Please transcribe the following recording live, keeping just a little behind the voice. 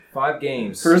5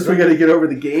 games. First, we got to get over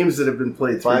the games that have been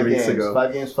played 3 weeks ago.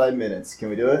 5 games, 5 minutes. Can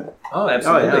we do it? Oh,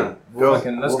 absolutely. Oh,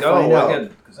 yeah. Let's We'll go. find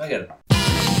out. Because I got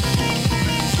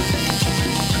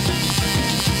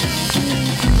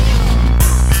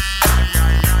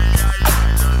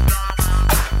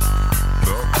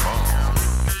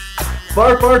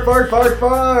Bark, bark, bark, bark,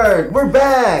 bark! We're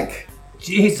back!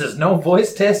 Jesus, no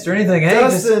voice test or anything, eh?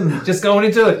 Dustin! Just going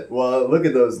into it. Well, look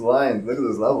at those lines. Look at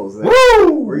those levels.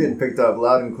 Woo! We're getting picked up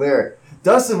loud and clear.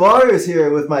 Dustin Waters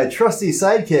here with my trusty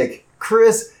sidekick,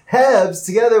 Chris Hebs,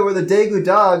 together with the Daegu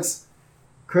Dogs.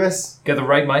 Chris? Got the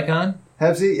right mic on?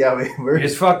 Hebsy? Yeah, we're... You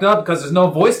just fucked up because there's no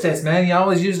voice test, man. You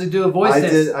always usually do a voice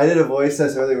test. I did a voice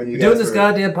test earlier when you You're guys doing this were...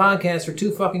 goddamn podcast for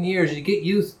 2 fucking years. You get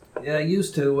used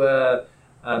to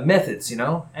methods, you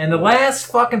know? And the last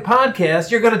fucking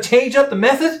podcast, you're going to change up the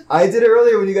method? I did it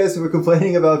earlier when you guys were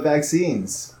complaining about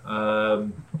vaccines. Oh,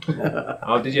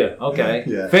 did you? Okay.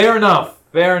 Yeah. Fair enough.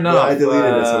 Fair enough. Yeah, I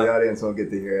deleted it so the audience won't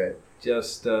get to hear it.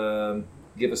 Just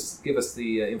give us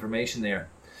the information there.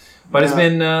 But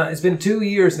it's been 2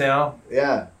 years now,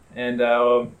 Yeah. and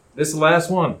this is the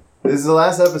last one. This is the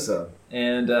last episode.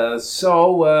 And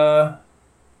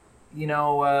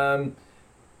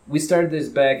we started this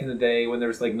back in the day when there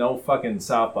was like no fucking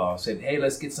softball. Said, hey,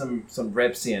 let's get some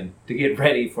reps in to get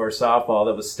ready for softball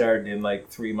that was starting in like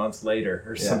 3 months later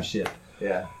or some shit.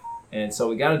 Yeah. And so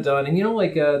we got it done. And you know,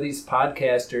 like these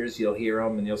podcasters, you'll hear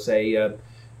them and you'll say,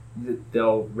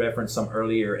 they'll reference some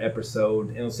earlier episode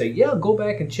and they'll say, yeah, go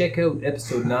back and check out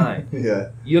episode 9.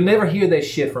 Yeah. You'll never hear that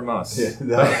shit from us. Yeah,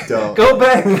 no, don't. Go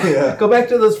back. Yeah. Go back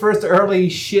to those first early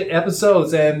shit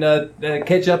episodes and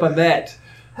catch up on that.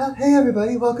 Hey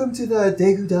everybody, welcome to the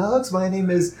Daegu Dogs. My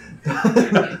name is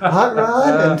Hot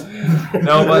Rod.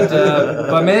 No,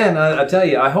 but man, I tell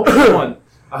you, I hope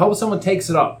someone takes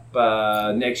it up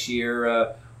next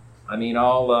year. I mean,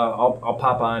 I'll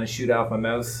pop on and shoot out my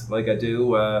mouth like I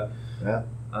do.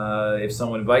 If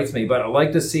someone invites me, but I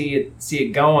like to see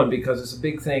it going because it's a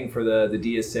big thing for the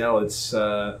DSL. It's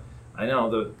I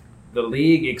know the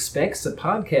league expects a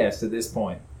podcast at this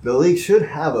point. The league should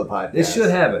have a podcast. It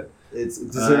should have it. It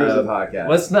deserves a podcast.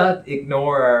 Let's not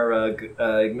ignore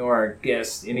our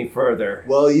guests any further.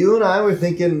 Well, you and I were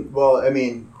thinking. Well, I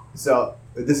mean, so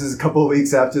this is a couple of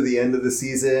weeks after the end of the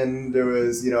season. There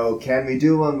was, can we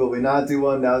do one? Will we not do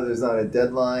one? Now that there's not a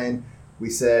deadline, we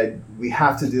said we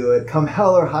have to do it. Come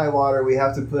hell or high water, we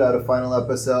have to put out a final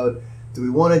episode. Do we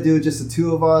want to do just the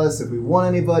two of us? If we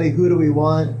want anybody, who do we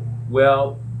want?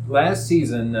 Well, last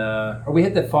season, or we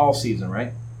had the fall season,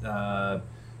 right?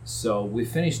 So we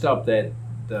finished up the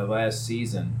last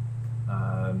season,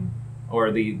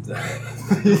 or the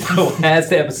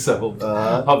last episode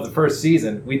of the first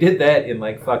season. We did that in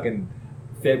like fucking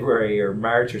February or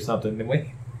March or something, didn't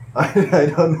we?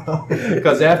 I don't know.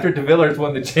 Because after De Villers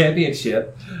won the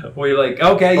championship, we were like,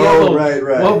 okay, right.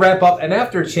 We'll wrap up. And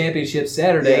after championship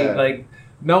Saturday, like,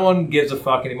 no one gives a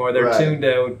fuck anymore. They're tuned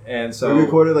out, and so we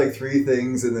recorded like 3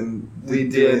 things, and then we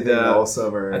did all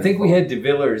summer. I think we had De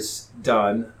Villers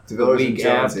done the week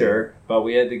after, but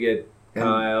we had to get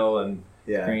Kyle and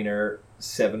Greener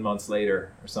 7 months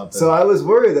later or something. So I was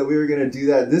worried that we were going to do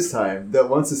that this time. That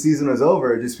once the season was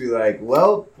over, it'd just be like,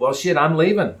 well, shit, I'm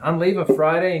leaving. I'm leaving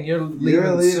Friday, and you're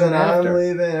leaving. Soon after. I'm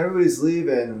leaving. Everybody's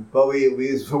leaving, but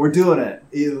so we're doing it.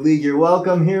 League, you're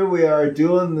welcome. Here we are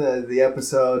doing the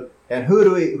episode. And who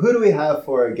do we have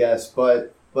for a guest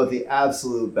but the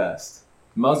absolute best?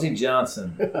 Muzzy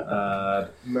Johnson.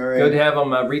 Murray. Good to have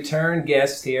him a return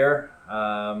guest here.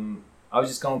 I was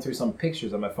just going through some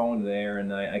pictures on my phone there,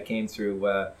 and I came through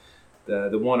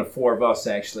the one of 4 of us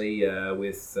actually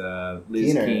with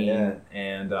Liz Keane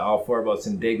and all 4 of us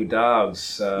in Daegu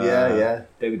Dogs.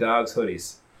 Daegu Dogs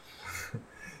hoodies.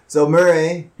 So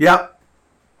Murray. Yep.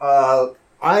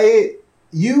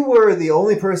 You were the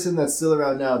only person that's still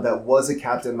around now that was a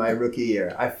captain my rookie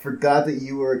year. I forgot that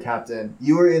you were a captain.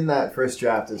 You were in that first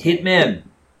draft as well. Hitmen.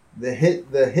 The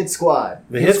hit squad.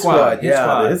 The hit squad.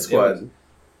 The hit squad.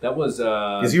 That was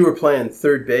because you were playing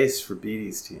third base for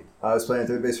Beatty's team. I was playing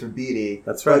third base for Beatty.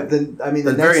 That's right. But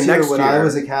the next year when I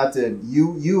was a captain,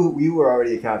 you were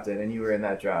already a captain and you were in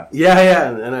that draft.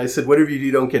 Yeah. And I said, whatever you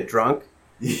do, don't get drunk.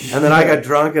 And then I got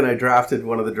drunk and I drafted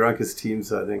one of the drunkest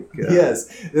teams, I think. Yes,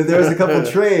 there was a couple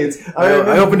trades.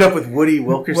 I opened up with Woody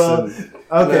Wilkerson.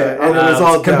 Well, okay, and it was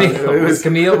all Camille. Was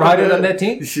Camille riding on that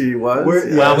team? She was.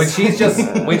 Well, when she's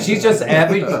just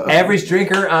average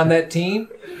drinker on that team,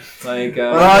 like.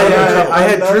 I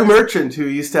had Drew Merchant, who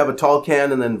used to have a tall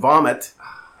can and then vomit.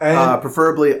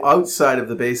 preferably outside of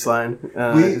the baseline.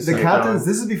 The captains,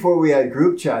 this is before we had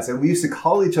group chats, and we used to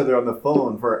call each other on the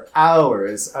phone for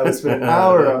hours. I would spend an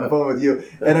hour on the phone with you.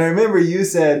 And I remember you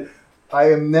said,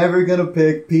 I am never going to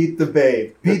pick Pete the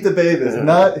Babe. Pete the Babe is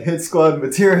not hit squad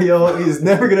material. He's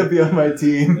never going to be on my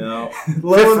team. No.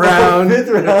 Fifth round,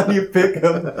 you pick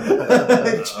him.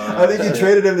 I think you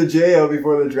traded him to J.O.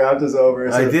 before the draft was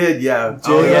over. So I did, yeah.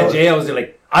 J.O. was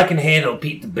like, I can handle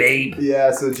Pete the Babe.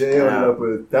 Yeah, so J.O. ended up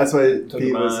with... That's why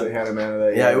Pete was the hand of man of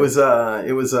that year. Yeah, it was.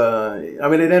 I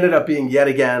mean, it ended up being yet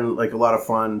again like a lot of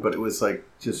fun, but it was like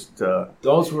just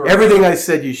those were everything I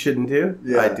said you shouldn't do.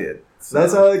 I did. So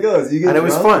that's how it goes. You get and it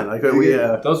was fun. Like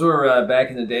those were back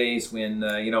in the days when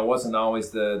it wasn't always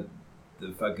the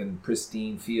fucking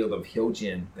pristine field of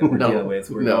Hyojin that we're dealing with.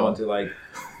 We're going to like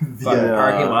fucking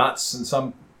parking lots and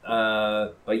some.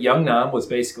 But Yeongnam was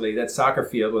basically that soccer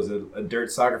field was a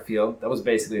dirt soccer field. That was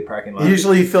basically a parking lot.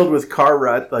 Usually filled with car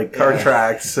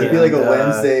tracks. It'd be like a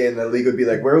Wednesday, and the league would be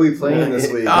like, "Where are we playing this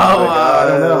week?" I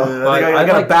don't know. I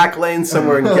got a back lane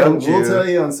somewhere in Gyeongju. We'll tell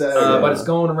you on Saturday. But it's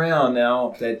going around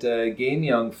now that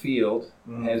Gaemyeong Field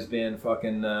has been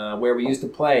fucking where we used to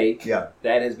play. Yeah,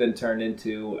 that has been turned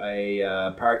into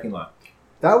a parking lot.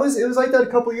 It was like that a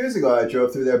couple years ago. I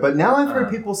drove through there, but now I've heard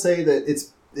people say that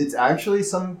it's actually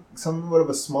somewhat of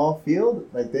a small field.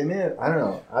 Like they may, I don't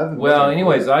know. Well,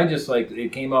 anyways, I just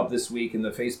it came up this week in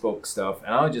the Facebook stuff,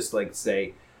 and I would just like to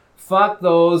say, fuck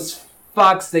those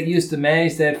fucks that used to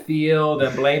manage that field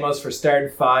and blame us for starting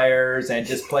fires and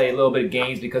just play a little bit of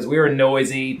games because we were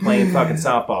noisy playing fucking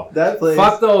softball. That place.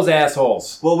 Fuck those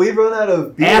assholes. Well, we've run out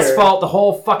of beer. Asphalt the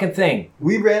whole fucking thing.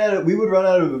 We would run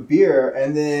out of a beer,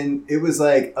 and then it was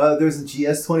like there's a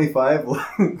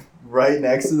GS25 right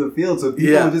next to the field, so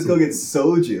people would just go get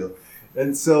soju.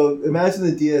 And so imagine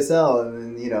the DSL,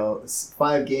 and then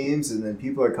 5 games, and then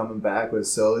people are coming back with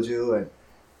soju.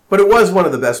 But it was one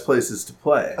of the best places to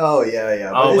play. Oh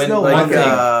yeah. Oh,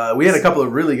 we had a couple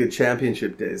of really good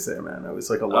championship days there, man. It was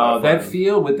like a lot of fun. That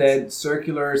field with that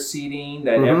circular seating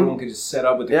that everyone could just set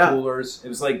up with the coolers. It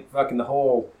was like fucking the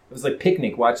whole. It was like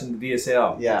picnic watching the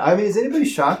DSL. Yeah, I mean, is anybody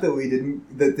shocked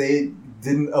that they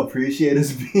didn't appreciate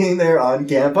us being there on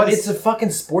campus? But it's a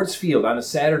fucking sports field on a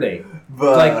Saturday.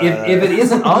 But like if it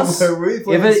isn't us, if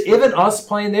it us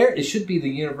playing there, it should be the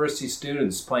university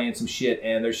students playing some shit,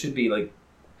 and there should be like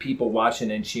people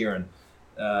watching and cheering.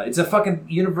 It's a fucking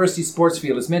university sports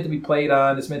field. It's meant to be played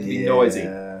on. It's meant to be noisy.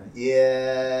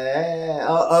 Yeah.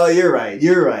 Oh, you're right.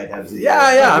 Hemsy.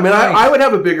 Yeah. I mean, I would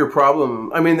have a bigger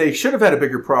problem. I mean, they should have had a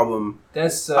bigger problem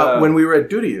when we were at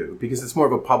Duriu because it's more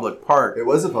of a public park. It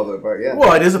was a public park, yeah.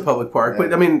 Well, it is a public park,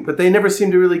 but but they never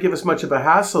seemed to really give us much of a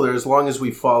hassle there as long as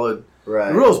we followed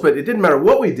the rules. But it didn't matter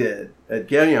what we did at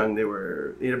Gyeongyang. They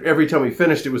were every time we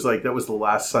finished, it was like that was the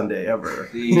last Sunday ever.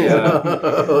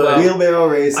 Wheelbarrow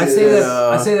races. I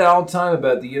say that all the time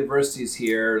about the universities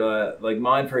here. Like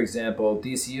mine, for example,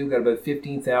 DCU got about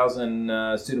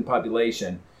 15,000 student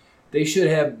population. They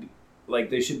should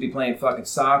be playing fucking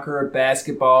soccer,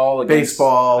 basketball,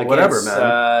 baseball, whatever,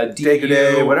 man.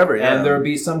 DU, whatever. Yeah. And there would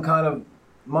be some kind of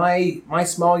my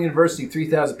small university,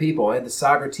 3,000 people. I had the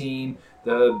soccer team.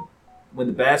 When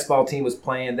the basketball team was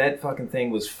playing, that fucking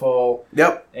thing was full.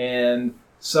 Yep. And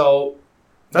so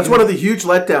that's one of the huge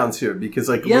letdowns here because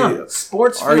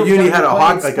sports. Our uni had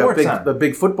a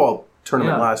big football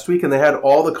tournament last week, and they had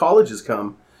all the colleges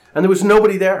come, and there was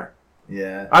nobody there.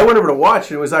 Yeah. I went over to watch,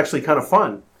 and it was actually kind of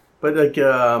fun. But I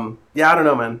don't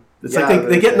know, man. It's like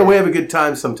they get in the way of a good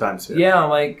time sometimes here. Yeah,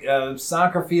 like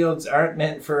soccer fields aren't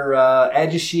meant for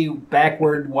ajishi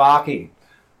backward walking.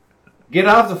 Get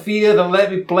off the field and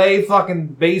let me play fucking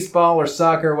baseball or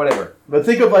soccer or whatever. But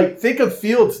think of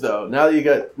fields though. Now you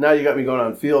got me going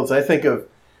on fields. I think of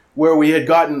where we had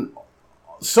gotten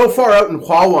so far out in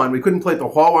Hwawan, we couldn't play at the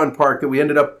Hwawan Park that we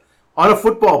ended up on a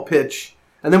football pitch,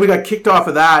 and then we got kicked off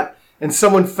of that, and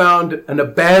someone found an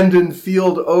abandoned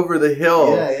field over the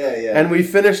hill. Yeah. And we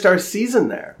finished our season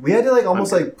there. We had to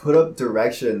almost put up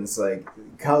directions,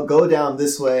 go down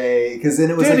this way, because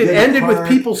then it was. Dude, it ended with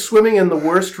people swimming in the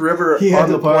worst river on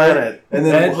the planet, and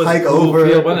then hike over.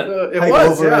 Field, wasn't it? Hike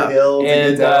over a hill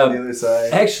and get down the other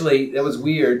side. Actually, that was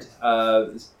weird.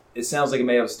 It sounds like a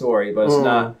made-up story, but it's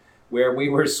not. Where we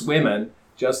were swimming,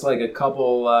 just like a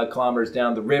couple kilometers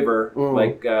down the river,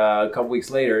 a couple weeks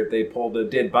later, they pulled a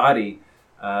dead body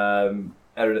out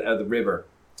of the river.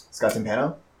 Scott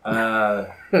Timpano?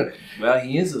 Well,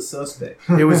 he is a suspect.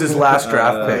 It was his last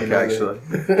draft pick, actually.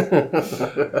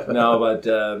 No, but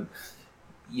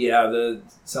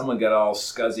someone got all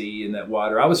scuzzy in that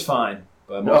water. I was fine,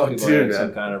 but most people had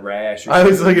some kind of rash. I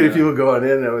was looking at people going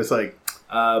in, and I was like,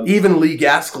 Even Lee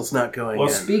Gaskell's not going. Well,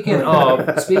 in. speaking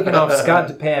of Scott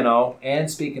Tapano and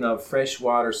speaking of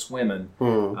freshwater swimming,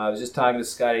 I was just talking to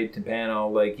Scotty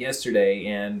Tapano like yesterday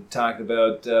and talked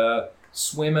about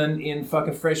swimming in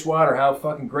fucking fresh water, how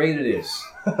fucking great it is.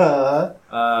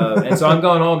 And so I'm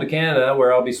going home to Canada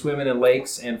where I'll be swimming in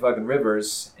lakes and fucking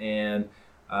rivers. And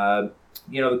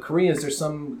the Koreans, there's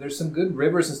some good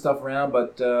rivers and stuff around,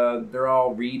 but they're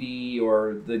all reedy,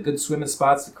 or the good swimming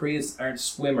spots. The Koreans aren't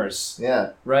swimmers,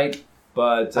 Yeah. right?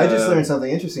 But I just learned something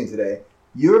interesting today.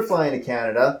 You're flying to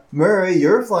Canada. Murray,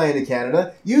 you're flying to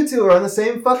Canada. You two are on the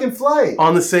same fucking flight.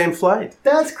 On the same flight.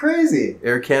 That's crazy.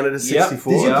 Air Canada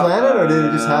 64. Did you plan it, or did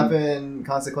it just happen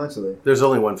consequentially? There's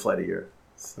only one flight a year.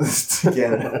 To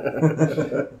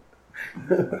Canada.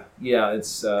 Yeah,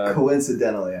 it's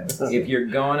Coincidentally. if you're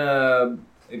gonna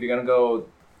go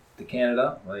to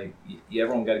Canada, like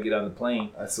everyone got to get on the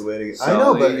plane. That's the way to go. So I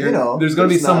know, but there's going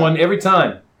to be it's not- someone every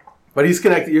time. But he's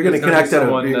connected. You're going to There's gonna be connect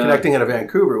someone, you're connecting out of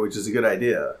Vancouver, which is a good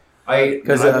idea.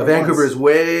 Because Not Vancouver once. is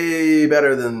way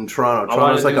better than Toronto. I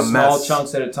want Toronto's to like do a small mess.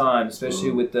 chunks at a time,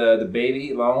 especially with the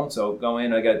baby alone. So go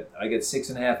in. I get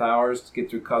 6.5 hours to get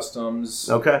through customs.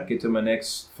 Okay. Get to my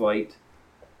next flight,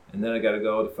 and then I got to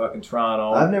go to fucking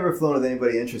Toronto. I've never flown with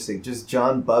anybody interesting. Just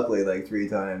John Buckley like 3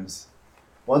 times.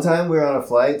 One time we were on a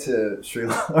flight to Sri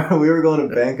Lanka. We were going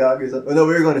to Bangkok or something. No,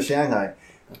 we were going to Shanghai.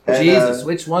 And, Jesus,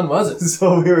 which one was it?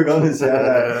 So we were going to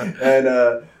Shanghai,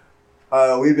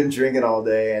 and we'd been drinking all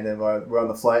day, and then we're on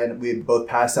the flight, and we both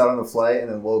passed out on the flight,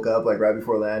 and then woke up like right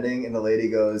before landing, and the lady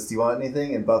goes, "Do you want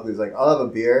anything?" And Buckley's like, "I'll have a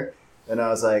beer," and I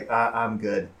was like, "I'm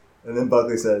good." And then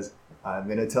Buckley says, "I'm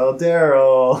gonna tell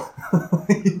Daryl."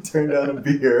 He turned down a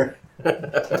beer.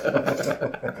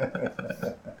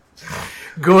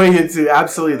 Going into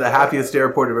absolutely the happiest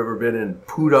airport I've ever been in,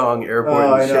 Pudong Airport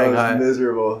Oh, in I know, Shanghai. it was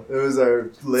miserable. It was our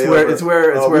It's layover.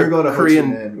 where we were going to Ho Chi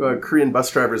Minh. Korean bus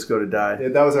drivers go to die. Yeah,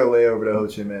 that was our layover to Ho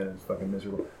Chi Minh. It was fucking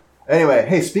miserable. Anyway,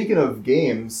 hey, speaking of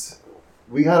games,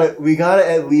 we gotta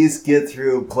at least get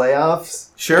through playoffs.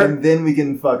 Sure. And then we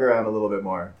can fuck around a little bit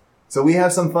more. So we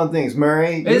have some fun things.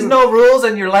 Murray, There's no rules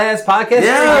on your last podcast.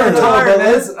 Yeah, You're no, retired,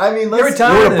 man. let's You're You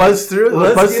retired. want to buzz through?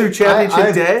 Buzz through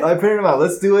championship day? I printed them out.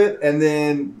 Let's do it, and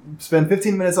then spend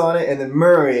 15 minutes on it, and then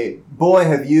Murray, boy,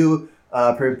 have you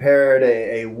prepared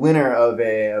a winner of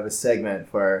a segment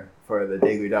for the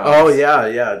Daily Dogs. Oh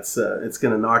yeah. It's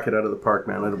gonna knock it out of the park,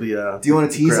 man. It'll be. Do you want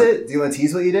to tease it? Do you want to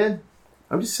tease what you did?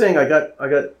 I'm just saying, I got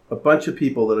a bunch of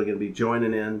people that are going to be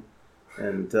joining in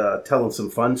and telling some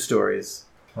fun stories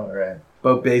All right.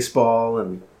 about baseball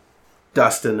and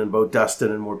Dustin and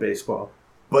more baseball.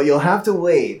 But you'll have to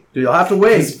wait. You'll have to 'Cause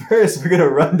wait. first, we're going to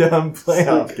run down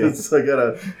playoff games. So I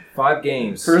gotta 5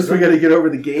 games. first we gotta get over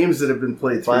the games that have been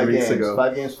played 3 5 weeks games. ago.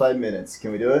 5 games, 5 minutes.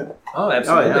 Can we do it? Oh,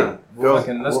 absolutely. yeah. Well,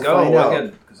 Go. let's We'll go. find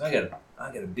out. Because I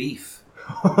got a beef.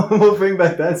 We'll bring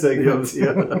back that segment.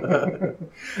 Yeah.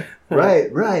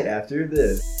 Right after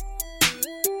this.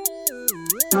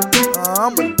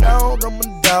 I'm a dog, I'm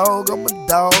a dog, I'm a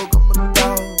dog, I'm a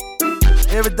dog.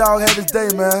 Every dog has his day,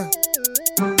 man.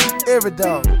 Every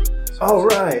dog. All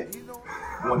right.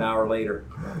 1 hour later.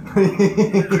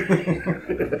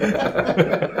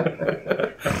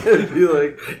 It'd be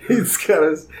like he's got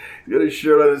a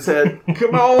shirt on his head.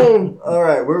 Come on! All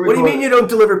right. Where are we What do you going? mean you don't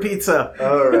deliver pizza?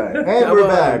 All right. And Come we're on.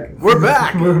 back. We're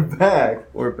back. We're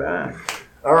back. We're back.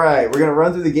 All right. We're going to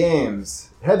run through the games.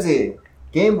 Hebsy,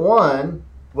 game 1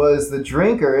 was the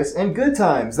Drinkers and Good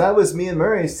Times. That was me and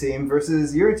Murray's team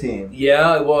versus your team.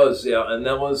 Yeah, it was. Yeah, and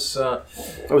that was That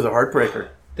was a heartbreaker.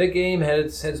 that game had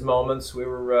its moments. We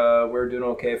were doing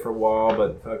okay for a while,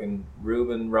 but fucking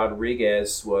Ruben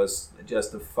Rodriguez was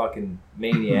just a fucking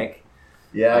maniac.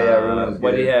 Yeah, Ruben was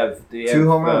What good. do you have? Do you 2 have,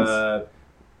 home runs.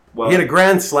 Well, He had a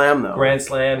grand slam though. grand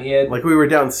slam. He had Like we were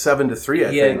down 7-3.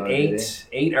 I he had think.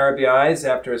 eight RBIs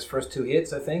after his first 2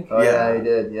 hits, I think. Oh, Yeah. yeah, he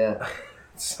did. Yeah.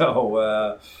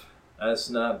 So that's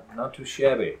not too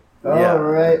shabby. Yeah. All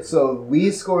right. So we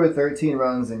scored 13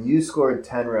 runs and you scored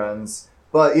 10 runs.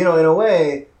 But, in a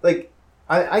way, like,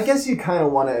 I guess you kind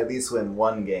of want to at least win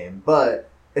one game. But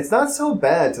it's not so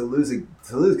bad to lose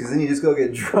because then you just go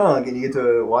get drunk and you get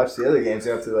to watch the other games.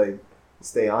 You have to, like,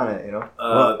 stay on it,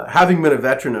 Well, having been a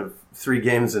veteran of 3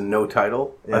 games and no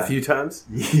title Yeah. a few times,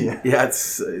 Yeah. yeah,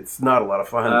 it's not a lot of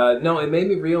fun. No, it made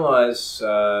me realize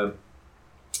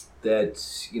that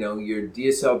your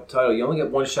DSL title you only get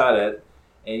one shot at,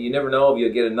 and you never know if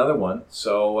you'll get another one.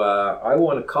 So I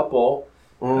won a couple.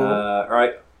 All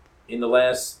right, in the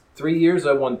last 3 years,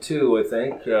 I won 2, I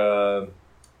think.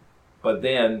 But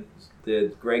then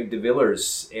the Greg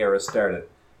DeVillers era started.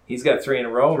 He's got 3 in a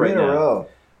row 3 right in a now. row.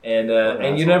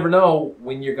 And you never know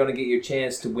when you're going to get your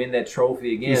chance to win that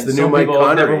trophy again. He's the new Some Mike people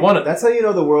have never Connery. won it, That's how you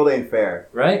know the world ain't fair.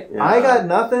 right? Yeah. I got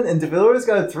nothing, and DeVillers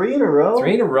got 3 in a row.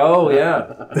 3 in a row,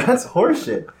 yeah. That's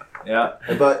horseshit. Yeah.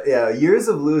 But yeah, years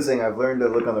of losing, I've learned to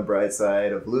look on the bright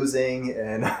side of losing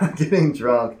and getting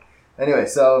drunk. Anyway,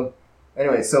 so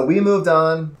we moved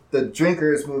on. The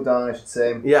drinkers moved on, I should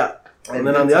say. Yeah. And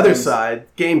then good on the other times. side,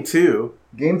 game 2.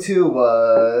 Game 2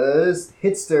 was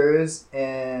hitsters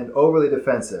and overly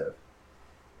defensive.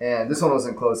 And this one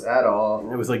wasn't close at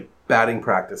all. It was like batting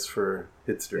practice for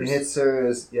hitsters.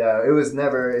 Hitsters, yeah,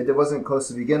 it wasn't close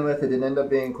to begin with. It didn't end up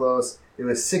being close. It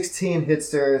was 16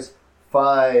 hitsters,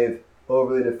 5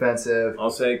 overly defensive. I'll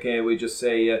say, okay, we just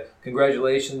say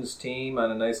congratulations, team, on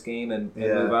a nice game and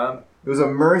move on. It was a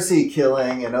mercy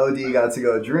killing, and OD got to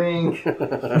go drink.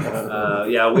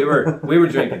 Yeah, we were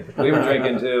drinking. We were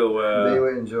drinking too. They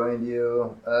went and joined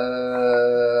you.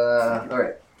 All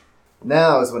right.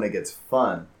 Now is when it gets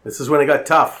fun. This is when it got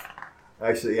tough.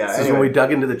 Actually, yeah. This is when we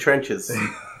dug into the trenches.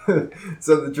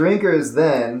 So the drinkers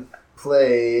then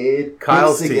played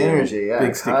Kyle's Big Stick team. Energy. Yeah,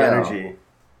 Big Stick Kyle. Energy.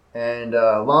 And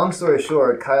long story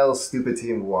short, Kyle's stupid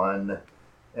team won,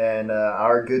 and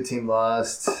our good team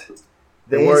lost.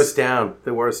 They wore us down.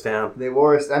 They wore us down. They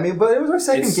wore us. I mean, but it was our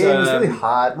second It's, game. It was really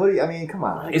hot. What do you? I mean, come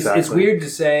on. It's Exactly. weird to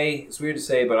say. It's weird to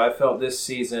say, but I felt this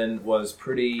season was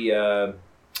pretty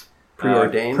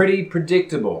Preordained. pretty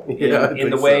predictable Yeah, I in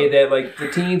the think way so. that like the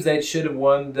teams that should have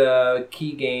won the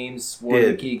key games won the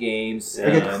Did. key games. Yeah.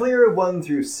 Like a clear 1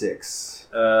 through 6.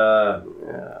 Yeah.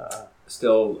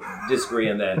 Still disagree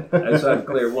on that. I just have a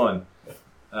clear one.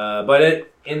 But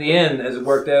in the end, as it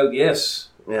worked out, yes,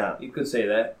 Yeah. you could say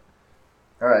that.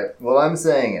 All right. Well, I'm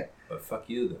saying it. But fuck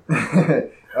you, then.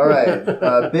 All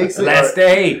right. Big Stick. Last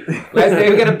day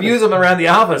we can abuse them around the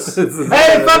office. Hey,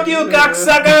 fuck you,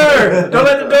 cocksucker! Don't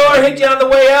let the door hit you on the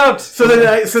way out. So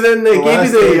then they The gave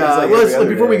last you day the. was like Well, every other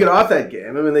before we day. get off that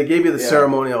game, I mean, they gave you the Yeah.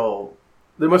 ceremonial.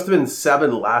 There must have been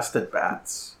 7 last at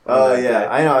bats. Oh yeah,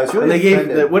 I know. I was really. And they gave.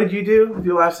 offended. What did you do? Did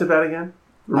you last at bat again?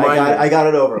 Remind me. I got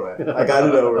it over with. I got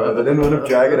it over with. I didn't want to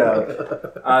drag it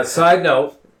out. Side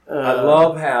note, I Uh,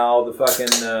 love how the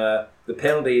fucking the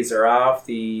penalties are off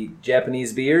the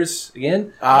Japanese beers again.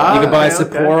 You can buy okay,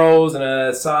 okay. Sapporos and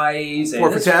Asahi's, and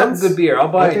 4 for it's fucking 10s? good beer. I'll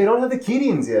But they buy. don't have the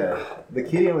Keatings yet. The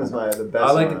Keating was the best.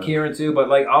 I like the one. Kirin too, but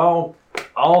like all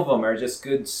of them are just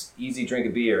good, easy drink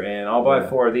of beer, and I'll buy Yeah.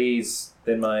 4 of these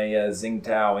than my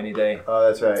Tsingtao any day. Oh,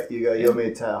 that's right. You owe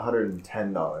me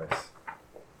 $110.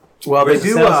 Well, they Where's the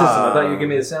do. sound system? I thought you were giving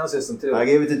me the sound system too. I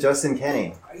gave it to Justin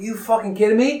Kenny. Are you fucking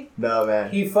kidding me? No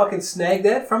man. He fucking snagged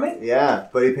that from me? Yeah,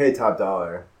 but he paid top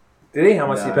dollar. Did he? How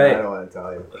much did he I pay? don't want to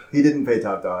tell you. He didn't pay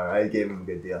top dollar. I gave him a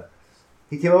good deal.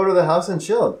 He came over to the house and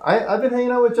chilled. I've been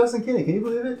hanging out with Justin Kenny. Can you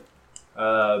believe it?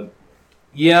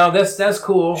 Yeah, that's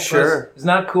cool. Sure. It's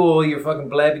not cool. You're fucking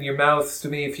blabbing your mouth to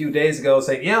me a few days ago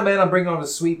saying, yeah, man, I'm bringing on a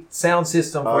sweet sound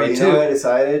system for you, you know what I too.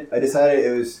 decided? I decided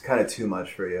it was kind of too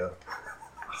much for you.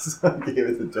 So I gave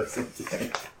it to Justin Kenny.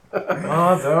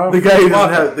 Oh, The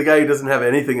guy who doesn't have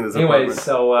anything in his Anyway, apartment.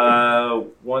 so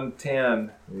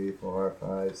 110 3, 4,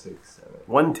 5, 6, 7.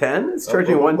 110? It's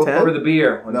charging Oh, oh, oh, for 110. the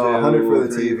beer. No, 100 for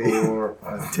the TV. 4,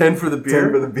 5. 10 for the 10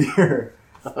 beer. for the beer.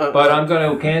 But I'm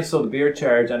going to cancel the beer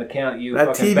charge on account of you That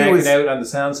fucking TV banking was- out on the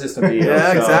sound system deal.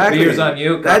 Yeah, so exactly. Beer's on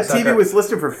you, That cocksucker. TV was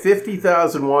listed for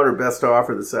 50,000 water best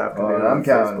offer this afternoon. Oh, I'm on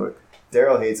counting. Facebook.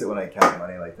 Daryl hates it when I count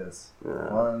money like this. Yeah.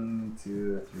 1,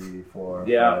 2, 3, 4,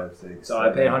 Yeah. 5, 6. So I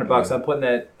pay $100. I'm putting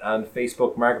that on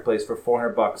Facebook Marketplace for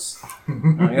 $400.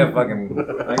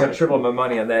 I got triple my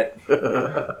money on that.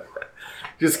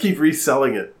 Just keep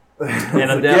reselling it.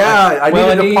 And I'm Yeah, I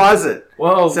need a deposit.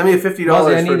 Whoa, Send me a $50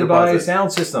 Rosie, I for need a to buy a deposit.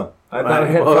 sound system. I thought Right. I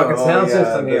had a Oh, fucking oh, sound yeah,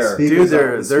 system the here. speakers Dude,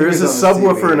 there on- is speakers a on the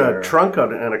subwoofer and TV a are trunk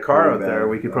and a car pretty out there bad.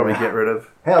 we could probably get rid of.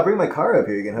 Hey, I'll bring my car up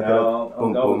here. You can hook it up. I'll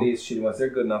Boom, go boom. with these shitty ones. They're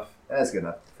good enough That's good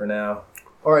enough. for now.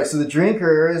 All right, so the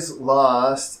drinkers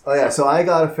lost. Oh yeah, so I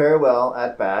got a farewell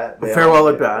at bat. A farewell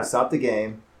at bat. Stopped the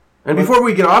game. And before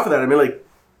we get off of that, I mean, like,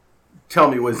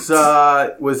 tell me, what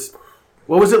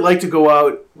was it like to go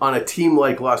out on a team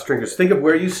like Lost Drinkers? Think of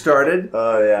where you started,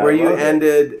 Oh yeah, where I you love it.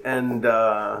 ended, and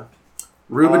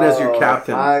Ruben as your Oh,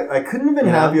 captain. I couldn't have been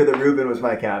Yeah. happier that Ruben was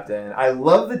my captain. I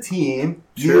love the team.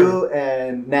 Sure. You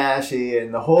and Nashi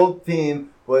and the whole team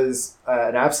was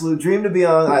an absolute dream to be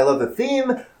on. I love the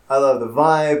theme. I love the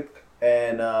vibe.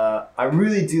 And I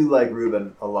really do like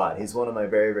Ruben a lot. He's one of my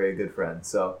very, very good friends.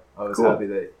 So I was Cool. happy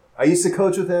that I used to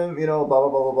coach with him, you know, blah, blah,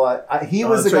 blah, blah, blah. He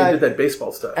was the that's right, guy. you did that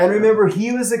baseball stuff. And remember,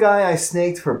 he was the guy I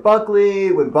snaked for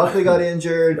Buckley when Buckley got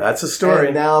injured. That's a story.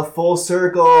 And now full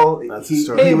circle. That's a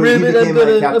story. Hey, he Ruben, became my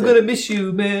captain. I'm gonna miss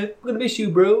you, man. I'm gonna miss you,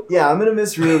 bro. Yeah, I'm gonna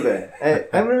miss Ruben. I'm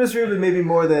gonna miss Ruben maybe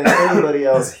more than anybody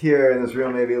else here in this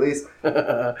room, maybe at least.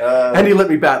 And he let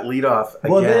me bat lead off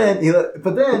again. Well,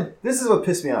 then this is what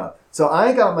pissed me off. So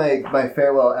I got my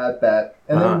farewell at bat,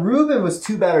 and then Ruben was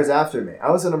 2 batters after me.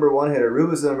 I was the number 1 hitter.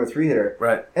 Ruben was the number 3 hitter.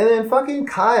 Right. And then fucking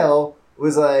Kyle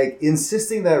was like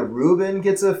insisting that Ruben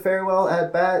gets a farewell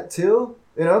at bat too.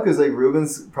 You know, because like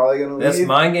Ruben's probably gonna leave. That's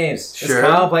mind games. Sure.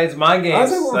 Kyle plays mind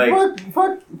games. I was like,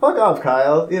 well, fuck off,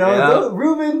 Kyle. You know,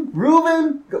 Ruben,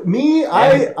 me, I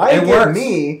it get works.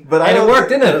 me, but And I it worked,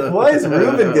 didn't it? Why is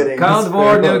Ruben getting? Kyle his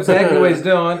DeVore knew farewell? exactly what he's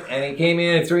doing, and he came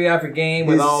in 3 after game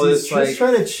with all He's this just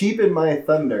trying to cheapen my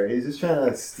thunder. He's just trying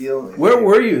to steal me. Where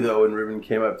were you, though, when Ruben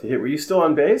came up to hit? Were you still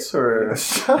on base, or...?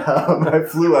 Shut up! I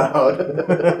flew out.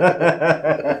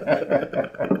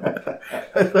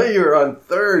 I thought you were on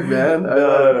third, man. No.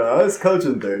 I was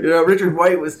coaching third. You know, Richard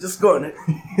White was just going,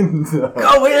 No.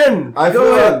 go in! I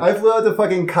Go flew out to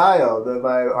fucking Kyle,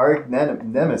 my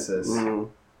nemesis. in!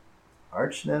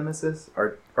 Arch nemesis?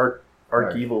 Arc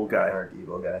evil guy. Arch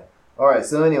evil guy. Alright,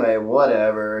 so anyway,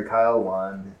 whatever. Kyle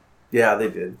won. Yeah, they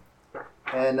did.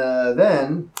 And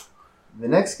then the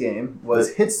next game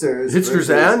was Hitsters Hitsters versus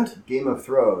and? Game of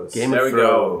Throws. Game There of we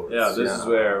go. Thrones. Yeah, this is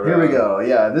where... Here we go.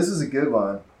 Yeah, this is a good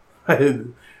one.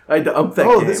 I dumped that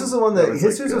game. Oh, this is the one that was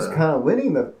Hitsters like, was kind of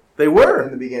winning They in were.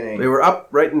 the beginning. They were up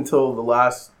right until the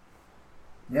last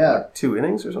Yeah. 2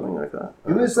 innings or something like that.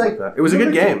 It was like that. It was a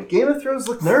good game. Game of Thrones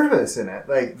looked nervous in it.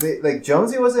 Like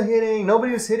Jonesy wasn't hitting.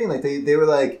 Nobody was hitting. Like they were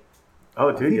like. Oh,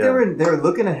 I dude, think yeah. they were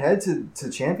looking ahead to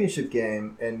championship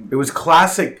game and It was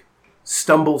classic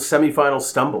semifinal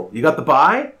stumble. You got the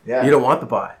bye. Yeah. You don't want the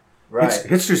bye. right.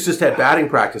 Hitsters just had batting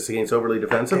practice against overly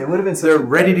defensive. It would have been. Such They're a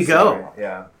ready to better go. story.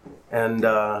 Yeah. And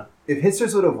If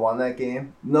Hitsters would have won that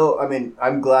game, no, I mean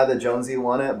I'm glad that Jonesy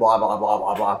won it. Blah blah blah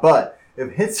blah blah. But if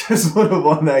Hitsters would have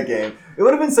won that game, it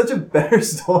would have been such a better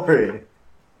story.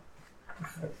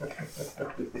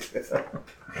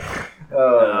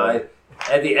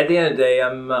 At the end of the day,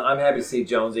 I'm happy to see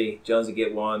Jonesy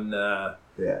get one.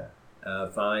 Yeah.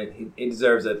 Fine, he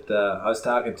deserves it. I was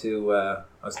talking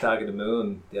to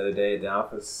Moon the other day at the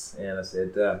office, and I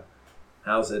said,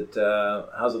 "How's it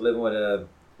living with a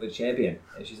champion?"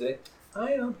 And she said,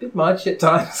 a bit much at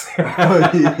times.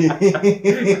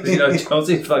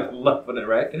 Jonesy's fucking loving it,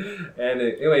 right? And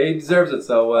anyway, he deserves it.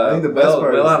 So I think the best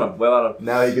part is well on him.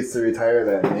 Now he gets to retire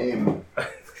that name.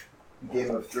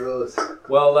 Game of Thrones.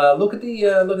 Well, look at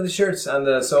the shirts on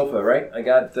the sofa, right? I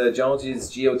got Jonesy's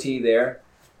GOT there.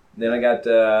 Then I got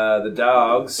the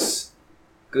Dogs,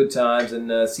 Good Times, and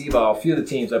Seaball. A few of the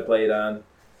teams I played on.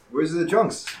 Where's the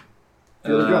Drunks?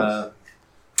 Field of Drunks.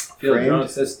 Field of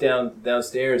Drunks. That's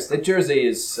downstairs. That jersey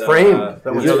is framed.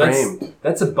 That was framed.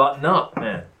 That's a button up,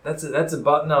 man. That's a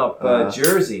button up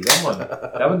jersey.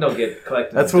 That one don't get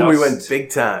collected. That's when we went big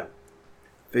time.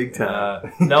 Big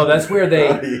time. No, that's where they.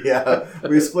 Yeah,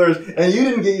 we splurged, and you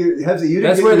didn't get your.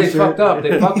 That's where they fucked up.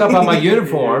 They fucked up on my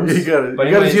uniforms. You got it. But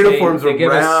you got his uniforms they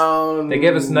around. They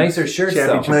gave us nicer shirts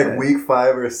though. Like week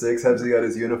 5 or 6, Hebsy got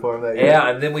his uniform that year. Yeah,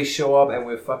 and then we show up and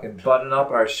we're fucking buttoning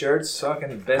up our shirts,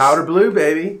 fucking best Powder blue,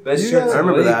 baby. best You shirts. got- I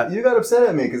remember that. You got upset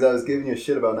at me because I was giving you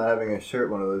shit about not having a shirt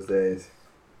one of those days.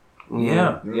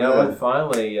 Yeah, You yeah, remember but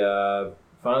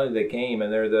finally they came,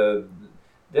 and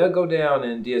they'll go down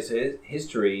in DS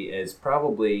history as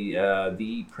probably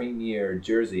the premier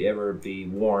jersey ever be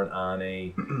worn on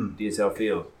a DSL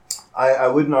field. I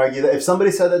wouldn't argue that. If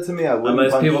somebody said that to me, I wouldn't.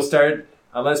 Unless punch.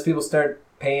 people start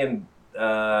paying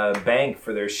bank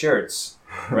for their shirts,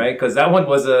 right? Because that one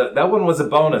was a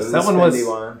bonus. It That was one a was spendy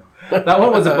one. that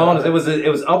one was a bonus. It was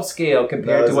upscale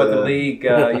compared That to was what the a- league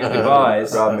usually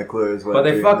buys. Rob McClure's. But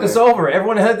they fucked us over.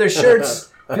 Everyone had their shirts.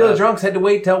 Field of Drunks had to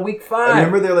wait till week 5. I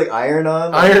remember they're like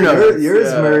iron-on. Iron-ons,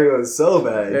 Yours, yeah. Murray, was so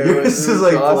bad. It Yours was is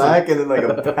like awesome. black and then like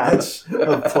a patch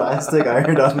of plastic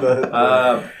ironed on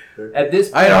the. At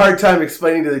this I had a hard time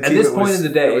explaining to the team. this it point was, in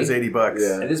the day- it was $80.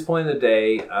 Yeah. At this point in the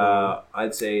day,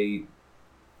 I'd say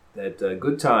that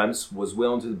Good Times was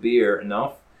willing to the beer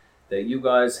enough that you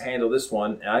guys handle this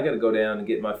one, and I got to go down and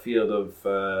get my Field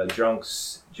of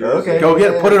Drunks jersey. Okay. Go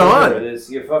get it. Put it There on. it is.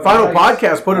 You're fucking Final right.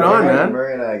 podcast. Put it on, man.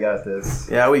 Murray and I got this.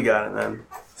 Yeah, we got it, man.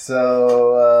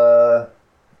 So,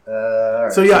 all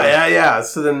right. So yeah.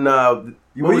 So then, what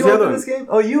Were was you the up other in one? this game?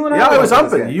 Oh, you and I. Yeah, were I was up in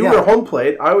this upping. game. You Yeah. were home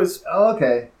plate. I was. Oh,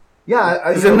 okay. Yeah,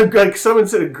 Because then, like, someone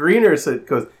said, a greener said,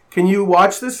 goes, "Can you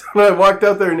watch this?" And I walked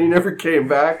out there, and he never came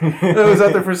back. And I was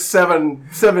out there for seven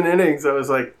innings. I was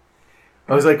like,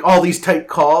 I was like, all these tight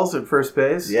calls at first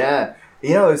base. Yeah.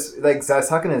 You know, it's like I was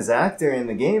talking to Zach during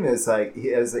the game. It's like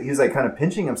he was like kind of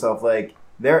pinching himself. Like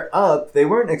they're up. They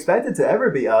weren't expected to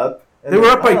ever be up. They were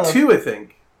up by 2, I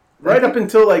think. Right up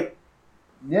until like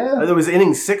there was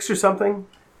inning 6 or something.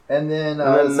 And then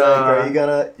I was like,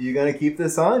 "Are you gonna keep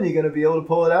this on? You gonna be able to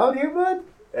pull it out here, bud?"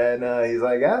 And he's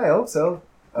like, "Yeah, I hope so."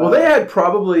 Well, they had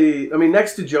probably. I mean,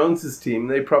 next to Jones's team,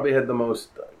 they probably had the most,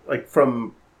 like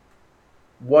from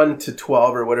 1 to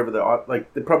 12 or whatever.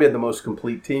 They probably had the most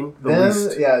complete team.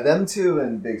 Them two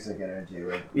and Big Sick Energy.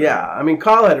 Yeah, I mean,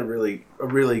 Kyle had a really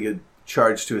good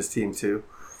charge to his team too.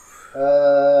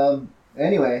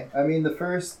 Anyway, I mean the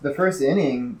first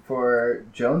inning for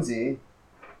Jonesy.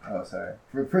 Oh, sorry.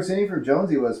 First inning for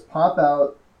Jonesy was pop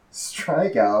out,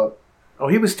 strikeout. Oh,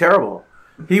 he was terrible.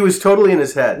 He was totally in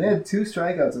his head. They had 2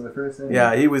 strikeouts in the first inning.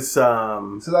 Yeah, he was.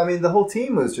 So I mean, the whole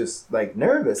team was just like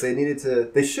nervous.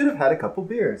 They should have had a couple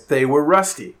beers. They were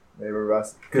rusty.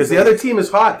 Because the other team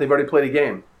is hot. They've already played a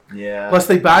game. Yeah. Plus,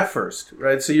 they bat first,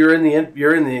 right? So you're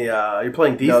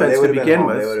playing defense to begin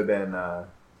with. They would have been. No.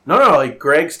 Like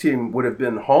Greg's team would have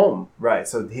been home. Right.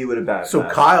 So he would have batted. So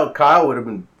Kyle would have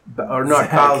been, or not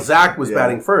Kyle. Zach was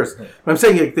batting first. But I'm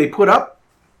saying like, they put up.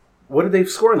 What did they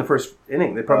score in the first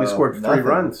inning? They probably scored 3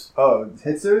 runs. Oh,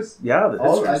 Hitzers? Yeah, the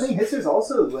Hitzers. I think Hitzers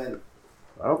also went.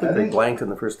 I don't think they blanked in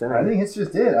the first inning. I think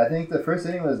Hitzers did. I think the first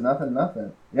inning was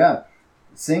nothing. Yeah.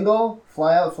 Single,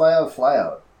 fly out.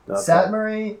 Okay.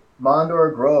 Satmari,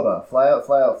 Mondor, Groba, fly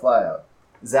out.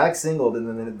 Zach singled, and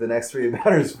then the next 3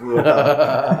 batters flew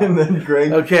out. And then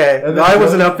Greg. Okay. And then I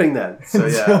wasn't upping then. So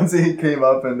yeah. Jonesy came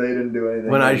up, and they didn't do anything.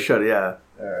 When I shut it, yeah.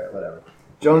 All right, whatever.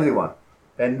 Jonesy won.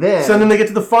 And then... So then they get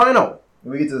to the final.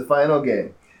 We get to the final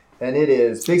game. And it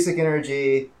is Big Sick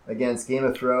Energy against Game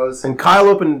of Throws. And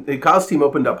Kyle's team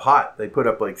opened up hot. They put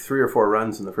up like 3 or 4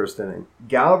 runs in the first inning.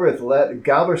 Galbraith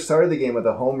started the game with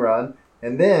a home run.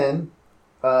 And then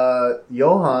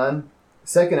Johan,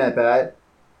 second at bat,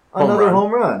 another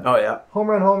home run. Oh, yeah. Home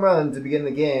run to begin the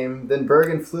game. Then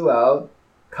Bergen flew out.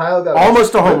 Kyle got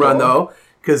almost a home run, though.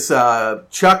 Because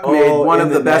Chuck made one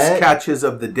of the best catches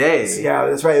of the day. Yeah,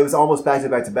 that's right. It was almost back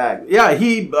to back. Yeah,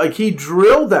 he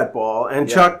drilled that ball, and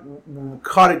Chuck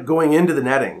caught it going into the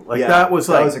netting. That was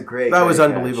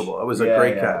unbelievable. It was a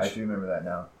great catch. I do remember that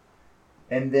now.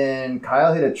 And then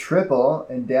Kyle hit a triple,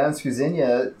 and Dan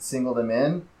Skuzinia singled him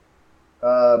in.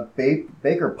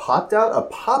 Baker popped out. A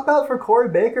pop out for Corey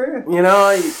Baker. You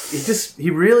know, he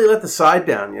really let the side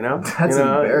down. You know, that's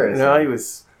embarrassing.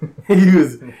 You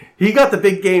know, he got the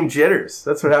big game jitters.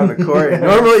 That's what happened to Corey.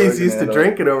 Normally he's used to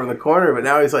drinking over in the corner, but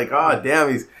now he's like, oh damn,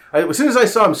 as soon as I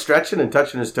saw him stretching and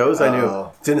touching his toes, I knew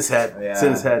it's in his head. Yeah, it's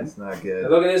in his head. It's not good.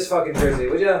 Look at this fucking jersey,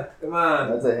 would you? Come on.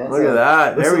 That's a Look at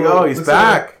that. There we go. He's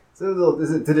back.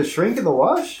 Did it shrink in the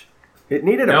wash? It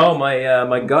needed a... No,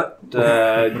 my gut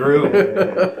grew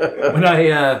when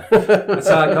I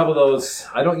saw a couple of those.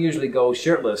 I don't usually go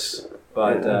shirtless,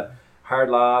 but hard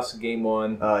loss, game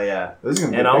 1. Oh yeah, those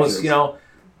are and I was,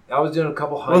 I was doing a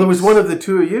couple hikes. Well, there was one of the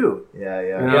 2 of you. Yeah.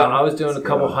 Yeah, I was doing a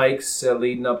couple hikes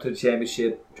leading up to the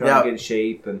championship, trying to get in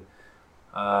shape, and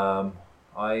I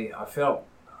felt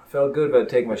good about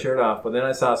taking my shirt off, but then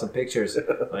I saw some pictures.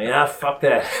 Fuck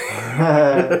that.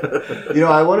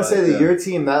 I want to say that your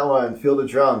team, that one, Field of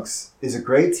Drunks, is a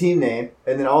great team name,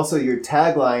 and then also your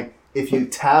tagline, if you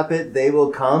tap it, they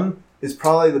will come, is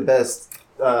probably the best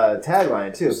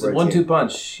tagline, too. It's a 1-2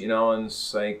 punch, and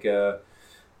it's like,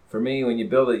 for me, when you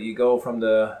build it, you go from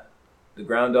the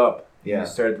ground up. Yeah. You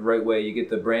start the right way, you get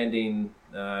the branding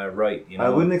right, I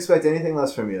wouldn't expect anything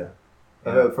less from you.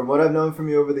 Yeah. From what I've known from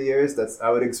you over the years, I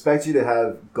would expect you to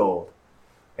have gold.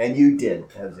 And you did,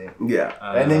 Hebsy. Yeah.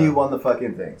 And then you won the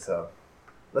fucking thing, so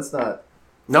let's not...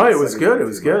 No, it was good. It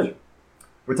was good.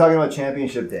 We're talking about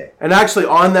championship day. And actually,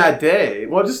 on that day...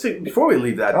 Well, before we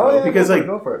leave that, because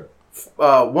go for it.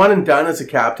 One and done as a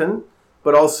captain,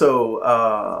 but also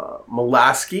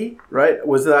Molaski, right?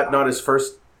 Was that not his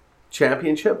first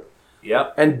championship?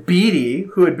 Yep. And Beatty,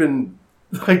 who had been...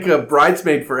 like a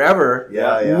bridesmaid forever,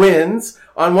 wins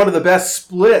on one of the best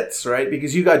splits, right?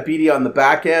 Because you got Beatty on the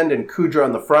back end and Kudra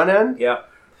on the front end. Yeah.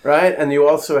 Right? And you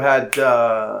also had...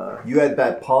 you had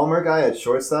that Palmer guy at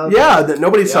shortstop? Yeah, that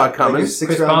nobody saw coming.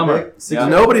 Chris Palmer.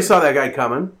 Nobody saw that guy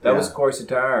coming. That was Corey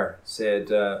Sitar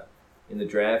said in the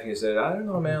draft, he said, I don't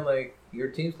know, man, like, your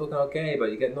team's looking okay,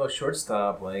 but you got no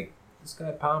shortstop. Like, this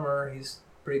guy Palmer, he's...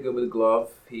 pretty good with a glove.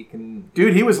 He can...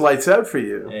 Dude, he was lights out for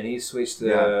you. And he switched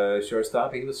to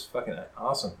shortstop. He was fucking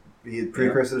awesome. He had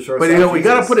precursor to shortstop. But, we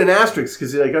got to put an asterisk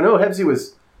because, I know Hebsy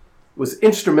was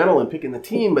instrumental in picking the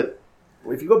team, but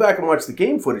if you go back and watch the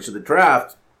game footage of the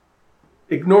draft,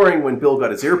 ignoring when Bill got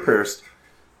his ear pierced,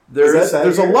 There's that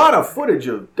a year? lot of footage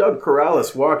of Doug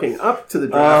Corrales walking up to the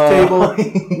draft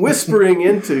table, whispering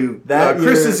into That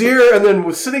Chris's ear, and then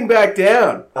was sitting back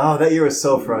down. Oh, that year was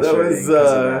so That frustrating.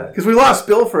 was because we lost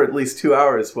Bill for at least 2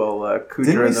 hours while Kujar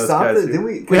Didn't we and those stop guys. it? Didn't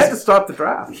we? We had to stop the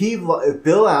draft.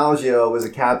 Bill Algio was a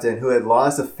captain who had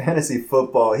lost a fantasy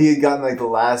football. He had gotten like the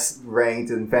last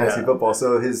ranked in fantasy Yeah. football.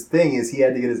 So his thing is he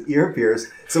had to get his ear pierced.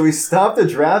 So we stopped the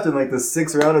draft in like the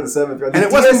 6th round or the 7th round. And The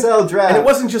it wasn't DSL draft. And it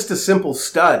wasn't just a simple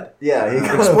stud. Yeah, he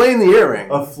got Explain the earring.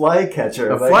 a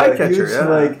flycatcher. A flycatcher, huge, yeah.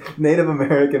 like Native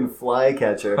American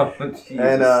flycatcher. Oh, Jesus.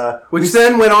 And Which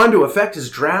then went on to affect his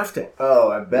drafting.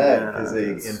 I bet Yeah, because they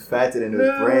it's- infected into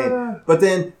his brain. But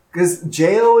then because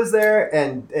Jo was there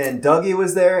and Dougie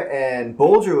was there and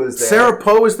Bolger was there. Sarah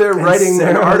Poe was there And writing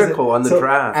Sarah an was article there. on the So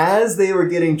draft. As they were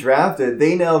getting drafted,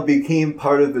 they now became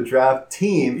part of the draft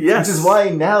team. Yes. Which is why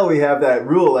now we have that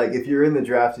rule, like if you're in the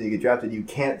draft and you get drafted, you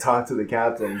can't talk to the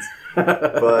captains.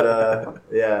 But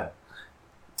yeah.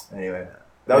 Anyway,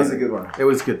 that was a good one. It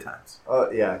was good times. Oh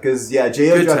yeah, because Jo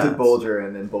Good drafted times. Bolger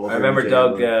and then Bolger. I remember and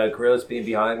Doug J.O. Corrales being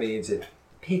behind me and said,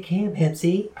 "Pick him,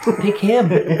 Hepsy. Pick him."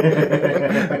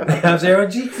 I was there, oh,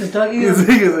 Jesus,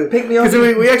 Dougie. Pick me up.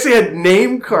 Because we actually had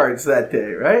name cards that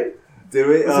day, right? Did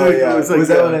we? So Oh yeah. it was like, was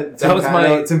that when it, that was my-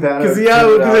 Timpano? Because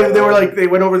they were like they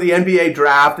went over the NBA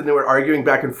draft and they were arguing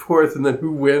back and forth, and then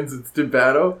who wins? It's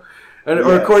Timpano, and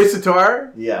or Yes. Corey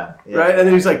Satar, yeah, right? And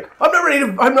then he's like, I'm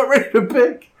not ready to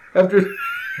pick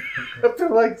after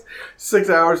like 6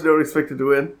 hours. No one expected to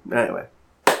win. Anyway,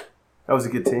 that was a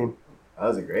good team. that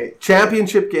was a great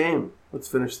Championship game. Let's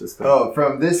finish this thing. Oh,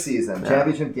 from this season,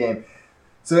 championship game.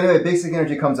 So anyway, Basic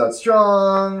Energy comes out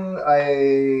strong.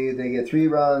 They get 3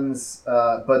 runs,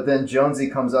 but then Jonesy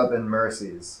comes up and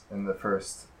mercies in the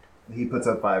first. He puts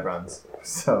up 5 runs.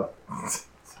 So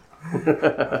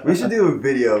we should do a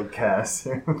video cast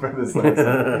for this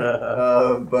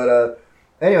lesson.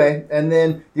 Anyway, and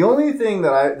then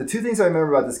the 2 things I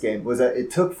remember about this game was that it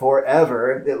took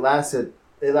forever. It lasted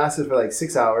for like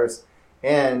 6 hours.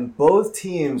 And both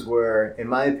teams were, in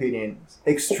my opinion,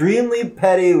 extremely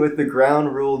petty with the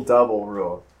ground rule double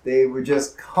rule. They were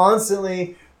just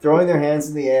constantly throwing their hands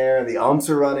in the air, and the umps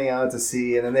were running out to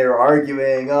sea, and then they were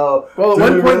arguing, Well, at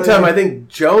one point in time, I think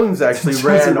Jones actually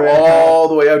ran all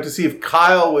the way out to see if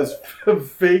Kyle was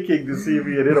faking to see if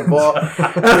he had hit a ball.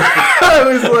 I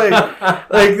was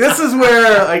like, this is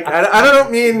where, like, I don't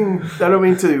mean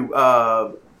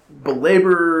to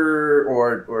belabor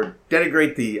or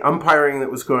denigrate the umpiring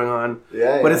that was going on.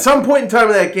 Yeah, But yeah. at some point in time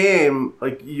in that game,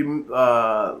 like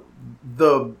the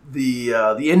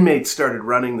inmates started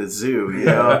running the zoo, you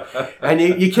know, and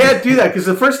you can't do that because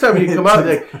the first time you come out,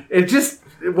 like, it just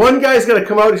one guy's got to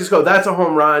come out and just go, "That's a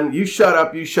home run. You shut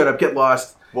up. Get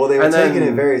lost." Well, they were And then taking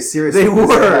it very seriously. they because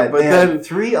were, but they had then-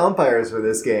 3 umpires for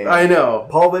this game. I know.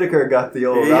 Paul Whitaker got the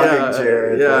old rocking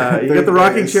chair. Yeah, at you got the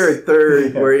rocking base. chair at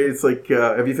third, Yeah. where it's like,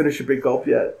 "Have you finished your big gulp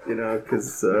yet?" You know,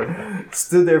 because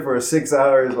Stood there for 6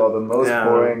 hours while the most Yeah.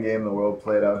 boring game in the world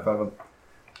played out in front of him.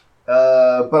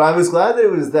 But I was glad that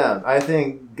it was them. I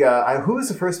think who was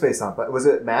the first base umpire? Was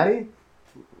it Matty?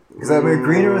 Because I mean,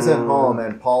 Greener was at home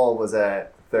and Paul was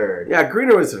at third. yeah,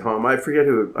 Greener was at home. I forget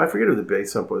who the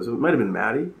base ump was. It might have been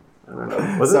Matty. I don't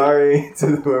know. Was it? Sorry to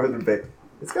whoever the base.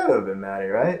 It's got to have been Matty,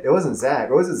 right? It wasn't Zach.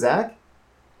 Or was it Zach?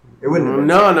 It wouldn't have been.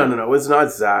 No. Zach. It was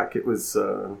not Zach. It was.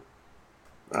 Well,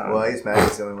 I guess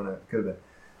Matty's the only one that could have been.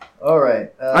 All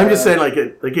right. I'm just saying,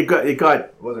 it got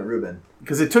It wasn't Ruben.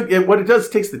 because it took it. What it does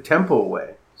takes the tempo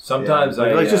away. Sometimes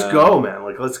Like, I let's just go, man.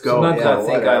 Like, let's go. Sometimes Yeah, I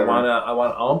think I whatever.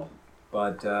 want ump,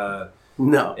 but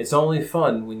No. it's only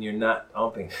fun when you're not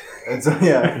umping. And so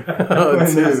yeah, Oh, when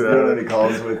dude, there's nobody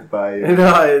calls with by.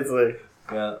 No, it's like,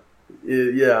 Yeah.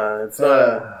 yeah, it's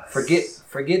not.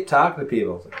 Forget talking to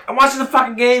people. I'm watching the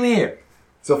fucking game here.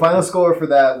 So final score for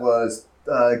that was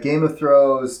Game of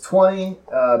Thrones 20,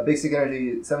 Basic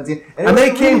Energy 17, it And was they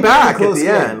a came really back at close the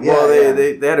game. end. Yeah, Well, yeah.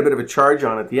 they had a bit of a charge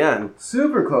on at the end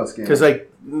super close game. because like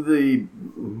the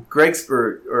Greg's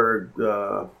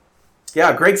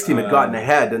Greg's team had gotten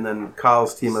ahead, and then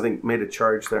Kyle's team I think made a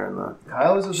charge there in the.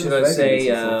 Kyle was with Should his I say?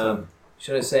 regular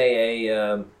Should I say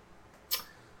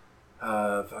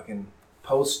a fucking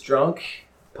post drunk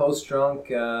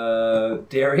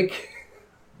Derek?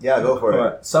 Yeah, go for it.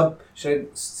 Or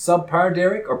subpar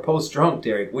Derek or post drunk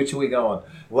Derek? Which are we going?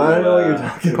 Well, I don't know what you're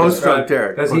talking about. Post-drunk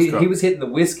Derek. Because he was hitting the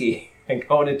whiskey and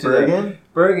going into Bergen?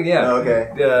 Bergen, yeah. Oh,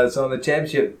 okay. So on the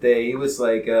championship day, he was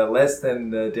like less than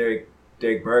Derek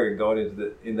Derek Bergen going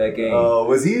in that game. Oh,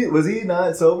 was he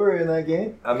not sober in that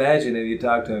game? Imagine if you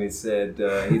talked to him, he'd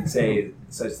say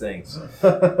such things.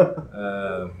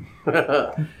 So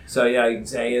yeah, you can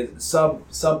say it's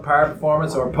subpar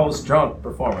performance or post drunk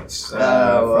performance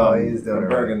he's doing from it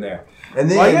Bergen there. And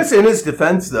then Well, I guess in his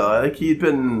defense, though, like he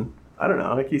didn't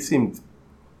seem.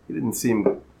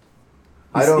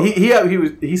 I don't.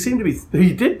 He seemed to be.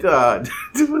 He did. Didn't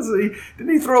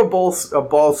he throw a ball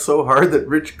so hard that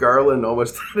Rich Garland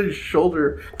almost had his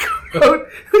shoulder come out?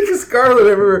 Because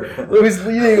Garland was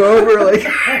leaning over like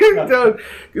down.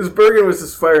 Because Bergen was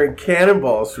just firing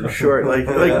cannonballs from short. Like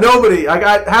nobody.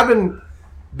 I haven't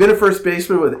been a first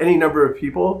baseman with any number of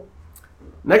people.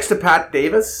 Next to Pat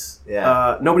Davis,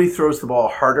 nobody throws the ball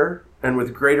harder and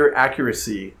with greater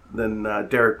accuracy than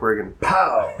Derek Bergen.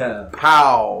 Pow!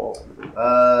 Pow!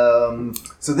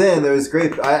 So then there was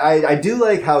great. I do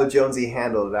like how Jonesy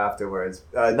handled it afterwards.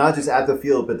 Not just at the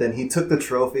field, but then he took the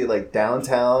trophy like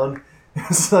downtown.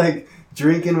 It's like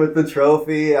drinking with the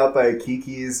trophy out by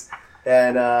Kiki's,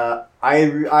 and I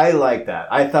like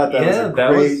that. I thought that was a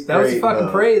great. That was a fucking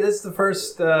parade. That's the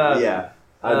first.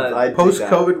 I'd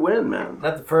Post-COVID win, man.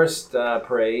 Not the first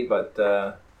parade, but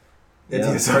first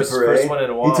one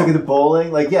in a while. He took it to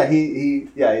bowling. Like he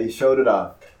showed it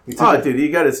off. He got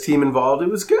his team involved. It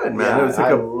was good, man. Yeah, It was like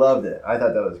I loved it. I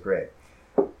thought that was great.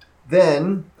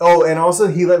 Then, and also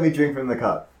he let me drink from the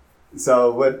cup.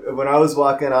 So when I was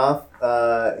walking off,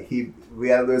 there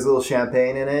was a little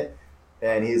champagne in it,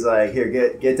 and he's like, "Here,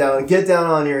 get down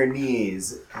on your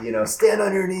knees. Stand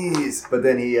on your knees." But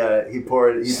then he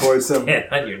poured some. Stand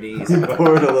on your knees. He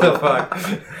poured a little.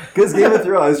 Because Game of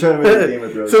Thrones. I was trying to make Game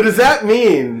of Thrones. So does that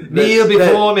mean kneel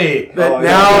before me?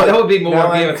 That would be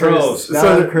more Game of Thrones.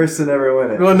 Now I'm cursed to never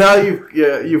win it. Well, now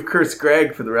you've cursed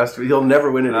Greg for the rest of it. He'll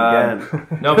never win it again.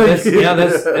 No, but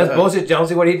that's bullshit,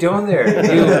 Jonesy. What are you doing there?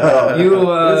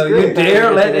 You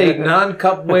dare let a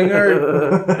non-cup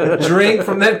winger drink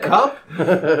from that cup?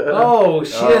 Oh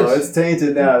shit! Oh, it's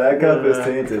tainted now. That cup is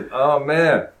tainted. Oh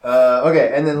man.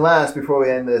 Okay, and then last, before we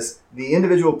end this, the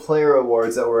individual player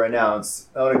awards that were announced.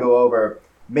 I want to go over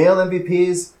male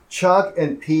MVPs. Chuck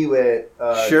and Pee-wit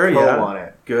on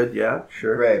it. Good, yeah,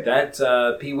 sure. Great. That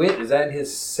Pee-wit, is that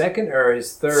his second or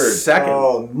his third? Second.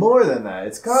 Oh, more than that.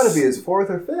 It's got to be his fourth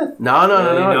or fifth. No.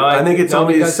 I think it's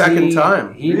only his second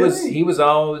time. He was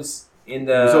always in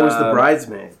the. He was always the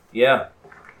bridesmaid. Yeah.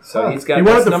 So he's got. He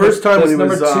won it the first time when he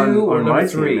was number 2 or on number my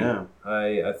 3. team, yeah.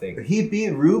 I think he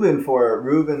beat Ruben for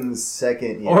Ruben's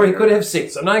second year. Or he could have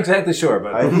 6. I'm not exactly sure,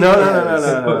 but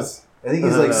No. I think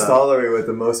he's like Stollery with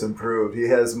the most improved. He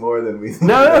has more than we think.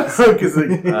 No, because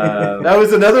that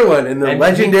was another one in the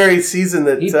legendary season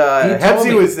that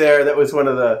Hepsi was there. That was one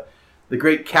of the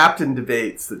great captain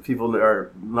debates that people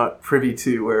are not privy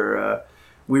to, where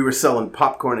we were selling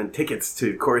popcorn and tickets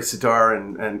to Corey Sidar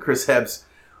and Chris Hebbs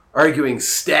arguing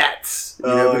stats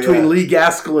between Lee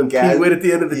Gaskell and Pee-wit at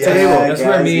the end of the table. That's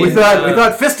where we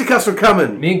thought fisticuffs were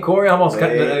coming. Me and Corey almost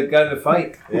got in a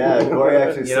fight. Yeah, Corey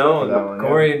actually stood for that one.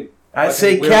 Corey. I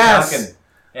say Cass.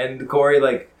 And Corey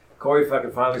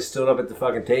fucking finally stood up at the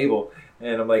fucking table,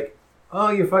 and I'm like, "Oh,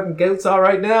 your fucking goat's all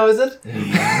right now, is it?"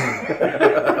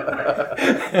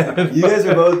 You guys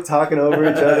are both talking over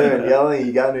each other and yelling.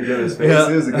 You got in each other's face.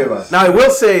 Yeah. It was a good one. Now, I will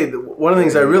say that one of the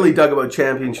things I really dug about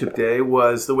Championship Day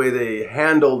was the way they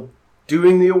handled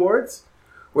doing the awards,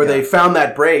 where they found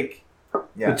that break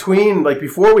between, like,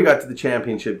 before we got to the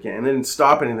championship game. They didn't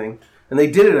stop anything. And they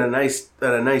did it at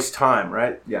a nice time,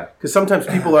 right? Yeah. Because sometimes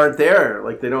people aren't there.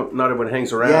 Like, not everyone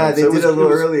hangs around. Yeah, they did it a little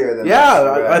earlier than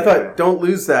that. I thought, don't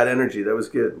lose that energy. That was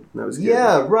good.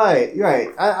 Yeah, right.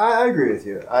 I agree with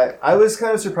you. I was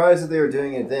kind of surprised that they were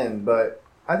doing it then, but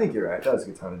I think you're right. That was a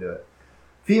good time to do it.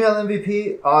 Female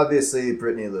MVP, obviously,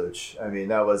 Brittany Luch. I mean,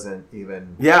 that wasn't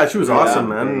even... Yeah, she was awesome,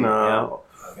 man.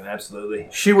 Absolutely.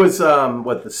 She was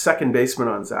the second baseman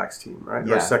on Zach's team, right?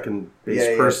 Yeah. Or second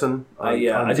base person. I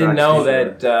didn't know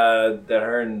that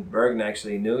her and Bergen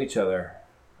actually knew each other.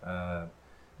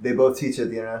 They both teach at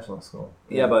the international school.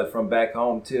 Yeah, but from back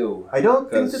home too. I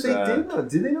don't think that they did know.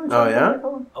 Did they know each other back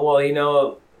home?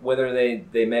 Well, whether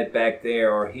they met back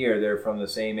there or here, they're from the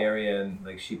same area, and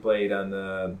like she played on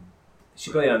the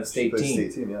state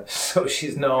team. So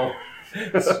she's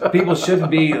people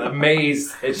shouldn't be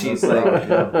amazed that she's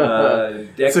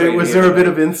like. So was there a bit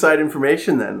of inside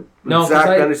information then? No,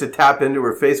 Zach managed to tap into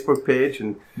her Facebook page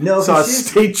and saw a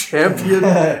state champion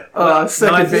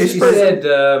second base person. She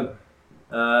said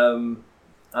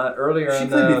earlier She in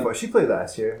played the. before. She played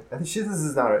last year. I think this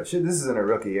isn't her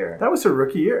rookie year. That was her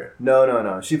rookie year.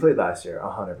 No. She played last year,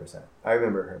 100%. I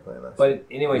remember her playing last year. But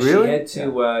anyway, Really?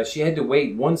 she had to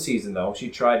wait one season though. She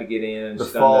tried to get in. The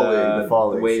she's fall done league, the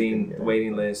fall the league, she couldn't get in.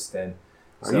 waiting list, and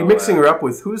Are you mixing her up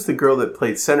with who's the girl that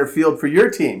played center field for your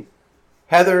team?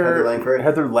 Heather Langford.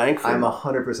 Heather Langford. I'm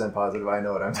 100% positive I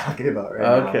know what I'm talking about right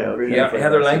now. Okay, I'm okay. really Yeah, impressed.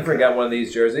 Heather Langford got one of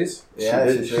these jerseys. Yeah,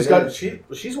 she's sure got did.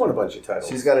 she's won a bunch of titles.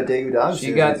 She's got a Daegu Dodge.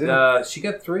 She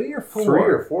got 3 or 4. 3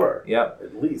 or 4. Yeah,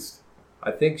 at least.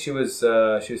 I think she was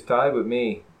tied with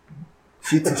me.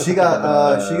 She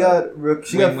got We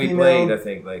female. played, I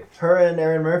think, like Her and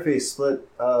Erin Murphy split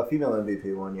female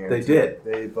MVP one year. They did.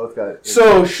 They both got.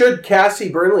 So should Cassie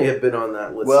Burnley have been on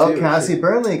that list Well, too? Cassie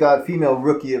Burnley got female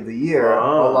rookie of the year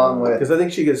along with. because I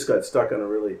think she just got stuck on a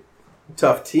really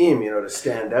tough team, to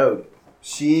stand out.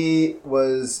 She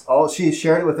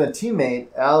shared it with a teammate,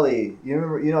 Allie.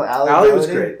 Allie. Allie was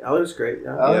Melody? great. Allie was great.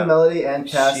 Yeah. Allie Yeah. Melody and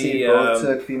Cassie She, both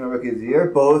took female rookie of the year.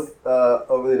 Both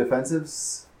overly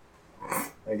defensives,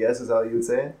 I guess is how you would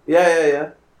say it. Yeah.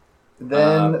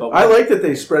 Then but I like that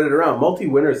they spread it around. Multi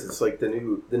winners is like the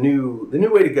new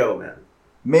way to go, man.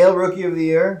 male rookie of the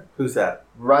year, Who's that?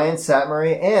 Ryan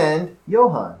Satmary and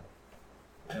Johan.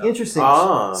 Yeah. Interesting.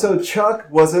 Ah. So Chuck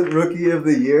wasn't rookie of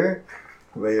the year.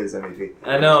 Wait, it was MVP.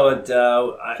 I know,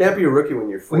 but Can't be a rookie when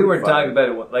you're 45. we were talking about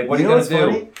it. Like, what You are know you gonna what's do?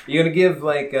 funny? You're gonna give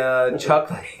like Chuck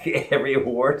like every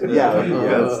award? Yeah.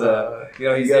 Because, he's You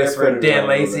gotta there spread for it Dan around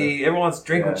a little Lacey. Everyone's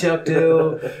drinking Yeah. Chuck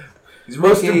too. He's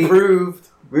Most rookie. improved.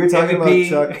 We were talking MVP.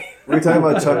 about Chuck. We were talking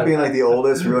about Chuck being like the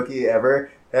oldest rookie ever,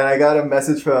 and I got a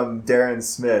message from Darren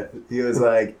Smith. He was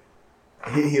like,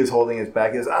 he was holding his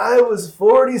back. He goes, "I was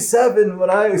 47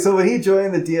 when he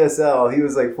joined the DSL. He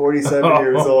was like 47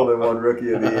 years old and won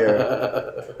Rookie of the Year.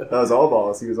 That was all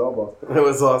balls. He was all balls. That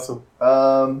was awesome.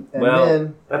 And Well,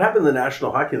 then That happened in the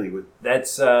National Hockey League with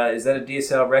That's is that a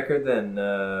DSL record then?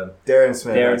 Darren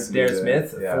Smith. Darren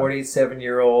Smith, Yeah.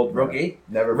 47-year-old rookie,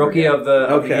 Never rookie forget. of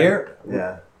the Okay. year.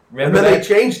 Yeah. Remember and then that?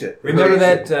 they changed it. Remember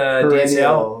that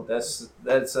Perennial. DSL?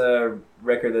 That's a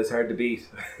record that's hard to beat.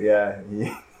 Yeah.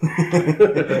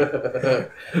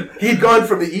 He'd gone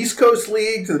from the East Coast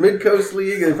League to the Mid Coast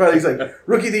League, and finally he's like,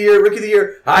 Rookie of the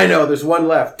Year. I know, there's one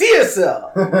left.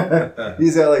 DSL!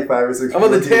 He's got like 5 or 6. I'm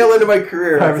on the tail end of my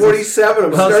career. I'm 47.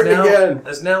 I'm starting again.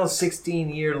 There's now a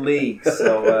 16-year league,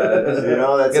 so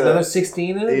That's got another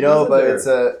 16 in it. but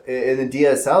isn't there? it's in the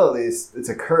DSL at least. It's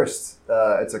a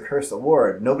cursed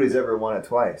award. Nobody's ever won it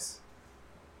twice.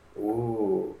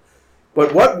 Ooh.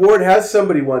 But what award has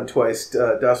somebody won twice,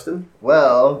 Dustin?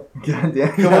 Well,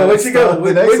 goddamn. Come on, what you got?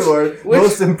 The next award,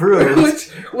 most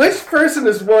improved. Which person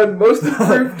has won most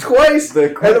improved twice?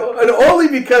 And only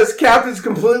because captains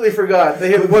completely forgot.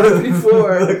 They had won it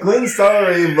before. The Quinn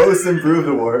Stollery Most Improved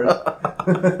Award.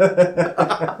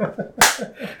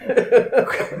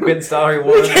 Quinn Stollery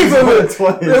They gave won. him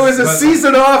Twice. there was a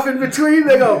season off in between.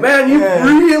 They go, man, you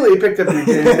really picked up your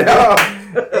game now.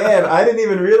 And I didn't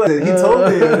even realize it. He told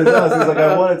me in his house. He was like,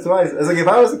 I won it twice. I was like, if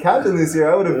I was a captain this year,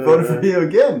 I would have voted for you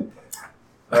again.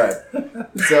 All right.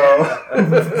 So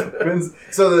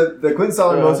the Quinn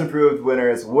Stollery Most Improved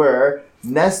winners were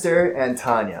Nestor and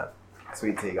Tanya.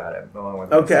 Sweet Tea got it along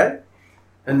with Okay.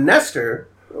 And Nestor,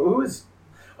 who is...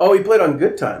 Oh, he played on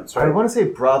Good Times, I right? want to say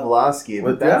Bravlovsky,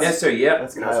 but that's Yes, sir. Yeah.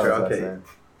 That's Nestor, Kyle's last okay. name.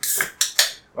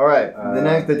 All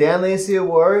right. The Dan Lacey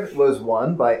Award was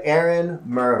won by Erin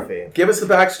Murphy. Give us the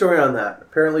backstory on that.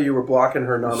 Apparently you were blocking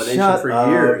her nomination Shut for up.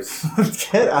 years.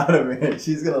 Get out of here.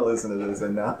 She's gonna listen to this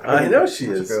and not. I know she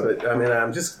is, but I mean,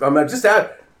 I'm just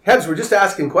Hebs, we're just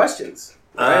asking questions.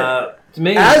 Right? To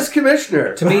me, As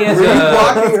commissioner, to me as were you a-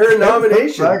 blocking her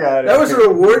nomination? Fuck outta That was here. an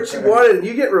award she wanted, and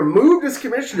you get removed as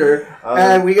commissioner,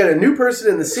 and we get a new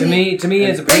person in the seat. to me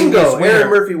and as a previous bingo, winner, Erin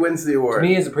Murphy wins the award. To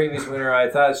me, as a previous winner, I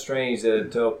thought it strange that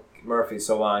it took Murphy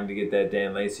so long to get that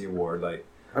Dan Lacey award. Like,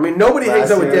 I mean, nobody hangs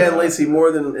Last out with year, Dan Lacey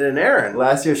more than Erin.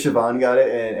 Last year, Siobhan got it,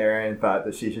 and Erin thought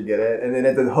that she should get it. And then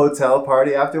at the hotel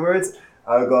party afterwards,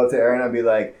 I would go up to Erin and I'd be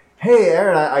like, "Hey,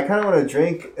 Erin, I kind of want to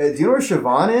drink. Do you know where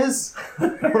Siobhan is? I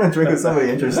want to drink with somebody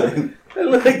interesting."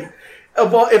 Like,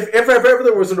 if ever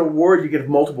there was an award you give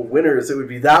multiple winners, it would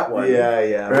be that one.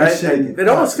 Yeah. Right? And it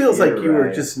almost feels like you were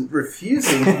right. just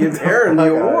refusing to give Erin the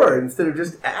award instead of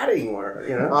just adding more,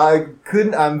 you know? I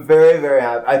couldn't. I'm very, very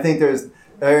happy. I think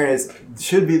Erin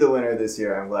should be the winner this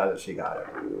year. I'm glad that she got it.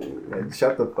 And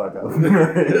shut the fuck up.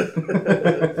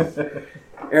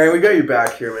 Erin, we got you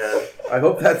back here, man. I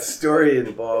hope that story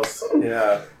involves,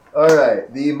 yeah. All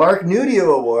right, the Mark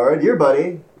Nudio Award, your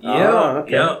buddy. yeah,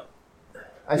 okay. yeah.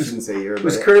 I shouldn't say you're.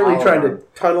 Who's currently trying to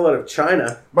tunnel out of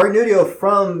China. Mark Nudio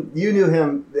you knew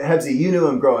him, Hebsy, you knew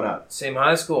him growing up. Same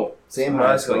high school. Same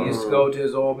high school. He used to go to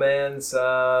his old man's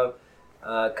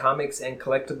comics and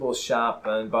collectibles shop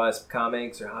and buy some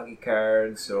comics or hockey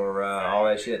cards or all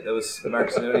that shit. That was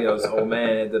Marcus Nudio's old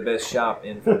man had the best shop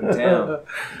in fucking town.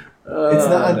 It's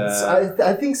not.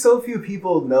 I think so few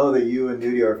people know that you and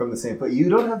Nudio are from the same place. You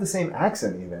don't have the same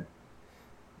accent even.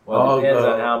 Well, it depends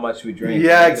on how much we drink.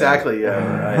 Yeah, exactly. Yeah,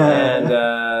 right. And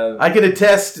I can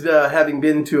attest, having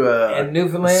been to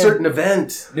a certain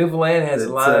event. Newfoundland has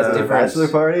a lot of different bachelor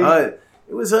party.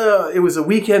 It was a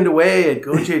weekend away at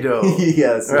Gojedo.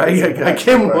 Yes. Right? I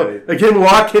came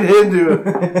walking into.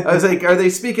 I was like, "Are they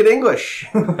speaking English?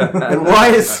 And why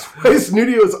is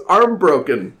Nudio's arm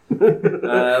broken?"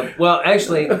 Well,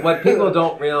 actually, what people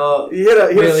don't realize... He had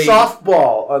a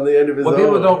softball on the end of his What own.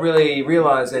 people don't really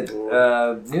realize that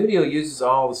Nudio uses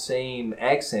all the same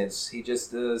accents. He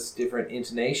just does different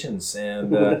intonations,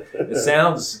 and it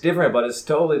sounds different, but it's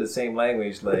totally the same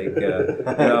language. Like,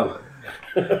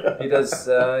 he does,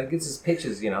 gets his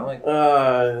pitches, Like,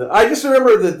 I just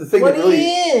remember the thing what that are really...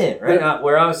 you in? Right?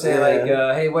 Where I was saying, like,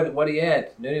 hey, what are you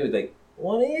at? Nudio was like,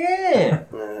 what are you in?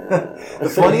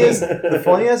 The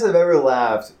funniest I've ever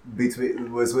laughed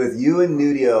was with you and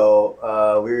Nudio.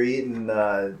 We were eating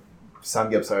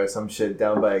samgyeopsal or some shit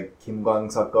down by Kim Gwang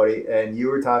Sakgori, and you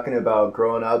were talking about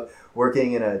growing up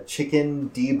working in a chicken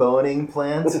deboning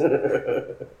plant.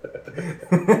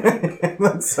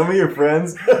 Some of your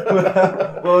friends,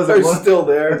 what was it? Are still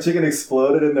there. The chicken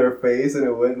exploded in their face and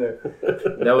it went there.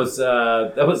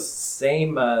 That was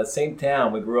same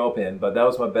town we grew up in, but that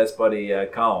was my best buddy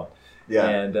Colin. Yeah.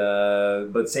 And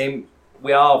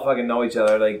we all fucking know each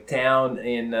other. Like town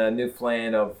in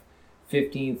Newfoundland of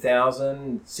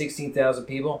 15,000, 16,000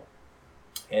 people,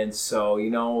 and so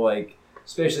like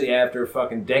especially after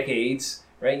fucking decades,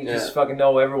 right? You just fucking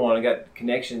know everyone. I got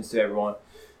connections to everyone,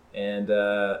 and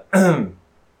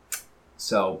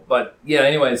so. But yeah,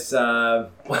 anyways, one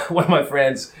of my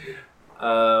friends,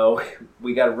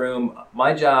 we got a room.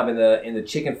 My job in the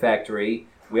chicken factory.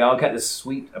 We all got this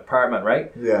sweet apartment,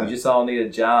 right? Yeah. We just all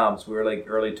needed jobs. We were like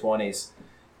early 20s,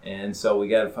 and so we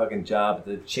got a fucking job at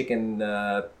the chicken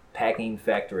packing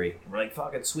factory. We're like,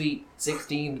 fucking sweet,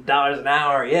 $16 an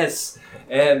hour, yes.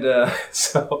 And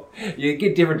so you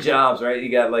get different jobs, right?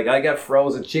 You got I got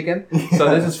frozen chicken. So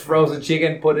this is frozen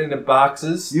chicken put into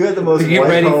boxes. You had the most to get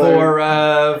ready for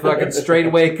fucking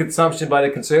straightaway consumption by the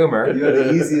consumer. You had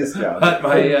the easiest job. But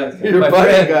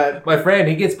my friend,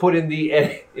 he gets put in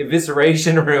the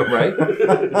evisceration room, right?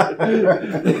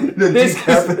 The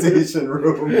decapitation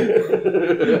room.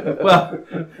 Well,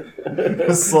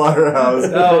 the slaughterhouse.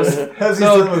 He's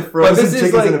dealing with frozen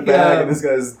chickens in a bag, and this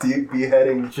guy's deep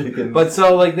beheading chickens. But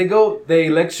so they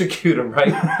electrocute them,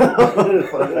 right?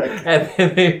 And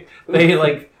then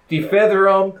they defeather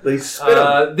them. They spit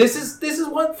them. This is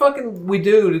what fucking we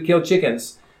do to kill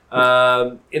chickens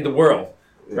in the world,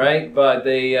 right? But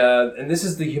and this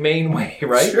is the humane way,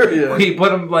 right? Sure, yeah. We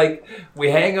put them we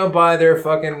hang them by their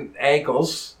fucking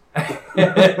ankles,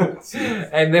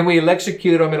 and then we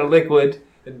electrocute them in a liquid.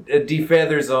 It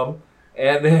defeathers them,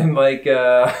 and then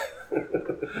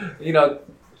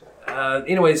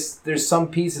anyways, there's some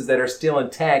pieces that are still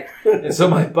intact, and so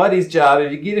my buddy's job,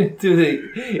 if you get into the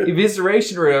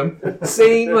evisceration room,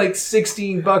 same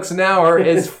 $16 an hour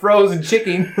as frozen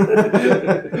chicken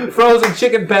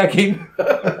packing.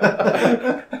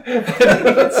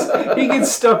 he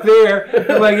gets stuck there,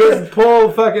 and he has to pull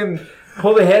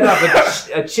the head off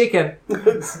a chicken.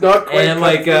 It's not quite. And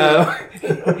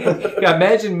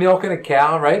imagine milking a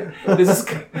cow, right? This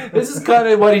is kind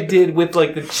of what he did with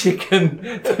the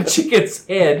chicken's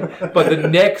head, but the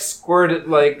neck squirted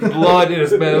blood in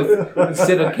his mouth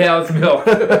instead of cow's milk.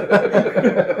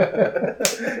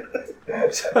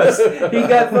 He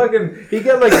got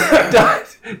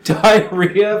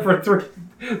diarrhea for 3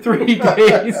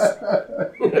 days.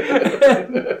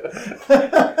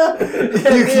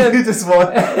 You just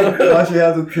wash your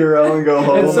hands with Purell and go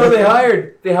home. And so they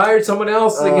hired someone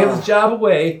else to give his job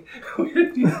away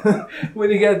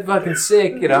when he got fucking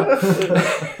sick, Guy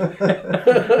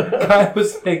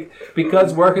was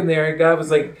because working there, a guy was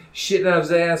shitting out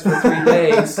his ass for 3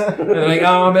 days. And they're like,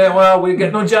 oh man, well, we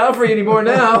got no job for you anymore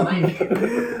now.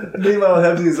 Meanwhile,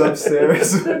 Hebsy's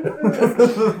upstairs.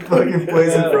 Fucking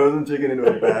placing frozen chicken into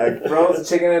a bag. Frozen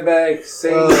chicken in a bag,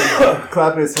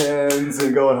 clapping his hands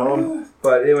and going home.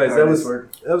 But anyways, that was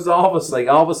all of us.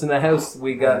 All of us in the house,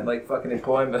 we got fucking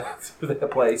employment through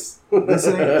that place.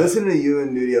 Listening to you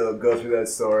and Nudio go through that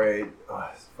story,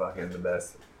 it's fucking the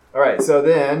best. All right, so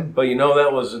then. But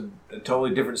that was a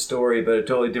totally different story, but a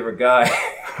totally different guy.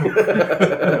 All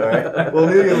right. Well,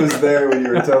 Nudio was there when you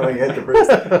were telling it the first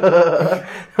time.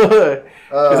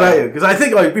 Because I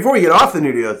think, like, before we get off the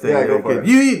Nudio thing, Yeah, go for it.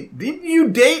 Did you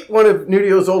date one of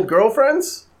Nudio's old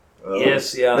girlfriends? Oh.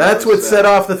 Yes, yeah. That's what set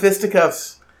off the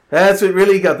fisticuffs. That's what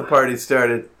really got the party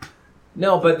started.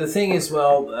 No, but the thing is,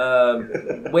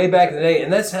 way back in the day,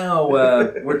 and that's how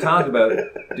we're talking about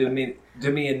it. Do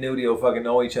me and Nudio fucking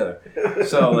know each other.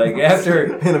 So, like,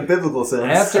 after... In a biblical sense.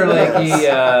 After, like,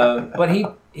 but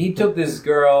he took this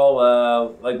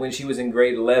girl, like, when she was in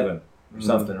grade 11 or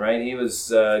something, right? He was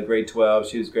grade 12,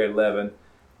 she was grade 11.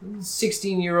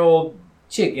 16-year-old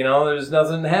chick, there's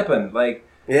nothing happened. Like,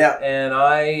 Yeah. and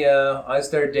I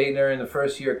started dating her in the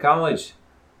first year of college.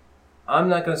 I'm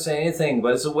not going to say anything,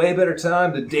 but it's a way better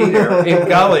time to date her in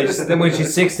college than when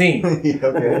she's 16. Yeah,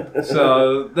 okay.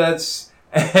 So that's,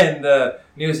 and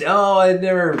he was, I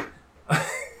never,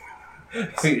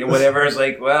 whatever. It's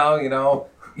like, well,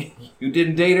 you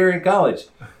didn't date her in college.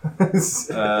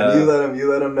 You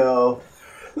let him know.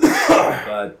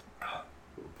 But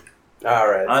All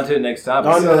right. on to the next topic.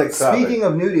 On to the next topic. Speaking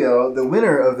of Nudio, the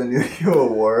winner of the Nudio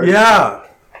Award. Yeah.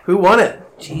 Who won it?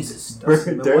 Jesus,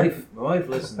 Derek- my wife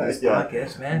listens to this Yeah.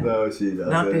 podcast, man. No, she doesn't.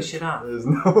 Knock this shit off. There's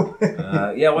no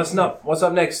way. Yeah, what's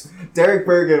up next? Derek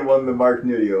Bergen won the Mark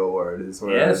Nudio Award. Is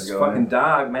where I was Yes, going. fucking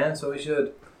dog, man. So he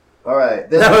should. All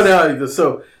right. No.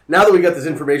 So now that we got this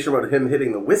information about him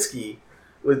hitting the whiskey,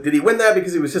 did he win that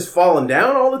because he was just falling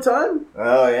down all the time?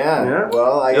 Oh yeah. Yeah.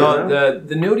 Well, I No,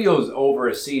 the Nudio's over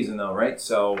a season though, right?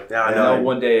 So Yeah, I I know. know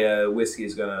one day whiskey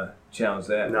is gonna challenge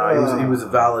that. No, he was a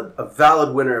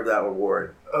valid winner of that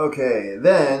award. Okay,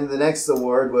 then the next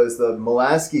award was the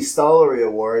Mulaski Stollery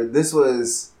Award. This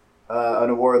was an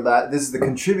award this is the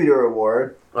Contributor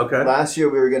Award. Okay. Last year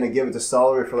we were going to give it to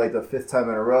Stollery for like the 5th time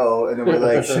in a row, and then we're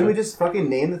like, should we just fucking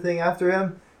name the thing after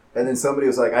him? And then somebody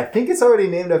was like, I think it's already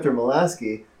named after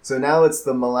Mulaski, so now it's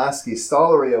the Mulaski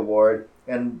Stollery Award,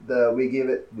 and they gave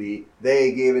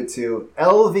it to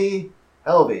Elvie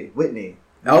Whitney.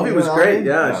 Elvie You was know great. Elvie?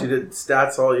 Yeah, she did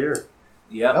stats all year.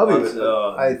 Yeah, Elvie that's,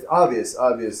 was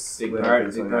obvious. big winner part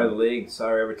for this of one. the league. Saw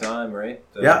her every time, right?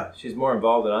 Yeah. she's more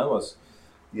involved than I was.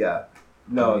 Yeah.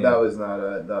 No, Yeah. that was not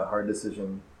the hard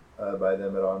decision by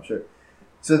them at all, I'm sure.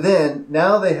 So then,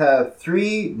 now they have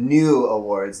 3 new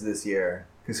awards this year.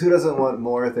 Because who doesn't want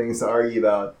more things to argue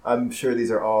about? I'm sure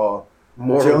these are all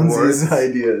More Jonesy's awards.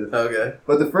 ideas. Okay.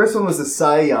 But the first one was the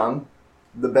Cy Young,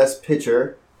 the best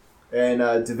pitcher. And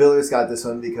De Villers got this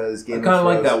one because I Game kind of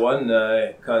like Thrones- that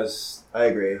one because I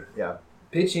agree, yeah.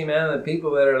 pitching, man, the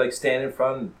people that are like standing in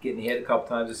front and getting hit a couple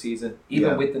times a season,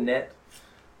 even Yeah. with the net.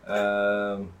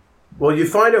 Well, you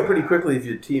find out pretty quickly if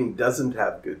your team doesn't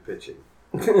have good pitching.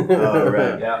 Oh,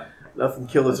 right. Yeah. Nothing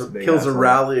kills That's a big a asshole.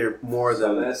 rally or more So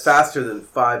than that's- faster than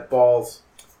 5 balls.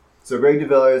 So Greg De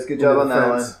Villers, good job Into on the that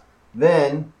one. fence.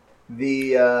 Then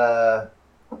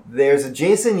there's a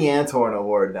Jason Yantorn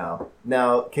Award now.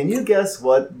 Now, can you guess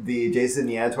what the Jason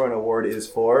Yantorn Award is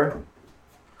for?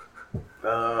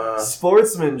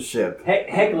 Sportsmanship.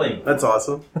 Heckling. That's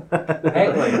awesome.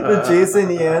 Heckling. The Jason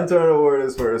Yantorn Award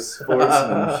is for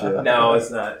sportsmanship. No, it's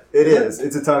not. It is.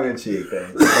 It's a tongue-in-cheek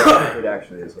thing. It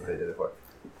actually is what they did it for.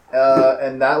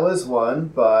 And that was won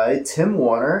by Tim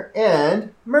Warner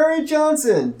and Murray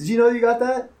Johnson. Did you know you got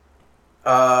that?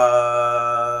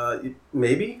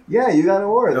 Maybe. Yeah, you got an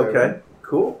award. there, Okay. man.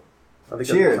 Cool. I think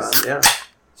Cheers. I'm fine. Yeah.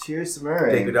 Cheers to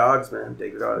Murray. Take your dogs, man.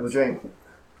 Take your We'll dogs. drink.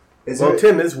 Is Well, there-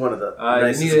 Tim is one of the You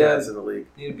nicest need a- guys in the league.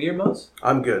 Need a beer, Mose?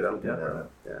 I'm good. I'm good.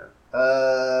 Yeah.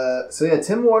 Yeah. So yeah,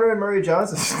 Tim Warner and Murray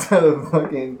Johnson instead of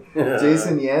fucking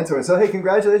Jason Yantorn. So hey,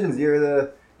 congratulations! You're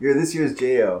this year's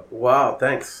JO. Wow.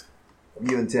 Thanks.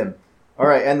 You and Tim. All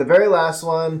right, and the very last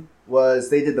one was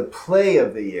they did the play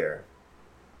of the year,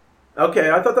 Okay.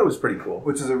 I thought that was pretty cool.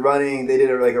 which is a running. They did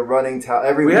a running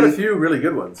every We week. had a few really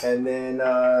good ones. And then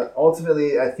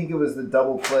ultimately, I think it was the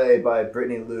double play by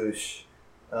Brittany Luce.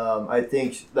 I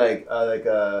think like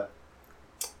a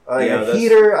Yeah, that's-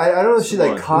 heater. I don't know if she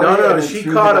like Come caught No, it. no, and then she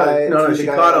threw caught the guy- a. No, threw no, the she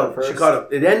guy caught out a. first. She caught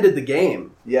a. It ended the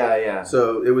game. Yeah, yeah.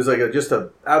 So it was like just a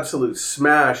absolute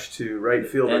smash to right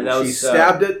field. And And that she was,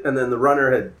 stabbed it, and then the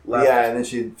runner had left. Yeah, and then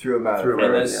she threw him out. Threw him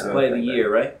And Right, that's yeah. play of the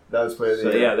year, right? That was play of the So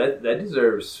year. yeah, that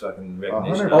deserves fucking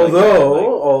recognition. 100%. I like that.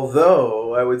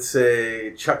 Although I would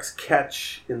say Chuck's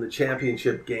catch in the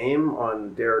championship game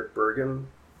on Derek Bergen.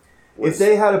 If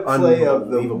they had a play of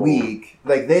the unbelievable. week,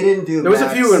 like they didn't do. There was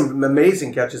Max, a few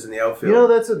amazing catches in the outfield. You know,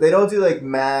 that's what they don't do. Like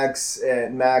Max.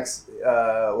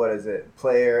 What is it?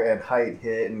 Player and height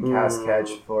hit and cast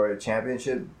catch for a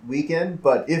championship weekend.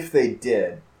 But if they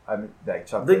did, I'm like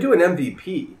Chuck. they do an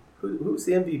MVP. Who's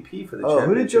the MVP for the Oh,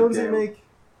 who did championship Jonesy game? make?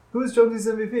 Who was Jonesy's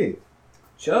MVP?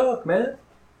 Chuck, man.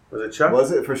 Was it Chuck?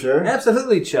 Was it for sure?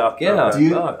 Absolutely Chuck, yeah.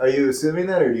 Fuck. Are you assuming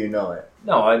that, or do you know it?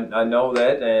 No, I know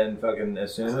that and fucking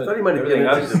assume it. I thought he might have Everything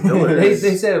given it to else- the Villers.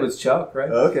 they said it was Chuck,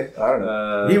 right? Okay, I don't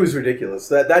know. He was ridiculous.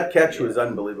 That catch was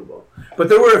unbelievable. But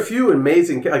there were a few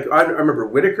amazing. Like I remember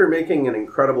Whitaker making an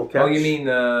incredible catch. Oh, you mean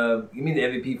the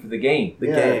MVP for the game? the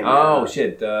Yeah. game? Oh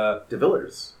shit! De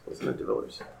Villers, wasn't it? De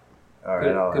Villers. All right,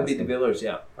 I'll Could ask be the him. Villers,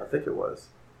 yeah. I think it was.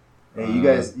 Hey,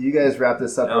 you guys wrap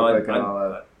this up No, real quick, I-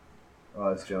 and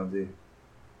I'll ask Jonesy.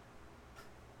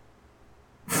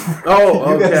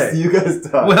 Oh, okay. You guys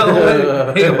talk.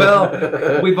 Well,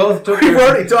 we both took. We've our-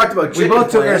 already talked about We chicken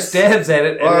both took our plants. stabs at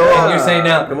it, and, Oh, and you're saying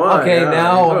now, come on, okay, yeah.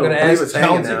 now I'm Oh, going to leave ask us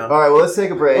hanging Jonesy. now. All right, well, let's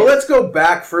take a break. Well, let's go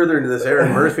back further into this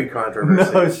Aaron Murphy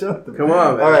controversy. No, shut the. Come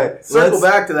on, man. All right, Circle let's-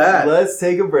 back to that. Let's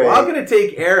take a break. Well, I'm going to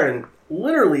take Aaron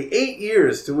literally 8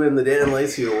 years to win the Dan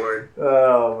Lacey Award.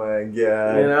 Oh my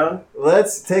god. You know?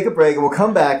 Let's take a break and we'll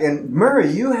come back. And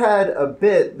Murray, you had a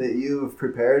bit that you've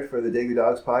prepared for the Digby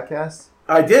Dogs podcast.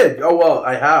 I did. Oh, well,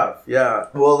 I have. Yeah.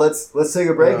 Well, let's take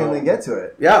a break No. and then get to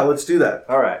it. Yeah, let's do that.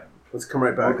 All right. Let's come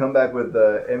right We'll back. come back with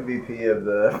the MVP of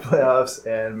the playoffs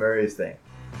and Murray's thing.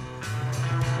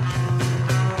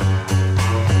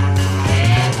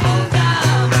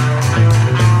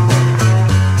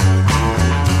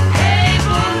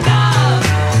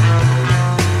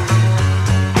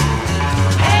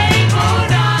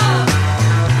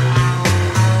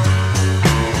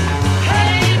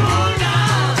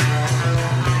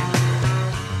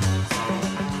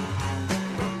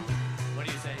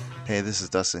 Hey, this is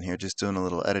Dustin here, just doing a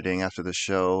little editing after the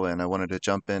show, and I wanted to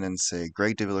jump in and say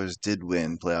Greg DeVillers did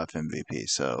win playoff MVP,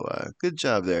 so good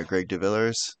job there, Greg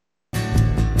DeVillers.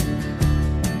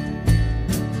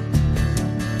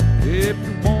 If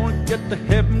you wanna get to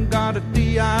heaven, got a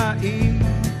D-I-E.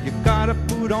 You gotta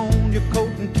put on your coat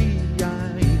and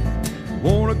key-I-E.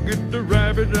 Wanna get the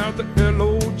rabbit out the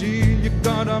L-O-G. You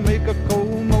gotta make a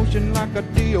cold motion like a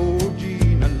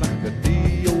D-O-G, not like a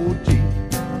D-O-G.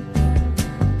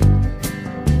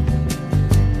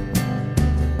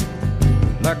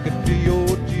 Like a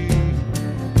D-O-G.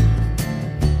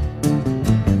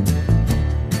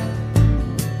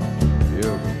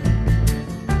 Yeah.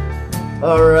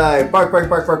 All right, bark, bark,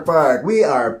 bark, bark, bark. We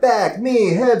are back.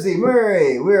 Me, Hebsy,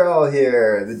 Murray. We're all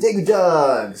here. The Digby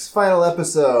Dogs, final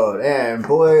episode. And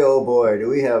boy, oh boy, do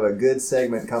we have a good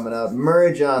segment coming up.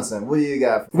 Murray Johnson, what do you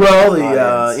got? For Well, the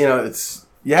audience? it's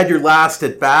you had your last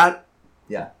at bat,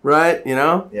 Yeah. right? You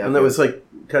know, Yeah, and that okay. was like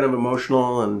kind of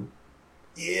emotional, and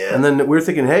Yeah. and then we're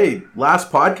thinking, hey,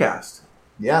 last podcast.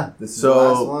 Yeah, this is So- the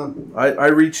last one. I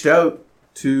reached out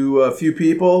to a few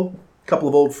people, a couple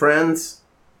of old friends,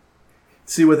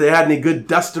 see what they had any good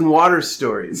Dustin Waters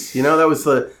stories. You know, that was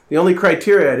the only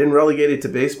criteria. I didn't relegate it to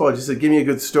baseball. I just said, give me a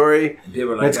good story. People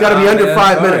were And like, it's got to be "Ah, under man,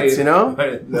 5 sorry." minutes, you know?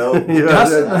 No. You know,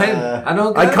 Dustin, that- I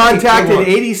don't. I got contacted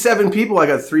any- 87 people. I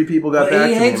got 3 people got But back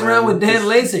he to me. hangs around man. with Dan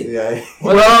Lacey. Yeah.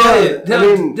 Well, Well, tell I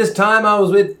you, mean, this time I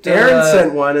was with Aaron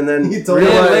sent one, and then He told Dan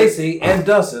realized, Lacey and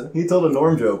Dustin. He told a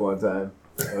Norm joke one time.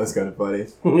 That was kind of funny.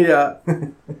 yeah.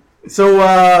 So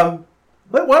why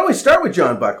don't we start with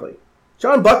John Buckley?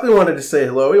 John Buckley wanted to say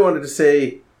hello. He wanted to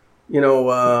say, you know,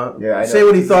 Yeah, I say know.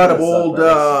 what he thought of Stuff old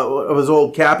like of his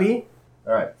old Cappy.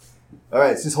 All right.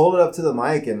 So just hold it up to the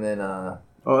mic and then.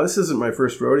 Oh, this isn't my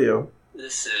first rodeo.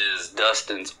 This is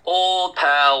Dustin's old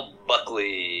pal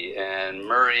Buckley, and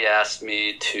Murray asked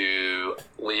me to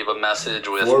leave a message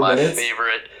with 4 my minutes?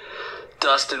 favorite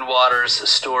Dustin Waters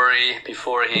story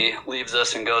before he leaves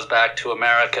us and goes back to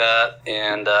America.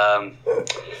 And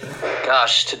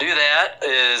gosh, to do that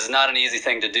is not an easy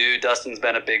thing to do. Dustin's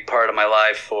been a big part of my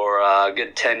life for a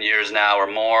good 10 years now or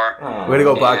more. Way to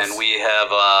go, Bucks. And we have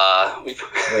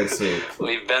Very sweet.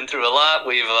 we've been through a lot.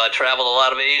 We've traveled a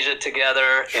lot of Asia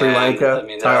together. Sri and, Lanka, I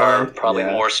mean, there are Thailand. probably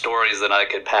Yeah. more stories than I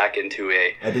could pack into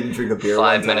a I didn't drink a beer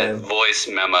one 5-minute time. voice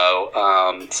memo.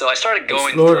 So I started going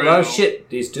Explored a lot of through shit,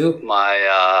 these two. my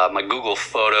Google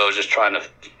Photos, just trying to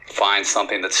find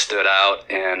something that stood out.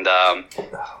 And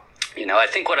I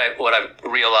think what I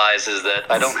realized is that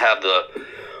I don't have the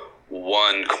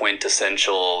one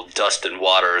quintessential Dustin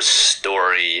Waters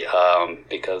story,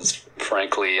 because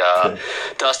frankly,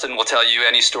 Dustin will tell you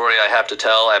any story I have to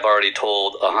tell, I've already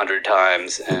told 100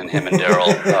 times, and him and Daryl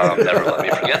never let me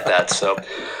forget that. So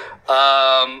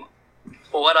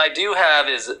what I do have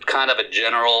is kind of a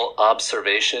general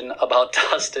observation about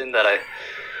Dustin that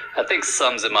I think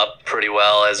sums him up pretty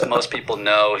well. As most people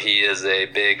know, he is a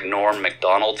big Norm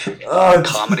Macdonald Oh,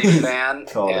 comedy geez. fan,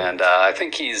 Called it. and I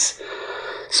think he's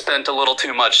spent a little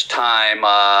too much time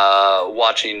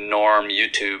watching Norm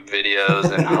YouTube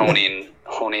videos and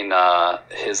honing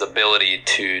his ability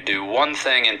to do one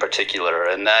thing in particular,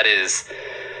 and that is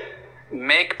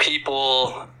make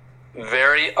people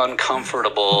very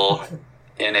uncomfortable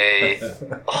in a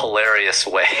hilarious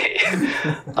way.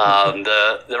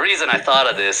 The reason I thought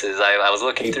of this is I was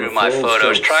looking through my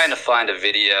photos trying to find a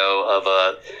video of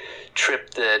a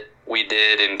trip that we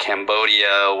did in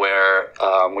Cambodia where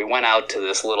we went out to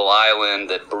this little island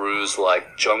that brews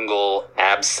like jungle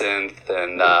absinthe,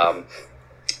 and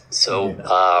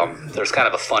there's kind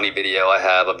of a funny video I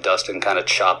have of Dustin kind of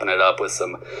chopping it up with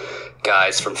some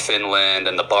guys from Finland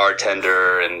and the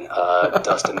bartender, and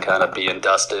Dustin kind of being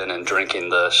Dustin and drinking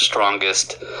the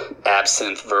strongest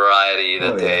absinthe variety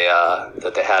that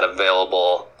they had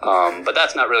available. But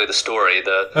that's not really the story.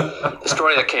 The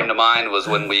story that came to mind was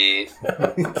when we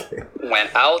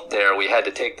went out there, we had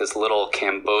to take this little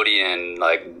Cambodian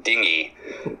like dinghy,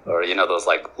 or those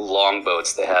like long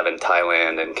boats they have in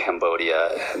Thailand and Cambodia,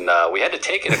 and we had to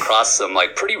take it across some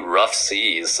like pretty rough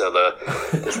seas. So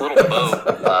this little boat,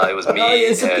 it was me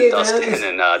and Dustin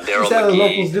and Daryl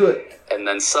McGee, and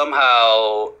then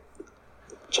somehow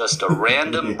just a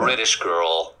random British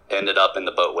girl ended up in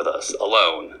the boat with us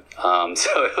alone.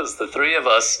 So it was the three of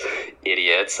us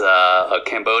idiots, a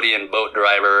Cambodian boat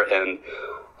driver, and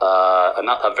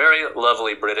a very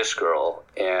lovely British girl.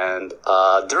 And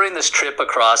during this trip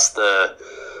across the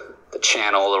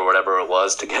channel or whatever it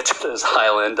was to get to this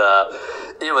island,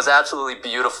 it was absolutely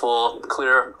beautiful.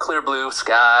 Clear blue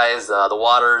skies. The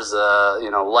water's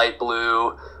light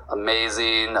blue,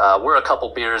 amazing. We're a couple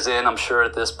beers in, I'm sure,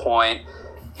 at this point,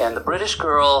 and the British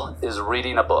girl is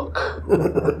reading a book.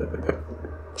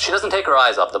 She doesn't take her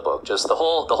eyes off the book. Just the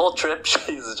whole trip,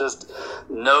 she's just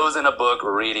nose in a book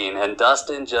reading. And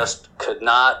Dustin just could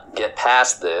not get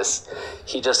past this.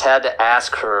 He just had to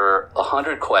ask her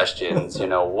 100 questions.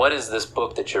 What is this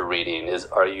book that you're reading?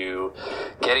 Are you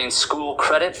getting school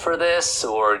credit for this,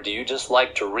 or do you just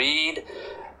like to read?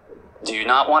 Do you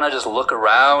not want to just look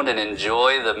around and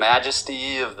enjoy the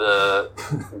majesty of the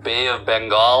Bay of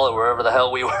Bengal or wherever the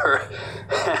hell we were?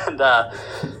 And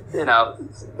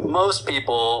most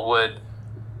people would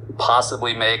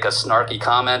possibly make a snarky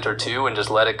comment or two and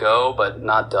just let it go, but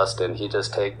not Dustin. He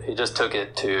just took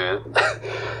it to,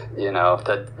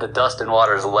 the Dustin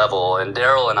Waters level. And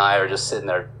Daryl and I are just sitting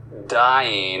there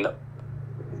dying,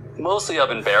 mostly of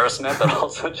embarrassment, but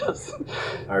also just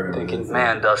thinking,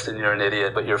 man, Dustin, you're an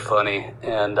idiot, but you're funny.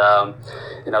 And,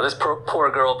 this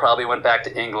poor girl probably went back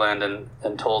to England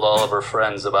and told all of her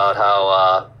friends about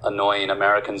how annoying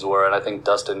Americans were. And I think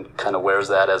Dustin kind of wears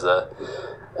that as a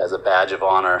badge of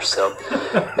honor. So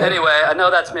anyway, I know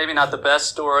that's maybe not the best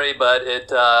story, but it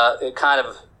kind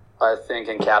of, I think,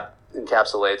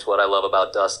 encapsulates what I love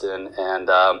about Dustin. And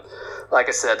like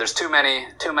I said, there's too many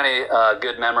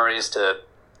good memories to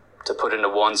put into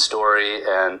one story,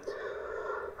 and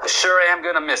I sure am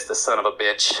gonna miss this son of a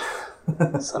bitch,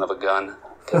 son of a gun.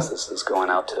 I guess this is going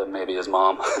out to maybe his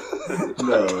mom.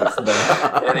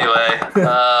 Anyway,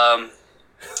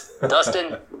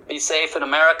 Dustin, be safe in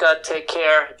America. Take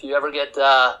care. If you ever get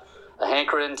a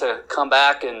hankering to come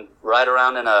back and ride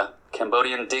around in a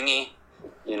Cambodian dinghy,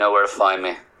 you know where to find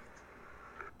me.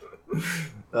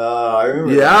 I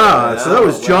remember. Yeah, so that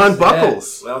was John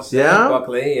Buckles. Well said,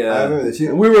 Buckley. I remember that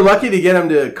too. We were lucky to get him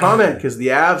to comment because the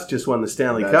Avs just won the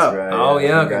Stanley Cup. Right, Oh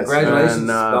yeah, congratulations! And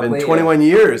Buckley. been 21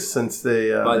 years since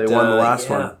they won the last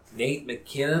one. Nate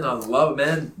McKinnon on the love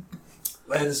men.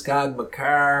 Landeskog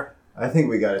McCarr. I think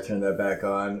we got to turn that back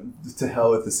on. To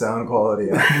hell with the sound quality.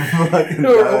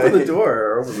 Open the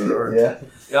door. Yeah.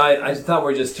 I thought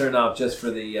we were just turned off just for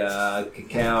the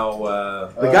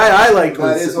cacao. The guy I liked that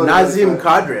was is what it Nazim is.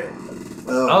 Kadri.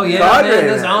 Oh yeah, Kadri, man,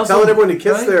 that's awesome. telling everyone to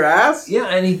kiss Right? their ass. Yeah,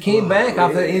 and he came back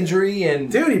off that injury and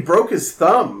Dude, he broke his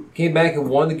thumb. came back and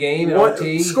won the game in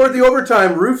OT. Scored the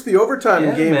overtime, roofed the overtime in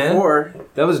Yeah, game man. 4.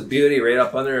 That was beauty right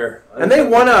up under. And they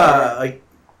won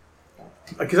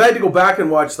because I had to go back and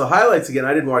watch the highlights again.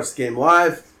 I didn't watch the game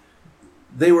live.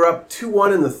 They were up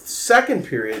 2-1 in the second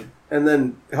period and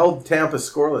then held Tampa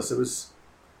scoreless.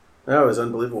 That was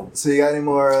unbelievable. So you got any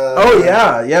more?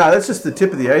 Yeah. That's just the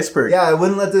tip of the iceberg. Yeah, I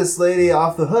wouldn't let this lady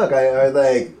off the hook. I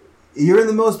like, you're in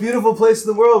the most beautiful place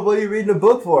in the world. What are you reading a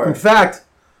book for? In fact,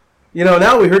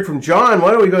 now we heard from John.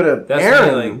 Why don't we go to That's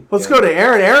Aaron? amazing. Let's go to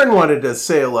Aaron. Aaron wanted to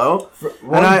say hello.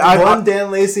 One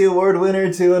Dan Lacey Award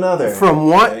winner to another. From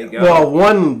There you go.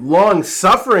 one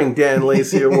long-suffering Dan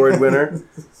Lacey Award winner.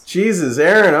 Jesus,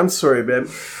 Aaron, I'm sorry, babe.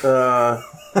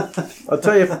 I'll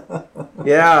tell you,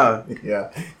 Yeah.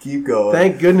 Yeah, keep going.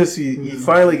 Thank goodness you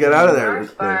finally got out of there.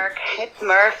 Murph, Bark. It's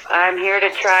Murph. I'm here to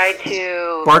try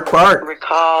to Bark, bark.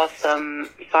 recall some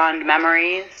fond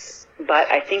memories,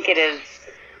 but I think it is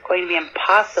going to be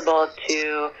impossible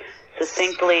to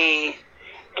succinctly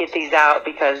get these out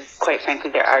because, quite frankly,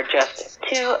 there are just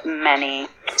too many.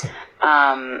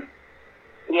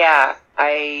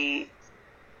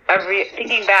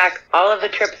 Thinking back, all of the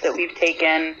trips that we've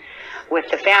taken with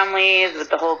the families, with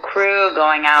the whole crew,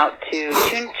 going out to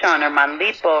Chuncheon or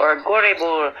Manlipo or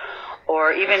Gorebul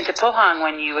or even to Pohang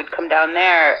when you would come down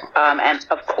there, and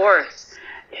of course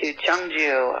to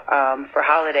Cheongju for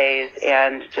holidays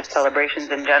and just celebrations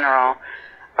in general,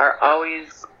 are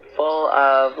always full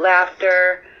of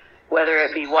laughter, whether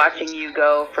it be watching you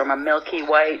go from a milky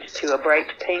white to a bright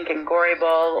pink in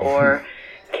Gorebul or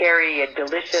carry a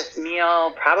delicious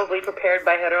meal, probably prepared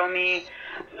by Hiromi,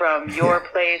 from your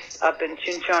place up in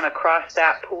Chuncheon across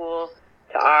that pool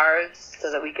to ours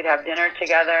so that we could have dinner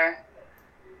together.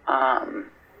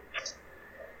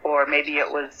 Or maybe it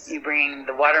was you bringing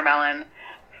the watermelon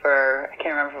for, I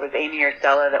can't remember if it was Amy or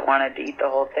Stella that wanted to eat the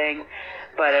whole thing,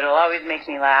 but it'll always make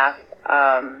me laugh.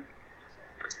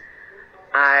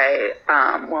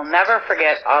 I will never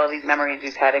forget all of these memories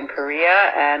we've had in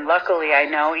Korea, and luckily I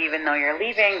know even though you're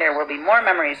leaving, there will be more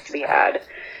memories to be had,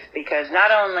 because not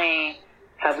only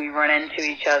have we run into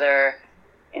each other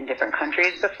in different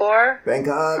countries before.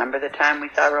 Bangkok. Remember the time we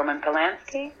saw Roman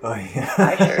Polanski? Oh, yeah.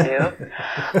 I sure do.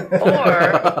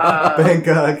 Or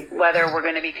Bangkok. whether we're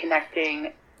going to be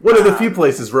connecting. One of the few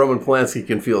places Roman Polanski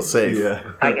can feel safe. Yeah.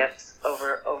 I guess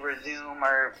over Zoom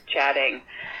or chatting,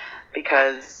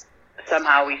 because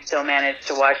somehow we still managed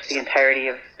to watch the entirety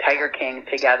of Tiger King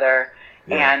together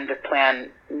and plan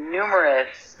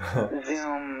numerous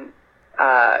Zoom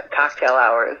cocktail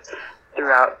hours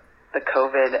throughout the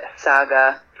COVID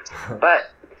saga. But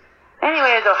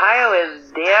anyways, Ohio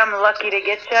is damn lucky to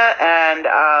get you, and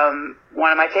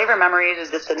one of my favorite memories is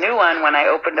just a new one when I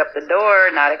opened up the door,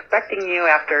 not expecting you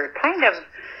after kind of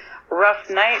rough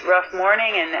night, rough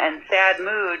morning, and sad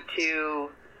mood, to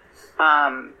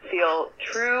feel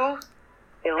true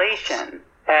elation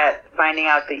at finding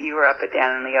out that you were up at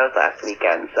Dan and Leo's last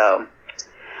weekend. So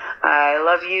I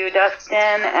love you, Dustin,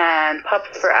 and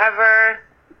pups forever.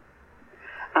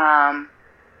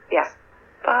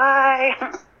 Bye.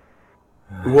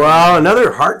 Wow,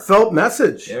 another heartfelt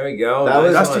message. There we go. That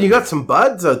was Dustin, you got some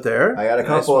buds out there. I got a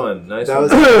Nice couple. one. Nice That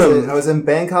one. I was in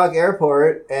Bangkok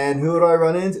Airport, and who do I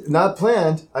run into? Not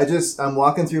planned. I'm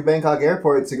walking through Bangkok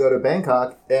Airport to go to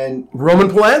Bangkok, and Roman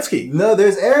Polanski. no,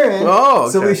 there's Erin. Oh,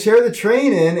 okay. So we share the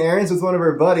train in. Erin's with one of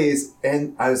her buddies,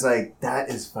 and I was like, that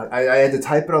is fun. I had to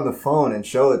type it on the phone and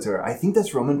show it to her. I think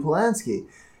that's Roman Polanski.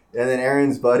 And then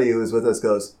Erin's buddy who was with us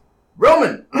goes,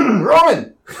 Roman!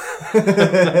 Roman!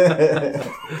 It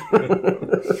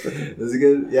was a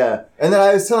good, yeah. And then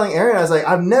I was telling Erin, I was like,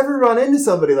 I've never run into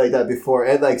somebody like that before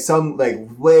at like some like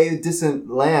way distant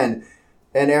land.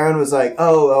 And Erin was like,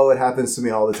 oh, it happens to me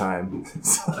all the time.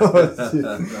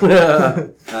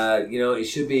 It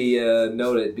should be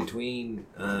noted between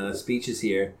speeches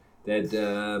here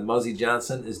that Muzzy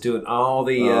Johnson is doing all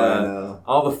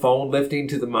the phone lifting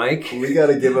to the mic. We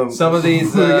gotta give him some of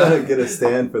these. We gotta get a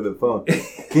stand for the phone.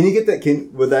 Can you get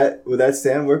that? Would that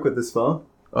stand work with this phone?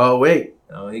 Oh wait.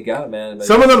 Oh, he got it, man. But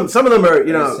Some of them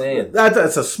are, saying.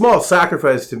 that's a small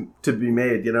sacrifice to be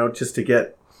made, just to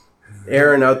get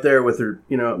Erin out there with her,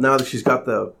 now that she's got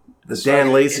the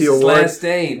Dan Lacey it's his Award. last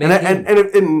day. And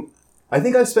I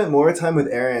think I've spent more time with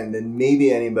Erin than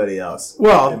maybe anybody else.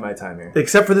 Well, in my time here,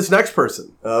 except for this next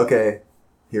person. Okay,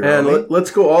 here. And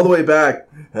let's go all the way back.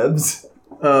 Hebs.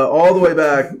 All the way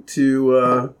back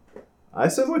to. I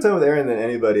spent more time with Erin than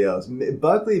anybody else.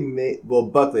 Buckley,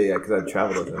 yeah, because I've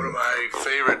traveled with him. One of my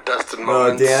favorite Dustin Oh,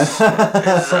 moments Dan. is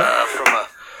from a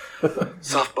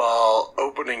softball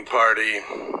opening party,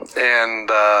 and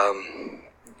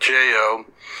J.O.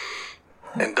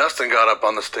 and Dustin got up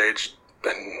on the stage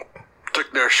and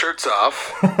took their shirts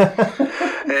off,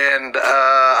 and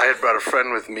I had brought a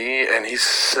friend with me, and he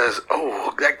says,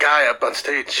 "Oh, that guy up on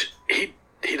stage, he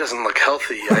doesn't look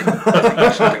healthy. I think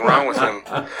there's something wrong with him."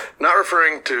 Not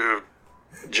referring to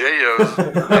J.O.'s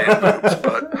man boobs,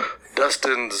 but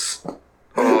Dustin's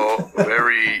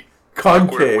very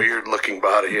concave, weird-looking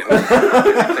body, and I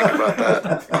think about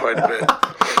that quite a bit.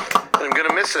 And I'm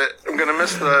gonna miss it. I'm gonna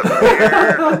miss the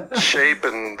weird shape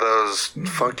and those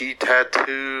funky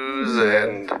tattoos,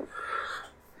 and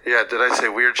yeah, did I say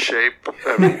weird shape?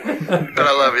 I mean, but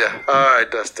I love you. All right,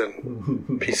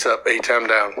 Dustin. Peace up. A-Town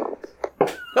down.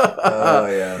 Oh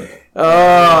yeah.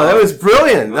 Oh, that was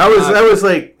brilliant. That was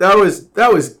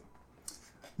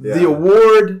the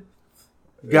award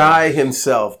guy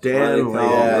himself, Dan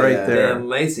Lacey, right there. Dan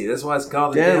Lacey. That's why it's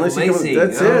called Dan Lacey.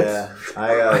 That's it. Yeah,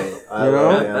 I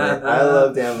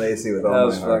love Dan Lacey with all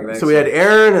my heart. So we had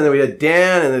Aaron, and then we had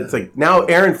Dan, and it's like now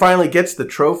Aaron finally gets the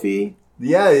trophy.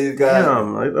 Yeah, you've got.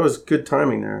 Damn, that was good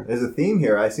timing there. There's a theme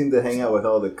here. I seem to hang out with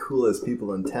all the coolest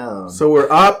people in town. So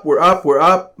we're up.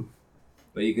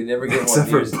 But you could never get Except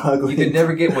one. You could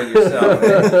never get one yourself.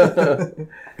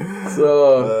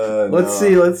 So let's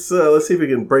see. Let's see if we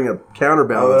can bring a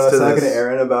counterbalance to this. I was talking to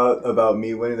Erin about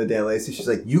me winning the Dan Lacey. She's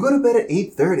like, "You go to bed at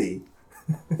 8:30."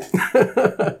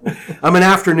 I'm an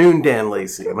afternoon Dan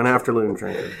Lacey. I'm an afternoon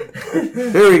drinker.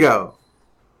 Here we go.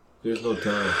 There's no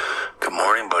time. Good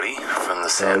morning, buddy, from the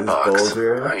Sandbox.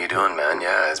 How you doing, man?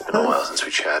 Yeah, it's been a while since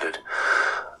we chatted.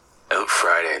 Out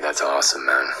Friday. That's awesome,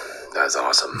 man. That's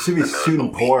awesome. You should be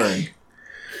shooting porn.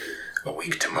 A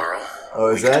week tomorrow. Oh,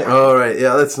 is that? All right.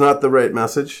 Yeah, that's not the right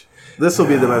message. This will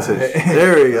be the message.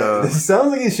 There we go. It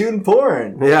sounds like he's shooting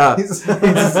porn. Yeah.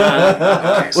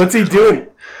 What's he doing?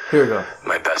 Here we go.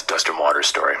 My best Dustin Waters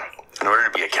story. In order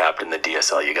to be a captain in the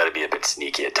DSL, you got to be a bit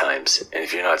sneaky at times. And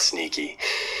if you're not sneaky,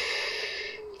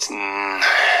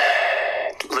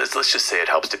 let's just say it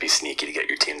helps to be sneaky to get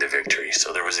your team to victory.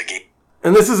 So there was a game.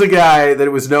 And this is a guy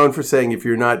that was known for saying, if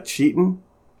you're not cheating,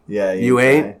 yeah, you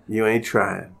ain't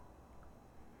trying.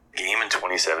 Game in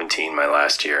 2017, my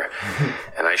last year,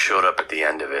 and I showed up at the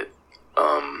end of it.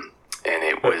 And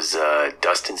it was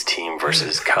Dustin's team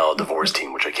versus Kyle DeVore's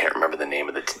team, which I can't remember the name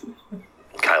of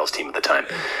Kyle's team at the time.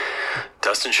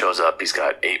 Dustin shows up. He's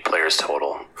got 8 players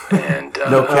total, and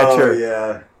no catcher.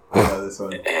 Oh, yeah, this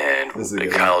one. And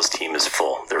Kyle's team is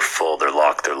full. They're full. They're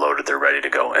locked. They're loaded. They're ready to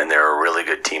go. And they're a really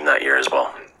good team that year as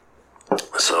well.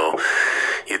 So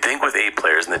you'd think with 8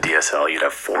 players in the DSL, you'd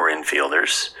have 4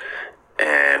 infielders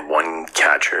and 1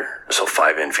 catcher. So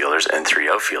 5 infielders and 3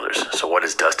 outfielders. So what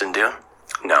does Dustin do?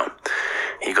 No.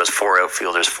 He goes 4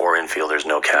 outfielders, 4 infielders,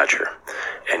 no catcher.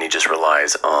 And he just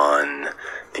relies on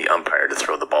the umpire to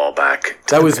throw the ball back.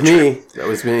 That was me. That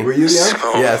was me. Were you young?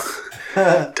 So, yes.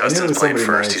 Dustin's playing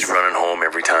first. Nice. He's running home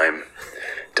every time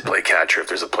to play catcher if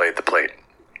there's a play at the plate.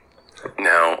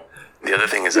 Now, the other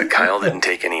thing is that Kyle didn't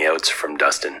take any outs from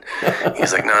Dustin.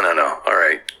 He's like, no. All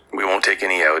right, we won't take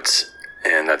any outs.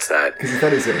 And that's that. Because he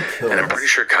thought he was going to kill And I'm us. pretty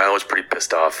sure Kyle was pretty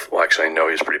pissed off. Well, actually, I know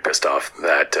he was pretty pissed off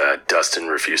that Dustin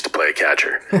refused to play a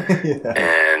catcher. Yeah.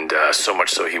 And so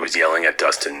much so he was yelling at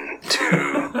Dustin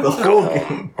to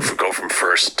go from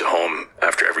first to home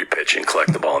after every pitch and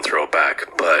collect the ball and throw it back.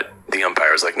 But the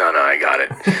umpire was like, no, I got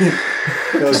it.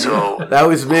 So that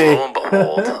was me. Lo and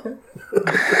behold,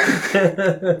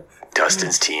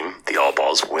 Dustin's team, the All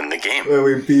Balls, win the game. Well,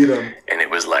 we beat him. And it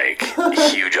was like a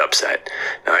huge upset.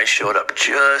 Now, I showed up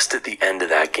just at the end of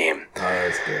that game. Oh,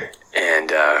 that's good.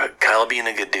 And Kyle, being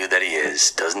a good dude that he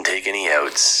is, doesn't take any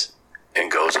outs and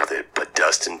goes with it. But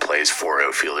Dustin plays 4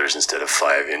 outfielders instead of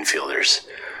 5 infielders.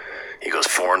 He goes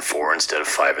 4 and 4 instead of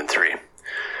 5 and 3.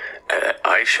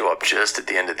 I show up just at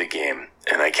the end of the game,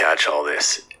 and I catch all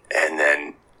this. And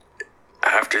then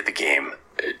after the game,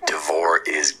 DeVore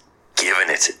is giving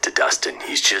it to Dustin.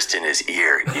 He's just in his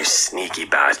ear. You sneaky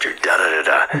bastard.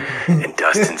 Da-da-da-da. And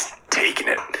Dustin's taking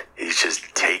it. He's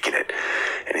just taking it.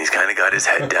 And he's kind of got his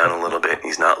head down a little bit. And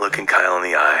he's not looking Kyle in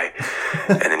the eye.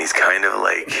 And then he's kind of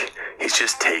like, he's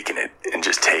just taking it and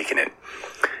just taking it.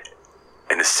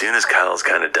 And as soon as Kyle's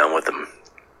kind of done with him,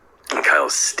 and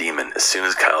Kyle's steaming, as soon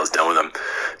as Kyle's done with him,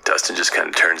 Dustin just kind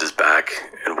of turns his back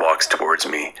and walks towards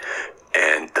me.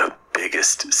 And the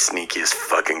biggest, sneakiest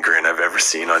fucking grin I've ever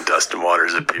seen on Dustin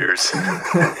Waters appears.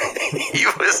 He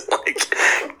was like,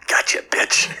 gotcha,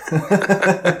 bitch.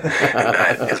 And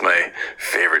that is my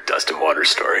favorite Dustin Waters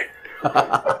story.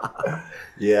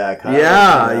 Yeah, Kyle.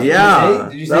 Yeah.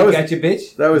 Did you say gotcha,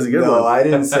 bitch? That was a good one. No, I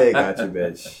didn't say gotcha,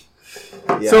 bitch.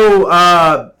 Yeah. So,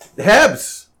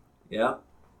 Hebs. Yeah.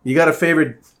 You got a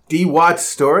favorite D. Watts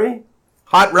story?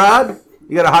 Hot Rod?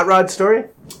 You got a Hot Rod story?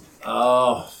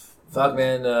 Oh, fuck,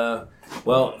 man.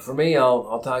 Well, for me,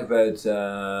 I'll talk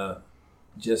about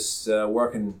just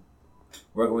working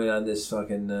on this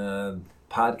fucking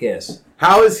podcast.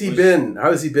 How has he been?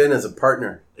 How has he been as a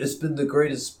partner? It's been the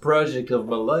greatest project of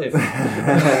my life.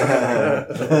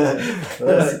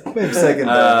 Maybe second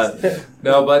best.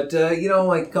 No, but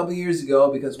like a couple years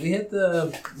ago, because we had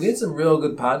some real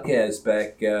good podcasts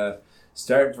back,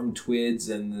 starting from Twids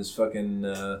and this fucking.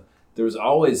 There was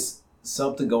always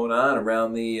something going on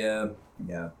around the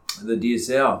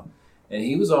DSL, and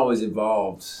he was always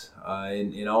involved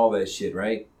in all that shit,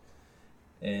 right?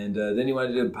 And then he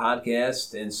wanted to do a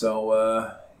podcast, and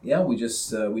so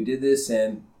we did this,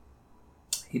 and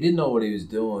he didn't know what he was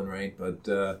doing, right? But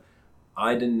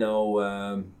I didn't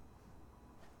know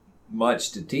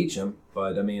much to teach them,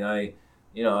 but I mean, I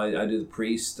do the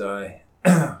priest. I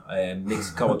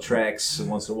mix a couple tracks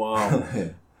once in a while,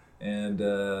 and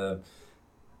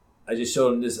I just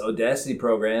showed him this Audacity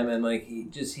program, and like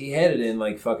he had it in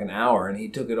like fucking hour, and he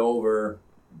took it over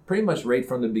pretty much right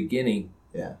from the beginning.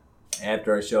 Yeah.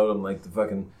 After I showed him like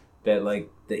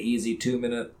the easy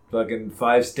 2-minute fucking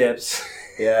 5 steps.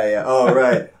 Yeah. Oh,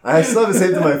 right. I still have to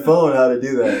save to my phone how to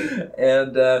do that.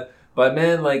 And but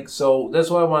man, like, so that's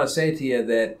what I want to say to you,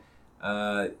 that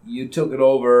you took it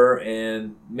over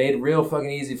and made it real fucking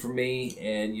easy for me,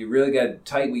 and you really got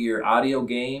tight with your audio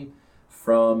game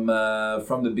from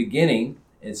the beginning,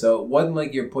 and so it wasn't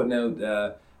like you're putting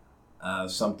out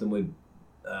something with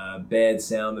bad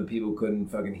sound that people couldn't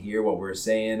fucking hear what we were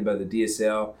saying about the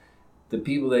DSL. The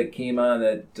people that came on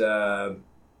that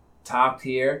talked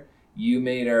here, you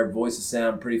made our voices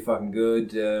sound pretty fucking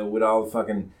good with all the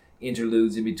fucking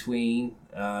interludes in between.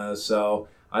 So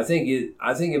I think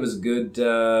it was a good.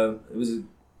 It was a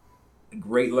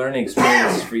great learning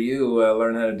experience for you.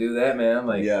 Learn how to do that, man.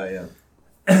 Like yeah.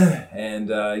 And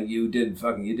you did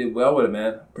well with it,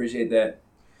 man. Appreciate that.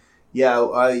 Yeah,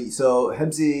 so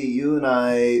Hebsy, you and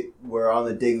I were on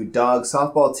the Daegu Dogs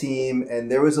softball team, and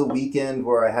there was a weekend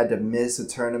where I had to miss a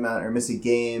tournament or miss a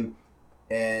game,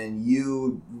 and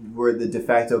you were the de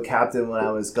facto captain when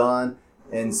I was gone.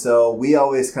 And so we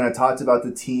always kind of talked about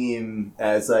the team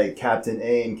as like Captain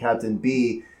A and Captain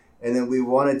B, and then we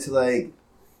wanted to like,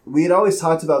 we had always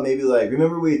talked about maybe like,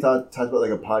 remember we talked about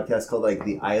like a podcast called like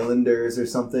The Islanders or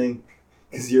something?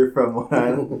 Because you're from one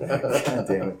island. God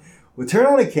damn it. Well, turn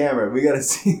on a camera. We got to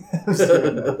see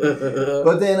that.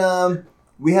 But then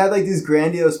we had like these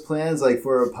grandiose plans like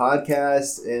for a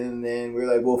podcast, and then we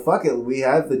were like, well, fuck it. We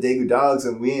have the Daegu Dogs,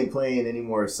 and we ain't playing any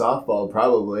more softball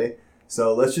probably.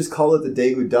 So let's just call it the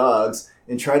Daegu Dogs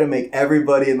and try to make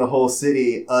everybody in the whole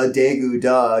city a Daegu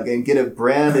Dog and get it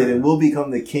branded, and we'll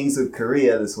become the kings of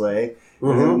Korea this way. Mm-hmm.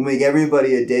 And then we'll make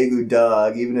everybody a Daegu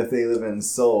Dog, even if they live in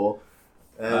Seoul.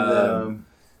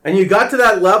 And you got to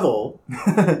that level,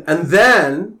 and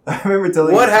then I remember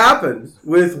telling what happened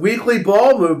with Weekly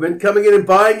Ball Movement coming in and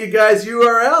buying you guys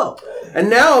URL. And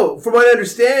now, from what I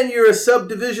understand, you're a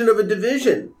subdivision of a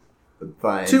division.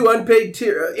 Fine. 2 unpaid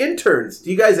interns.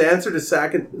 Do you guys answer to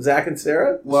Zach and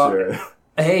Sarah? Well, Sure.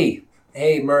 Hey,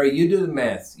 Murray, you do the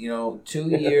math. 2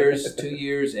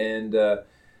 years, and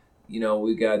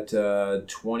we got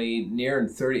 20, near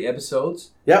 30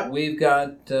 episodes. Yep. We've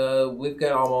got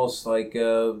almost like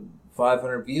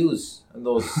 500 views on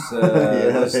those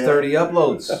 30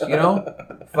 uploads.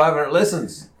 500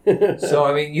 listens. So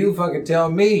I mean, you fucking tell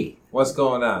me what's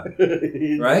going on,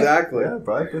 right? Exactly. Yeah,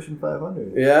 probably pushing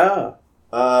 500. Yeah.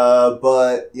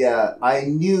 But yeah, I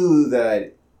knew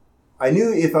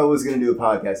if I was going to do a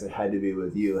podcast, it had to be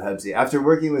with you, Hebsy. After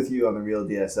working with you on the Real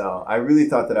DSL, I really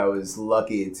thought that I was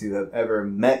lucky to have ever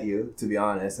met you, to be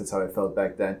honest. That's how I felt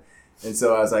back then. And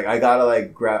so I was like, I got to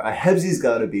like grab... Hebsy's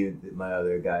got to be my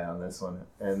other guy on this one.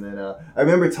 And then I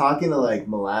remember talking to like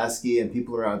Mulaski and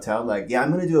people around town like, yeah,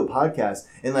 I'm going to do a podcast.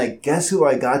 And like, guess who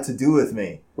I got to do with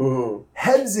me? Mm-hmm.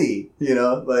 Hebsy!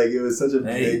 Like it was such a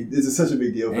such a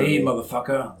big deal for me. Hey,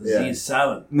 motherfucker. The Z is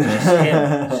silent.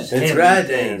 That's right,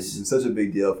 It's such a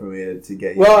big deal for me to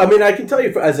get you. Well, I mean, I can tell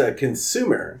you as a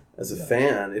consumer, as a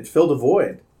fan, it filled a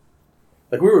void.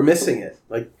 Like, we were missing it.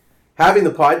 Like, having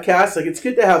the podcast, like, it's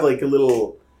good to have, like, a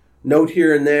little note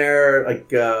here and there, like,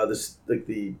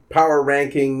 the power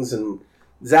rankings, and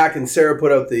Zach and Sarah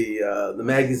put out the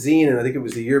magazine, and I think it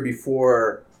was the year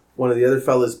before one of the other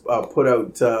fellas put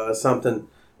out something.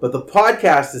 But the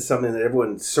podcast is something that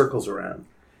everyone circles around.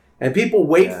 And people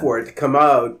wait for it to come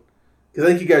out. Because I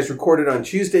think you guys recorded on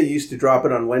Tuesday. You used to drop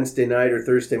it on Wednesday night or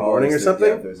Thursday morning or something.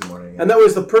 Yeah, Thursday morning. Yeah. And that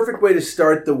was the perfect way to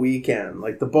start the weekend.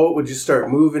 Like, the boat would just start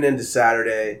moving into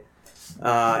Saturday.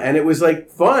 And it was,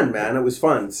 like, fun, man. It was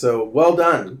fun. So, well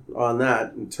done on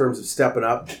that in terms of stepping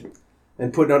up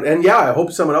and putting out. And, yeah, I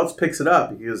hope someone else picks it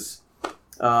up. Because,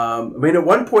 I mean, at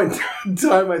one point in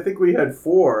time, I think we had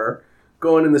 4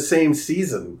 going in the same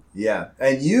season. Yeah.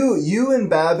 And you and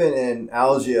Babin and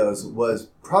Algios was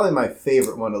probably my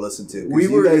favorite one to listen to. We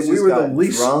were the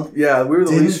least drunk. Yeah, we were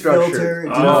the least structured.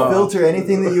 Didn't filter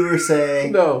anything that you were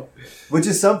saying. No. Which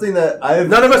is something that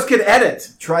none of us could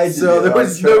edit. Tried to so do. There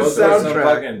was no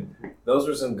soundtrack. Those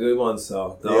were some good ones,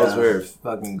 though. Those were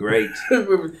fucking great.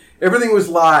 Everything was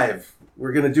live.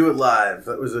 We're going to do it live.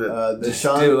 That was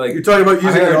you're talking about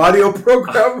using an audio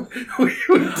program?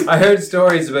 I heard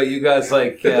stories about you guys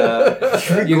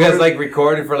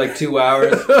recorded for like 2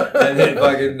 hours and then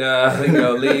fucking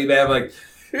leave. I'm like,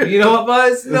 you know what,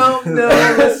 boys? No,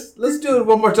 let's do it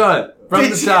one more time. From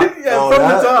the top. Yeah, from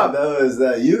the top. That was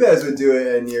that. You guys would do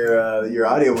it, and your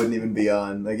audio wouldn't even be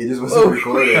on. Like it just wasn't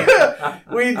recorded.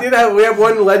 We have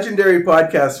one legendary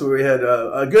podcast where we had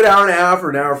a good hour and a half or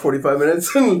an hour 45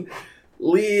 minutes, and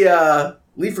Lee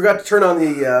forgot to turn on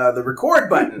the record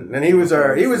button, and he was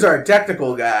our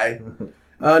technical guy.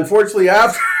 Unfortunately,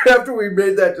 after we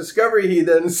made that discovery, he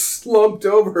then slumped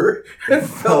over and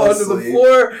fell onto the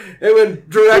floor and went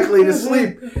directly to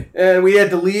sleep. And we had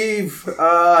to leave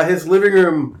his living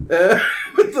room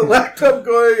with the laptop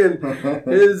going, and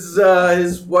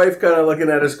his wife kind of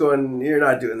looking at us going, "You're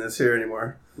not doing this here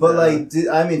anymore." But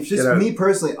just me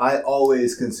personally, I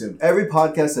always consume every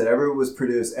podcast that ever was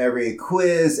produced, every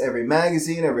quiz, every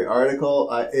magazine, every article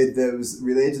that was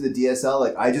related to the DSL.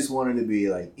 Like I just wanted to be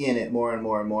like in it more and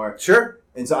more and more. Sure.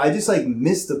 And so I just like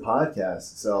missed the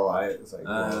podcast. So I was like,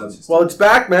 well, it's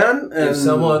back, man. And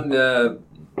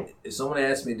If someone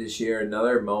asked me to share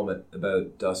another moment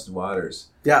about Dustin Waters,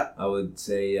 I would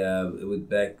say it was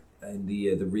back in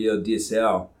the Rio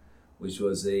DSL, which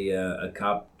was a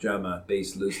cop drama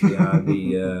based loosely on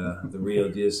the Rio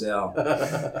DSL.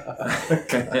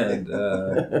 And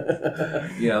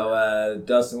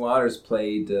Dustin Waters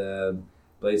played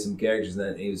some characters,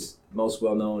 and he was most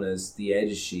well known as the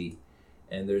Ajashi.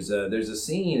 And there's a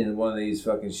scene in one of these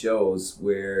fucking shows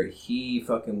where he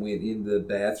fucking went in the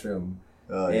bathroom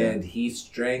and he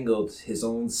strangled his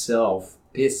own self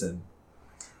pissing,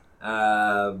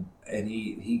 and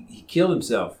he killed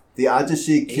himself. The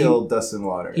Ajashi killed Dustin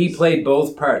Waters. He played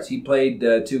both parts. He played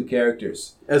two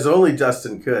characters, as only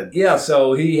Dustin could. Yeah,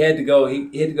 so he had to go.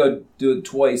 He had to go do it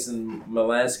twice, and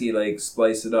Molansky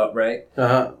spliced it up, right?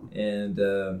 And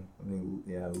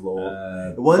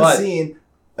one scene.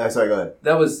 Sorry, go ahead.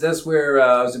 That's where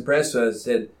I was impressed. I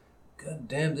said, "God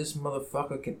damn, this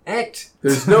motherfucker can act."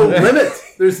 There's no limit.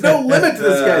 There's no limit to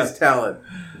this guy's talent.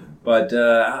 But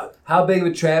how big of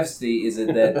a travesty is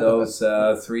it that those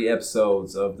 3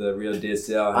 episodes of the Real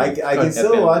DSL? I can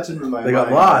still watch them in my mind. They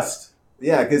got lost.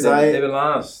 Yeah, because they've been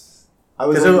lost.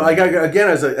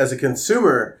 As a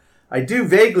consumer, I do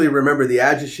vaguely remember the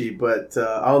Ajashi, but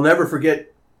I'll never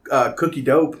forget Cookie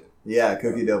Dope. Yeah,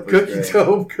 Cookie Dope. Cookie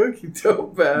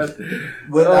Dope, man.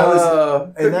 When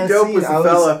Cookie Dope was the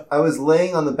fella. I was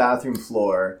laying on the bathroom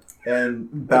floor, and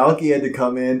Balky had to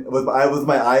come in with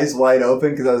my eyes wide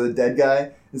open because I was a dead guy,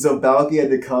 and so Balky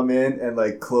had to come in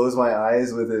and close my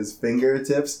eyes with his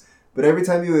fingertips. But every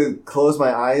time he would close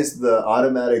my eyes, the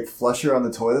automatic flusher on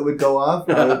the toilet would go off.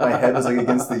 My head was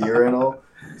against the urinal.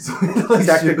 So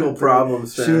technical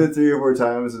problems. Shoot it 3 or 4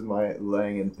 times with my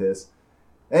laying in piss.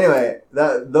 Anyway,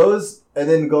 and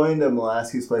then going to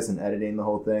Molansky's place and editing the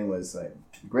whole thing was a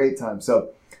great time.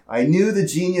 So I knew the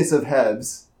genius of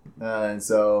Hebs, and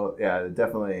so yeah,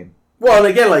 definitely. Well,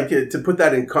 and again, to put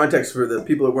that in context for the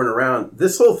people that weren't around,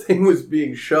 this whole thing was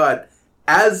being shot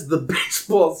as the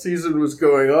baseball season was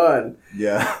going on.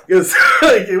 Yeah, because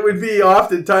it would be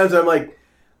oftentimes I'm like,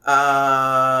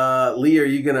 Lee, are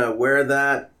you gonna wear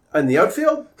that in the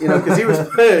outfield? Because he was a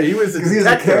detective. He was a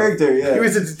character, yeah. He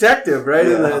was a detective, right,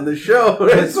 in the show.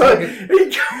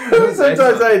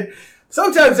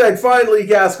 Sometimes I'd find Lee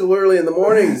Gaskell early in the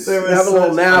mornings and have a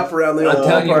little nap around the old I'll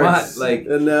tell you parks.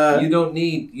 what, you don't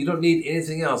need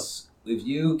anything else. If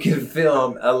you can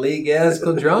film a Lee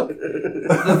Gaskell drunk,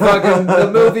 the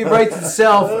movie writes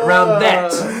itself around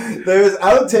that. There's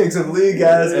outtakes of Lee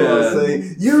Gaskell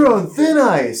saying, "You're on thin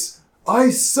ice.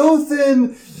 Ice so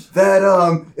thin that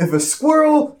if a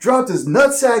squirrel dropped his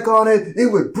nutsack on it,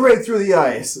 it would break through the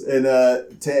ice." And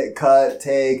take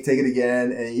it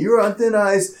again, and you're on thin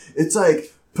ice. It's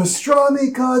like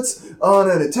pastrami cuts on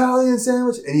an Italian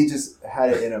sandwich, and he just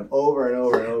had it in him over and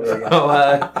over and over again.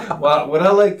 Well, what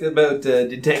I liked about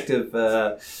Detective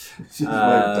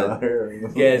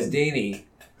Gazdini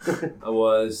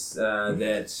was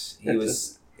that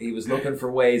he was looking for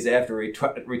ways after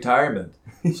retirement.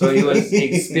 So he was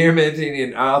experimenting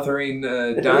in authoring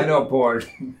dino porn,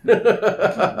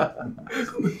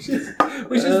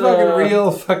 which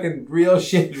is fucking real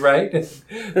shit, right?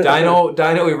 Dino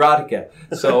erotica.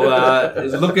 So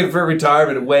he's looking for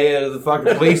retirement way out of the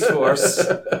fucking police force.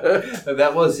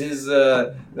 That was his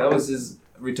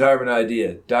retirement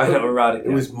idea. Dino erotica. It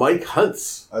was Mike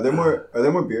Hunt's. Are there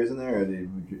more beers in there, or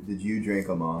did you drink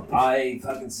them all? I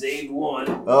fucking saved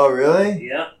one. Oh really?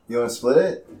 Yeah. You want to split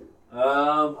it?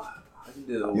 I can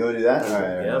do. You want to do that? All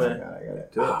right. Yeah, man. I got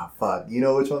it. Fuck. You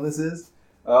know which one this is?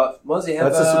 Muzzy,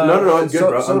 have no, I'm good,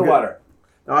 bro. Soda water.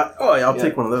 I'll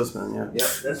take one of those, man. Yeah. Yeah,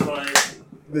 that's fine.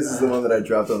 This is the one that I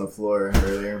dropped on the floor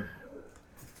earlier.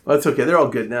 Well, that's okay. They're all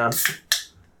good now.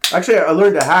 Actually, I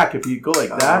learned a hack. If you go like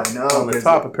that on the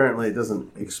top, apparently it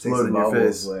doesn't explode in your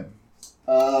face.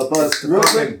 But real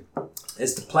quick,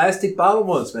 It's the plastic bottle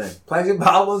ones, man. Plastic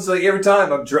bottle ones, like every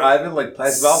time I'm driving, like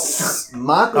plastic bottles.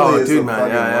 Makgeolli is the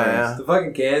fucking worst. The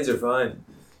fucking cans are fine.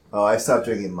 Oh, I stopped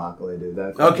drinking Makgeolli, dude.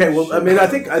 That Okay, well, I mean, I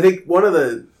think one of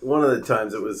the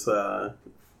times it was. I'm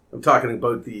talking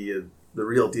about the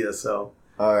real DSL.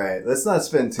 All right, let's not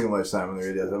spend too much time on the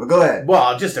real DSL. But go ahead.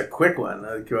 Well, just a quick one.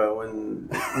 Like, when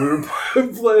we were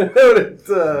playing out at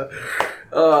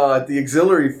the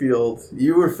auxiliary field,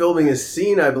 you were filming a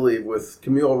scene, I believe, with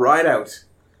Camille Rideout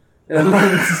and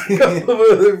a couple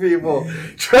of other people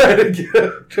trying to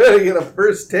get a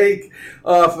first take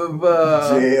off of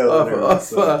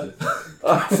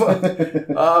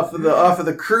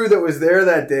the crew that was there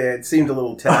that day. It seemed a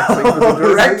little taxing for the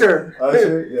director.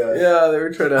 Yeah, they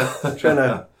were trying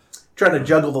to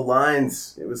juggle the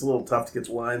lines. It was a little tough to get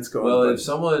the lines going. Well, if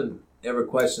someone ever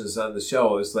questions on the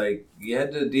show, it's like you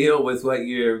had to deal with what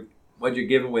you're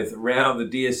given with around the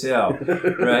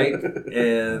DSL, right?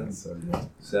 And so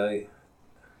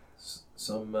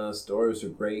some stories are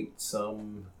great,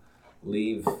 some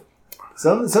leave.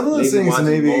 Some of those things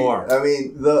maybe. More. I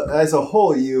mean, as a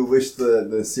whole, you wish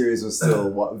the series was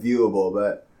still viewable,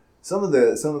 but some of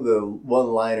the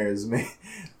one-liners may.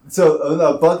 So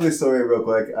a Buckley story, real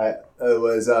quick.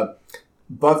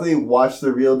 Buckley watched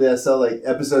the real DSL, like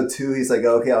episode 2. He's like,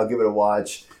 okay, I'll give it a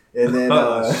watch, and then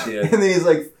and then he's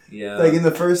like, like in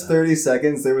the first 30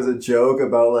 seconds, there was a joke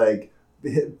about like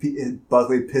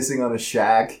Buckley pissing on a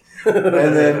shack,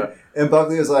 and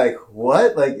Buckley was like,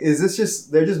 what? Like, is this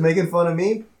just they're just making fun of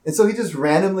me? And so he just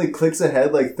randomly clicks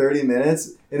ahead like 30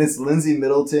 minutes, and it's Lindsay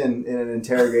Middleton in an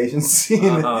interrogation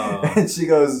scene, and she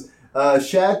goes,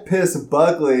 Shaq pissed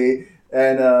Buckley.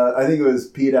 And I think it was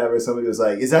Pete or somebody was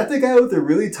like, is that the guy with the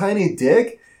really tiny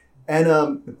dick?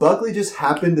 And Buckley just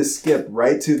happened to skip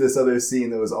right to this other scene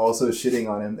that was also shitting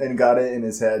on him and got it in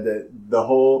his head that the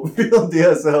whole real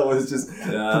DSL was just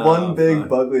one big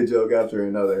Buckley joke after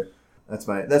another. That's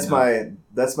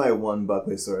my one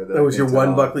Buckley story. That was your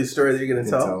one Buckley story that you're going to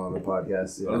tell on the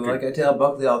podcast. Yeah. Well, like I tell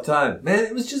Buckley all the time, man,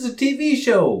 it was just a TV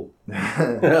show.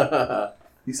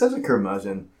 He's such a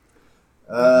curmudgeon.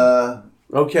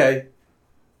 Okay.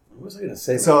 What was I going to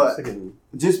say? So,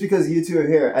 just because you two are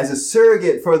here, as a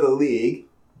surrogate for the league,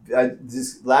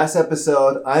 this last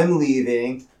episode, I'm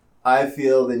leaving. I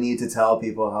feel the need to tell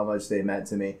people how much they meant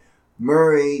to me.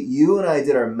 Murray, you and I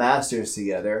did our masters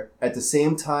together at the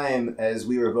same time as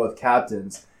we were both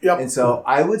captains. Yep. And so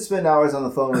I would spend hours on the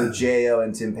phone with J.O.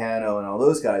 and Timpano and all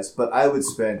those guys, but I would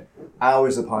spend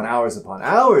hours upon hours upon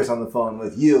hours on the phone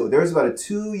with you. There was about a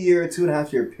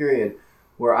 2.5 year period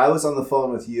where I was on the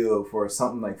phone with you for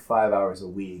something like 5 hours a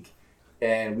week.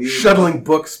 And we shuttling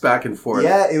books back and forth.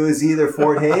 Yeah, it was either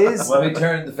Fort Hayes. Let me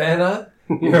turn the fan on?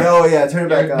 Oh, yeah, turn it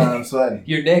back on. I'm sweating.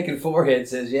 Your neck and forehead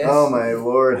says yes. Oh, my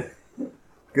Lord.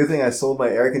 Good thing I sold my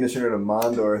air conditioner to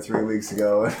Mondor 3 weeks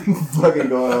ago. I'm fucking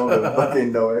going home to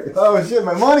fucking nowhere. Oh, shit,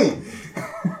 my money.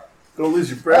 Don't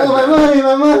lose your breath. Oh,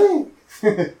 my money.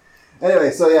 Anyway,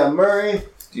 so yeah, Murray.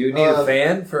 Do you need a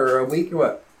fan for a week or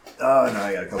what? Oh, no,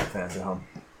 I got a couple fans at home.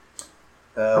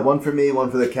 One for me, one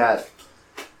for the cat.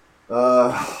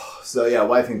 So yeah,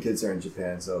 wife and kids are in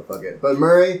Japan, so fuck it. But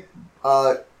Murray,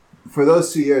 for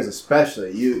those 2 years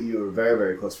especially, you were a very,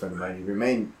 very close friend of mine. You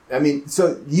remained, I mean,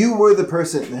 so you were the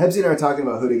person, Hebsy and I were talking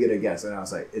about who to get against, and I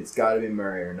was like, it's got to be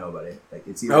Murray or nobody. Like,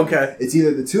 it's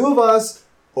either the two of us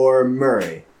or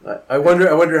Murray. I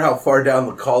wonder how far down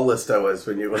the call list I was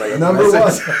when I got number the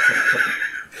one.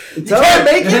 You can't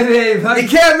make it. You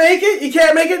can't make it. You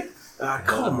can't make it.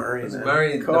 Call Murray.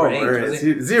 Call Murray.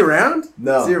 Is he around?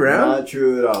 No, is he around? Not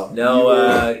true at all.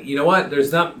 No, you know what?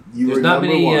 There's not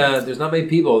many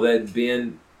people that have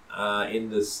been in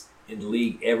the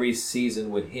league every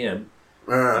season with him.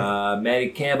 Matty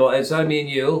Campbell. It's not me and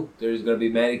you. There's going to be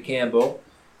Matty Campbell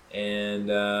and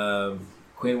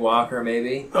Quinn Walker,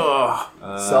 maybe.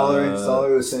 Stollery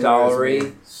was saying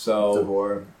Stollery. So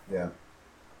DeVore, yeah.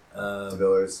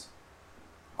 DeVillers.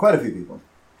 Quite a few people.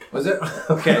 Was it?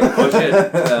 Okay. Oh, shit.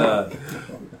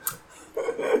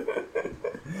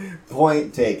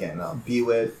 Point taken.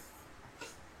 Peewit.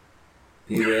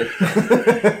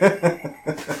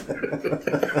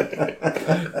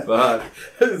 Fuck.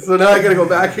 So now I gotta go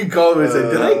back and call him and say,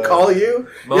 did I call you?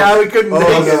 We couldn't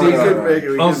make it. We couldn't make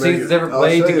it. Most seasons ever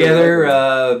played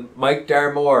together, Mike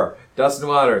Darmore, Dustin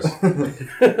Waters.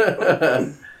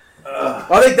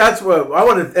 I think that's what I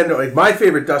want to end. Like my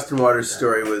favorite Dustin Waters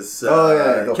story was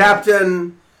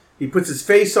captain. He puts his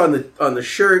face on the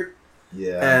shirt,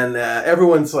 and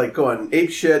everyone's like going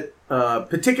ape shit.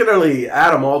 Particularly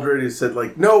Adam Aldred, who said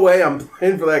like, "No way, I'm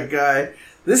playing for that guy."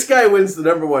 This guy wins the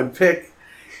 #1 pick,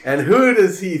 And who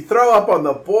does he throw up on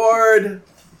the board?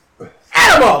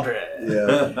 Adam Aldridge.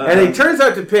 Yeah. And he turns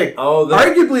out to pick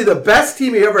arguably the best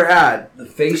team he ever had. The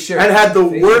face shirt. And had the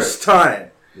worst time.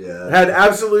 Yeah. Had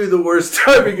absolutely the worst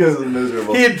time because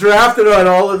miserable. he had drafted on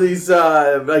all of these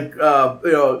guys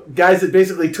that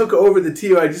basically took over the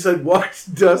team. I just had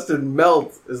watched Dustin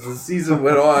melt as the season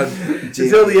went on.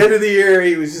 Until the end of the year,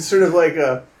 he was just sort of like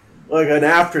an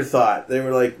afterthought. They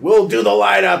were like, "We'll do the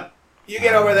lineup. You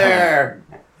get over there.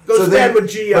 Go stand with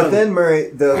G Young." But then,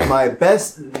 Murray, my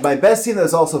best team that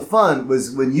was also fun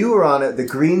was when you were on it, the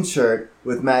green shirt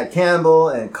with Matt Campbell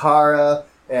and Cara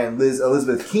and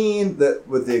Elizabeth Keene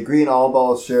with the green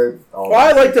all-ball shirt.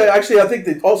 I like that. Actually, I think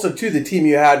that also, too, the team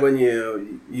you had when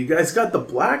you guys got the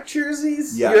black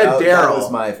jerseys. Yeah, you had Daryl. That was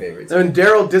my favorite team. And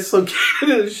Daryl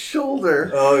dislocated his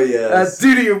shoulder. Oh, yes. At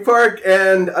Doo-Doo Park.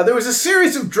 And there was a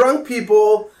series of drunk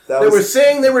people that were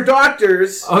saying they were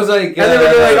doctors. I was like... and they were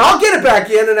like, I'll get it back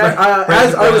in. And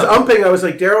as I was umping, I was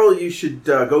like, Daryl, you should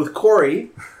go with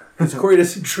Corey. Because Corey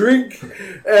doesn't drink,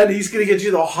 and he's going to get you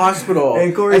to the hospital.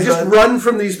 And just run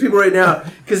from these people right now.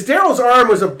 Because Daryl's arm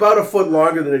was about a foot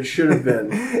longer than it should have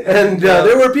been. And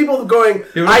there were people going,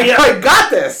 I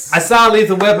got this! I saw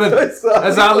Lethal Weapon.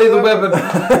 I saw Lethal Weapon.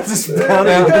 Just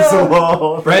pounding against the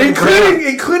wall.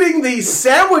 Including the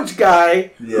sandwich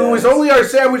guy, who was only our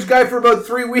sandwich guy for about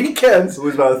 3 weekends. It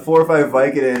was about 4 or 5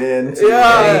 Vicodin in.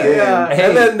 Yeah. Hey,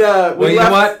 and then well, you know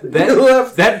what?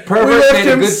 That pervert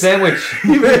made a good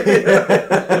sandwich.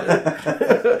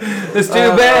 It's too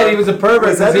bad he was a pervert.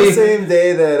 Was that the same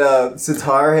day that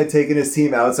Sitar had taken his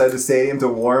team outside the stadium to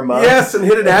warm up? Yes, and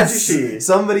hit an Ajishi.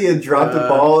 Somebody had dropped a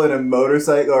ball in a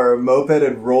motorcycle or a moped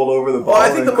and rolled over the ball. I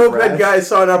think the moped guy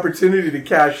saw an opportunity to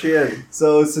cash in.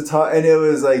 So Sitar, and it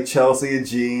was like Chelsea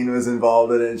Jean was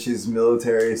involved in it, and she's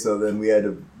military, so then we had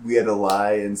to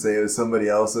lie and say it was somebody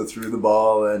else that threw the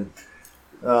ball, and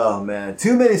oh man,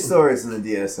 too many stories in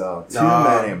the DSL. Too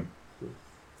many.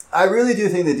 I really do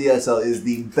think the DSL is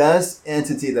the best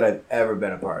entity that I've ever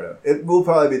been a part of. It will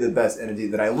probably be the best entity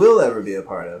that I will ever be a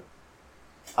part of.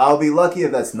 I'll be lucky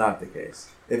if that's not the case.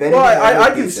 If anything,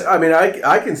 I can say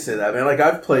that. I mean, like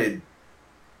I've played.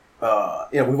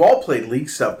 We've all played league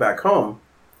stuff back home.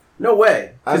 No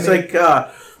way. It's like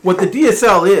what the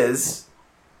DSL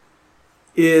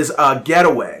is a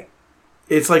getaway.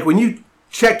 It's like when you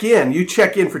check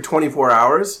in for 24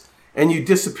 hours. And you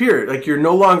disappear. Like, you're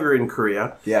no longer in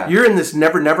Korea. Yeah. You're in this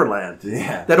never land.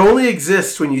 Yeah. That only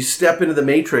exists when you step into the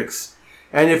Matrix.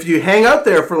 And if you hang out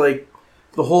there for, like,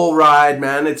 the whole ride,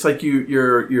 man, it's like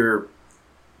you're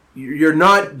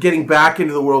not getting back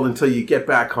into the world until you get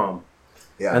back home.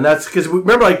 Yeah. And that's because,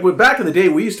 remember, like, back in the day,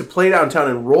 we used to play downtown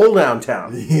and roll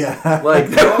downtown. Yeah. Like,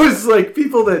 that was, like,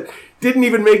 people that didn't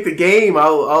even make the game.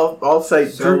 I'll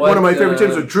cite one of my favorite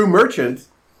teams was Drew Merchant,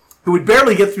 who would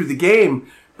barely get through the game,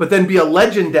 but then be a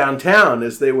legend downtown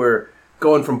as they were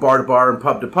going from bar to bar and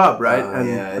pub to pub, right?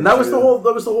 And that was the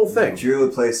whole thing. Drew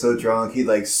would play so drunk he'd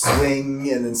like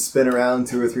swing and then spin around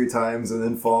 2 or 3 times and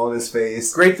then fall on his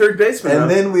face. Great third baseman.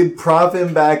 And then we'd prop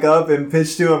him back up and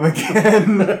pitch to him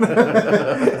again.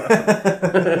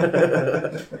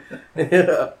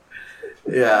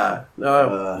 Yeah.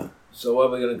 So what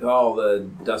are we gonna call the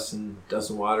Dustin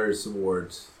Waters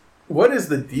Awards? What is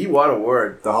the D-Watt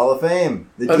Award? The Hall of Fame.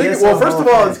 First of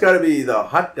all, it's got to be the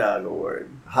Hot Dog Award.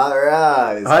 Hot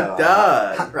Rod. Hot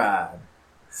Dog. Hot Rod.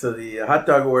 So the Hot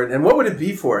Dog Award, and what would it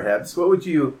be for, Hebs? What would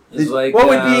you? Like, what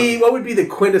would be the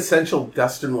quintessential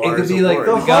Dustin Waters? It could be award?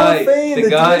 like the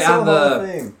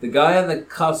guy on the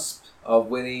cusp of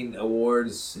winning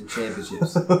awards and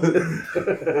championships.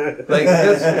 It's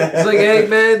like, hey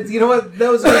man, you know what?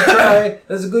 That was a good try.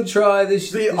 That's a good try.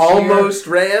 This almost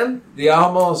year. Ran. The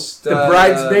almost. The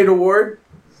Bridesmaid Award.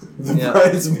 The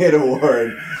Bridesmaid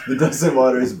Award. The Dustin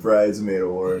Waters Bridesmaid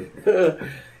Award.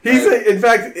 In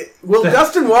fact, will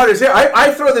Dustin Waters here?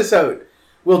 I throw this out.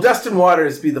 Will Dustin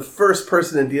Waters be the first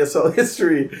person in DSL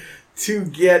history to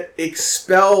get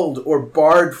expelled or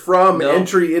barred from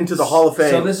entry into the Hall of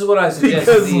Fame? So this is what I suggest.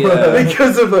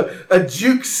 Because of a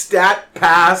juke stat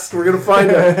pass. We're going to find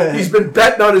out he's been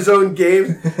betting on his own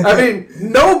games. I mean,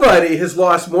 nobody has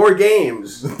lost more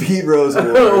games Pete Rose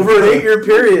Award over an 8-year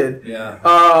period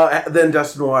than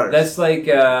Dustin Waters. That's like,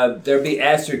 there'd be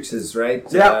asterisks, right?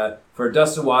 Yeah. For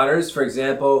Dustin Waters, for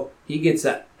example, he gets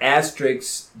an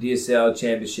asterisk DSL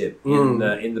championship in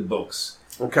the books.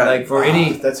 Okay. Like for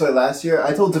any... That's why last year,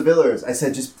 I told DeVillers, I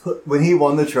said, when he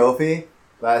won the trophy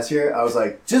last year, I was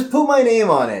like, just put my name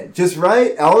on it. Just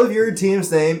write all of your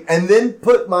team's name and then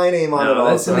put my name on it also.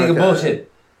 That's something of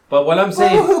bullshit. But what I'm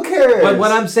saying... Well, who cares? But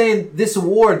what I'm saying, this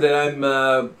award that I'm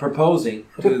proposing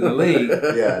to the league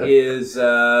is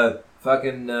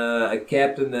fucking a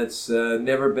captain that's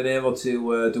never been able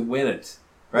to win it.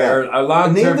 Right, Yeah. or a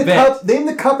long-term Name vet.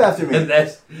 the cup after me. And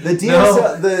that's The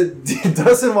DSL, the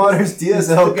Dustin Waters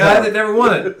DSL the guy Cup. that never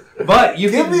won it. But you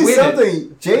Give can me win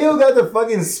something. J.O. got the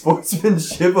fucking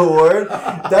sportsmanship award.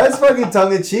 That's fucking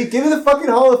tongue in cheek. Give me the fucking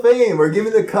Hall of Fame or give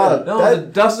me the cup. it. No, the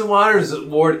Dustin Waters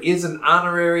Award is an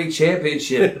honorary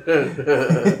championship.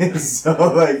 So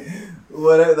like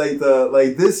what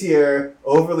like this year,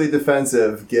 Overly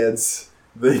Defensive gets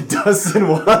the Dustin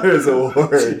Waters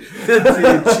Award.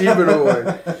 the Achievement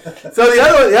Award. So the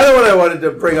other one I wanted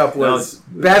to bring up was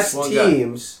best one guy.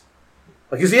 teams.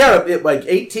 Because he had like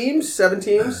 8 teams, 7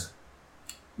 teams.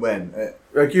 When?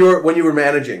 Like when you were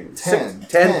managing 10.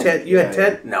 10. You had Yeah,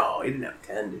 10? No, you didn't have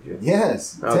 10, did you?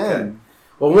 Yes, 10. Okay.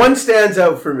 Well, one stands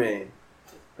out for me.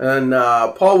 And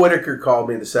Paul Whitaker called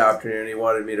me this afternoon. He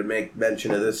wanted me to make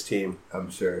mention of this team.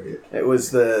 I'm sure. It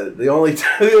was the only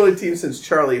team since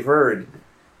Charlie Hurd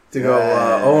to go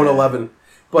 0-11.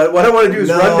 But what I want to do is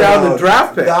run down the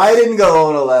draft picks. I didn't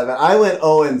go 0-11. I went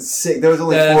 0-6. There was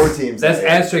only 4 teams. That's there.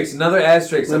 asterisk. Another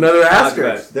asterisk. Another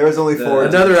asterisk. There was only 4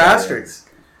 teams. Another asterisk.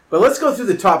 But let's go through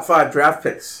the top 5 draft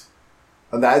picks.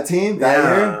 Of that team? That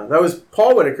year? That was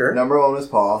Paul Whitaker. Number 1 was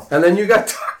Paul. And then you got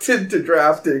talked into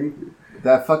drafting.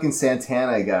 That fucking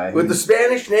Santana guy. With the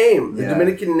Spanish name. The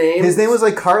Dominican name. His name was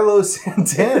like Carlos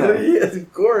Santana. Yes,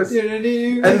 of course. And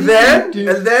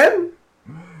then...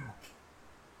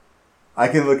 I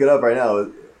can look it up right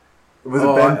now. Was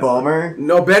it Ben Bomer?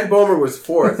 No, Ben Bomer was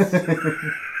 4th. Ben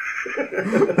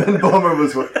Bomer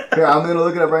was 4th. Here, I'm going to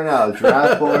look it up right now.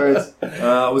 Draft boards.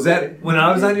 Was that when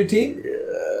I was on your team?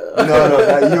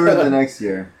 No, you were the next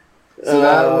year. So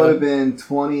that would have been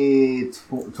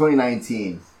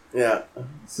 2019. Yeah.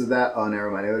 So that, never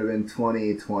mind. It would have been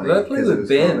 2020. Did I play with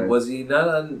Ben? Was he not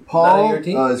on Paul, your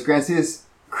team? His grandson is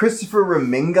Christopher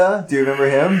Raminga. Do you remember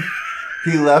him?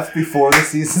 He left before the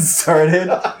season started.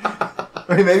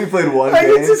 Or he maybe played one game.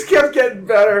 It just kept getting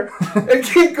better. It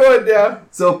kept going down.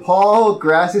 So Paul,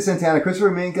 Gracia Santana,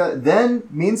 Christopher Raminga, then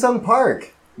Min-Sung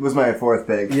Park was my 4th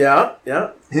pick. Yeah.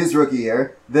 His rookie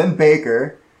year. Then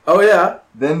Baker. Oh, yeah.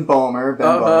 Then Bomer,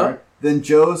 Bomer. Then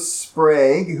Joe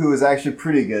Sprague, who was actually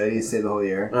pretty good. He stayed the whole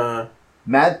year.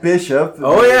 Matt Bishop.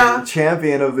 The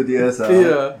champion of the DSL.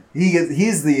 Yeah. He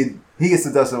gets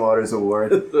the Dustin Waters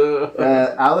Award.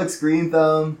 Alex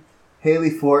Greenthumb, Haley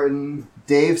Fortin,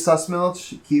 Dave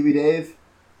Sussmilch, Kiwi Dave,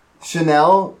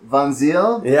 Chanel Van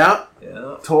Ziel,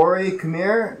 Tori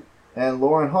Kamir, and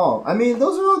Lauren Hall. I mean,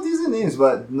 those are all decent names,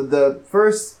 but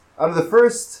out of the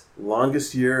first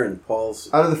longest year in Paul's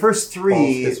out of the first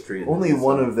 3, history, only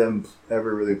one of them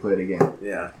ever really played a game.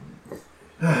 Yeah.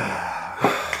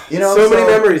 So many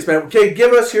memories, man. Okay,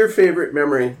 give us your favorite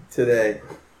memory today.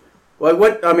 Well,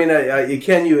 what I mean,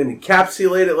 can you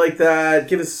encapsulate it like that?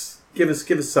 Give us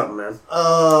something, man.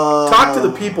 Talk to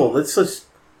the people. Let's just.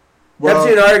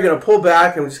 Dempsey and I are going to pull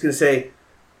back, and we're just going to say,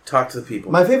 talk to the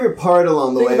people. My favorite part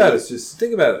along the way was just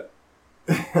think about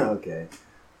it. Okay.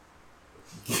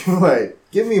 Wait,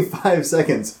 give me 5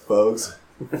 seconds, folks.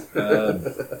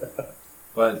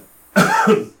 But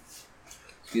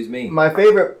excuse me. My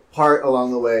favorite part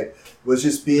along the way was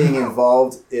just being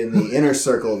involved in the inner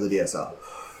circle of the DSL.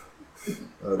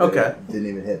 Okay. Didn't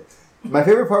even hit. My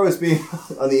favorite part was being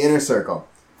on the inner circle.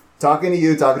 Talking to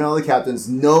you, talking to all the captains,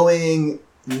 knowing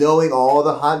all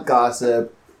the hot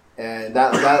gossip, and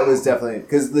that was definitely...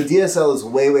 Because the DSL is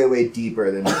way, way, way deeper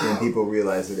than people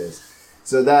realize it is.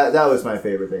 So that was my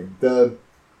favorite thing.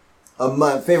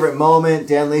 My favorite moment,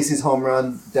 Dan Lacey's home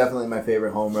run, definitely my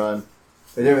favorite home run.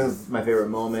 Definitely my favorite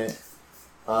moment.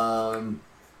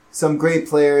 Some great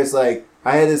players, like,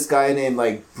 I had this guy named,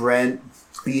 like, Brent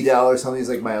Beadell or something. He's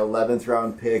like my 11th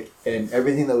round pick, and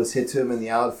everything that was hit to him in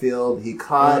the outfield, he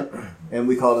caught, and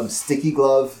we called him Sticky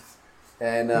Glove,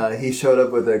 and he showed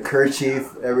up with a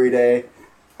kerchief every day.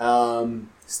 One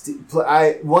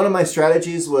of my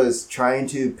strategies was trying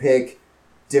to pick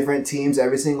different teams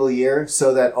every single year,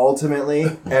 so that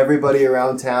ultimately everybody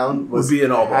around town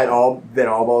had all been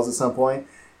all balls at some point,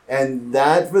 and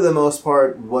that for the most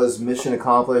part was mission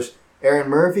accomplished. Erin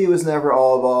Murphy was never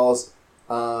all balls.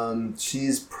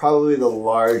 She's probably the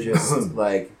largest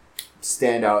like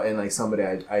standout and like somebody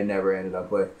I never ended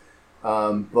up with.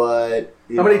 But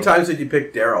how many times did you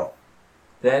pick Daryl?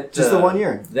 That just the 1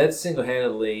 year. That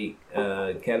single-handedly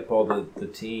catapulted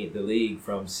the league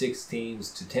from 6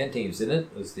 teams to 10 teams, didn't it?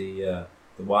 It was the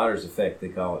Waters effect, they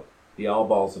call it, the all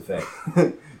balls effect.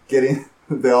 Getting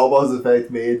the all balls effect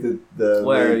made the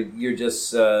where league. you're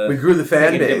just we grew the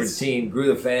fan base. Different team grew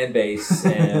the fan base,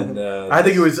 and I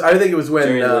think it was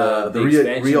when the the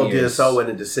real DSL went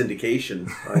into syndication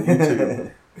on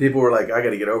YouTube. people were like, I got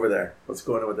to get over there. What's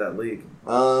going on with that league?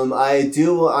 I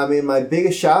mean, my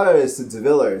biggest shout out is to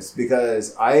DeVillers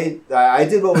because I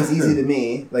did what was easy to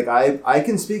me. Like I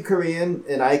can speak Korean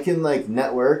and I can like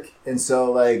network, and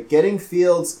so like getting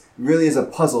fields really is a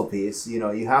puzzle piece. You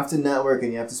know, you have to network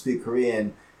and you have to speak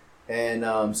Korean.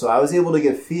 And so I was able to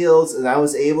get fields, and I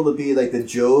was able to be like the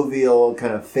jovial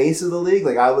kind of face of the league.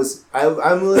 Like I'm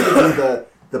willing to be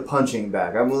the punching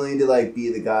bag. I'm willing to like be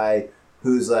the guy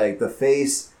who's like the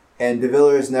face. And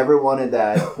DeVillers never wanted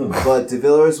that, but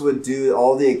DeVillers would do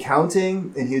all the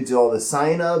accounting, and he would do all the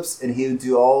sign-ups, and he would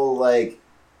do all like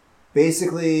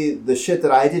basically the shit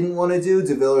that I didn't want to do,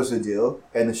 DeVillers would do,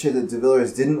 and the shit that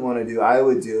DeVillers didn't want to do, I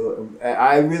would do.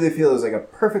 I really feel it was like a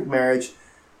perfect marriage.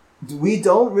 We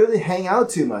don't really hang out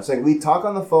too much. Like we talk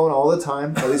on the phone all the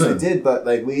time. At least we did, but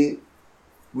like we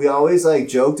always like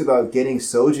joked about getting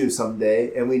soju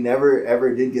someday, and we never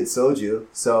ever did get soju.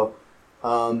 So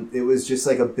it was just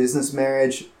like a business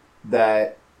marriage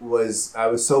that I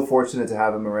was so fortunate to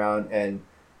have him around, and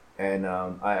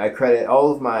I credit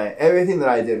all of everything that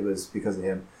I did was because of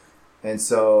him. And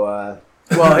so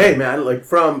well, hey man, like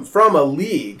from a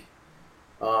league.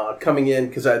 Coming in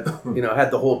because I,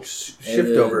 had the whole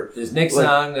shift over. There's Nick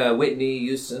Song, Whitney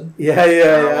Houston.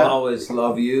 Yeah. I'll always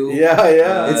love you.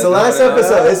 Yeah. It's the last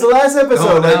episode. It's the last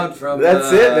episode.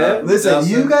 That's it, man. Listen,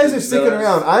 you guys are sticking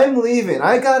around. I'm leaving.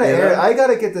 I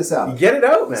gotta get this out. Get it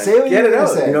out, man. Say what you're gonna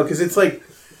say. Because it's like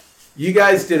you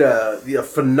guys did a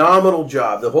phenomenal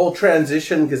job. The whole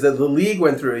transition, because the league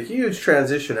went through a huge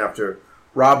transition after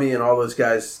Robbie and all those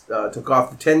guys took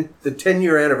off. The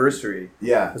 10-year anniversary.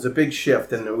 Yeah. It was a big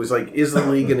shift, and it was like, is the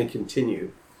league going to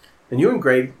continue? And you and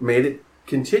Greg made it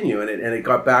continue, and it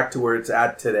got back to where it's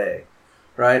at today,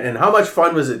 right? And how much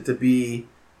fun was it to be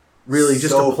really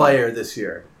just a player this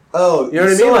year? Oh, you know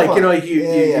what I mean? Like, fun.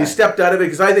 you stepped out of it,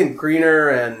 because I think Greener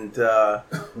and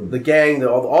the gang,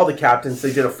 all the captains,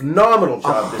 they did a phenomenal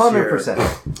job this year.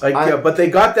 100%. But they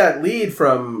got that lead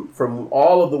from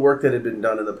all of the work that had been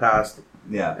done in the past.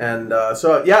 Yeah. And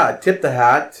I tip the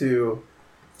hat to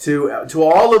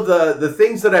all of the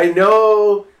things that I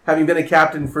know, having been a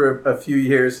captain for a few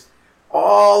years,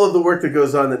 all of the work that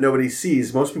goes on that nobody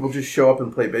sees. Most people just show up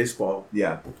and play baseball.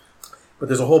 Yeah. But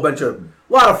there's a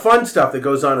lot of fun stuff that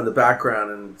goes on in the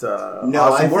background, and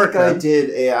awesome work. I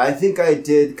think I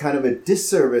did kind of a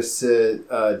disservice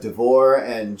to DeVore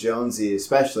and Jonesy,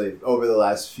 especially over the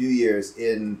last few years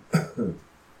in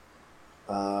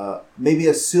maybe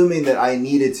assuming that I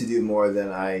needed to do more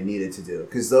than I needed to do,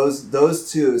 because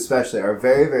those two especially are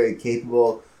very, very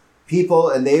capable people,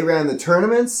 and they ran the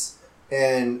tournaments.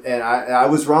 And I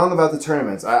was wrong about the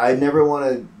tournaments. I never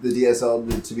wanted the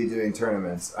DSL to be doing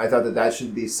tournaments. I thought that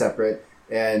should be separate.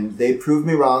 And they proved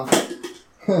me wrong.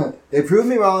 They proved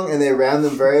me wrong, and they ran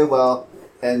them very well.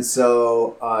 And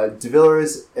so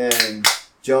DeVillers and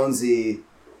Jonesy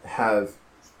have,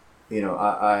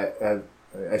 I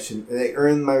shouldn't. They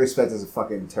earn my respect is a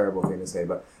fucking terrible thing to say,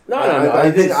 but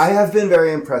I have been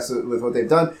very impressed with what they've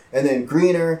done. And then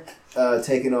Greener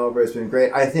taking over has been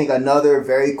great. I think another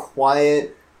very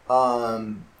quiet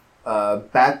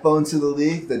backbone to the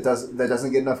league that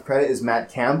doesn't get enough credit is Matt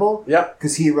Campbell. Yeah,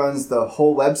 because he runs the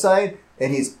whole website,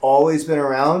 and he's always been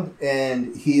around,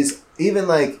 and he's even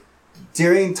like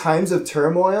during times of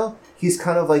turmoil, he's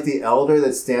kind of like the elder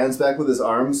that stands back with his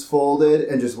arms folded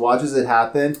and just watches it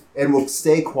happen and will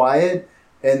stay quiet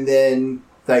and then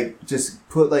like just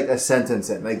put like a sentence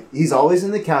in. Like he's always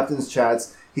in the captain's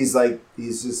chats.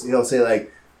 He'll say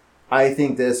like, I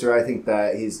think this or I think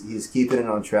that. He's keeping it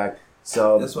on track.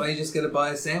 So that's why you just got to buy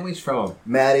a sandwich from him.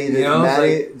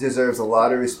 Matty deserves a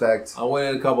lot of respect. I went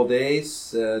in a couple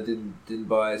days, didn't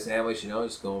buy a sandwich,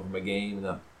 just going from a game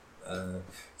and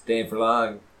staying for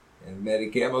long. And Matty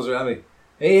Campbell's around me.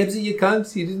 Hey, Ibsy, you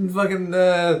cunt. You didn't fucking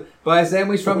buy a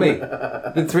sandwich from me.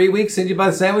 It's been 3 weeks since you bought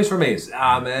a sandwich from me.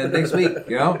 Man, next week,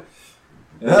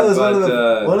 That was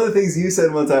one of the things you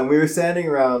said one time. We were standing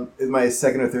around in my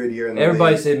second or third year in the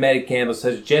Everybody league. said Matty Campbell's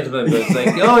such a gentleman, but it's like,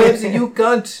 Ibsy, you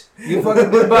cunt. You fucking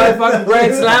gonna buy a fucking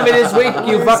Grand Slammy this week,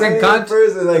 you fucking cunt.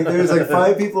 Person, like, there's like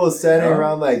 5 people standing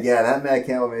around like, yeah, that Matt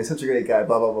Campbell, man, he's such a great guy,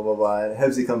 blah, blah, blah, blah, blah. And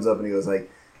Hebsy comes up and he goes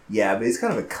like, yeah, but he's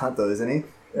kind of a cunt though, isn't he?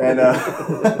 And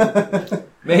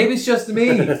maybe it's just me.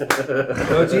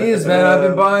 Oh jeez, man, I've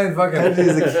been buying fucking.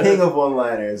 He's the king of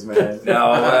one-liners, man.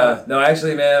 No,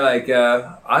 actually, man, like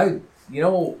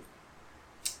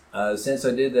since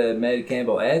I did the Matty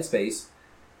Campbell ad space,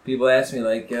 people ask me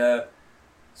like,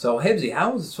 so Hebsy,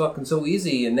 how is it fucking so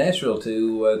easy and natural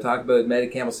to talk about Matty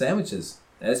Campbell sandwiches?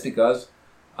 And that's because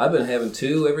I've been having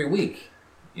 2 every week.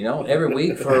 every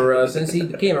week for since he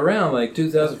came around, like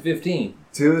 2015.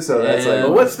 So that's like.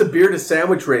 Well, what's the beer to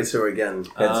sandwich ratio again,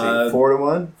 Betsy?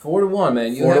 4-1. 4-1,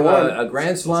 man. You 4 to have 1. a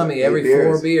grand salami It's like every 8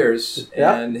 4 beers,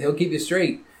 Yeah. and he'll keep you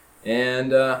straight.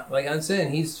 And like I'm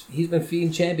saying, he's been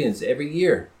feeding champions every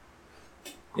year.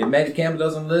 If Matty Campbell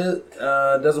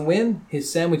doesn't win,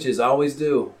 his sandwiches always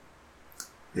do.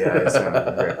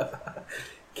 Yeah,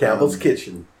 Campbell's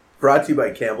Kitchen. Brought to you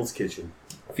by Campbell's Kitchen.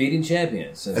 Feeding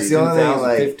champions since That's the only thing,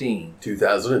 2015.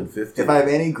 2015. if I have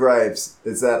any gripes,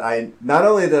 it's that I not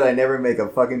only did I never make a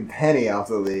fucking penny off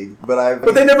the league, but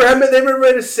they never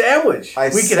made a sandwich. I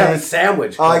We could have a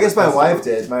sandwich. Oh, I guess my wife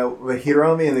did. My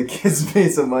Hiromi and the kids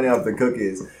made some money off the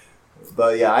cookies.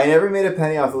 But yeah, I never made a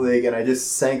penny off the league, and I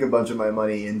just sank a bunch of my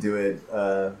money into it.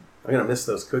 I'm gonna miss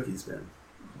those cookies, man.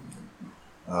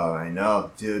 Oh, I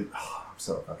know, dude. Oh, I'm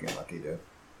so fucking lucky, dude.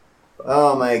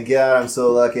 Oh my god, I'm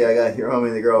so lucky. I got Hiromi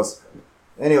and the girls.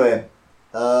 Anyway,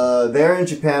 they're in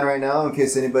Japan right now. In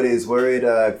case anybody is worried,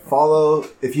 follow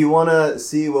if you want to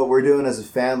see what we're doing as a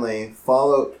family.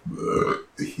 Follow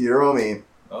Hiromi.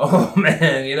 Oh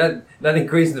man, you're not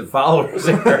increasing the followers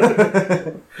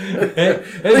there.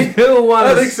 Who want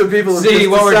I think some people have see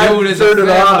just what we're decided doing to as a turn it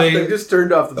off. family? They just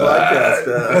turned off the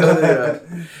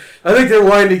podcast. I think they're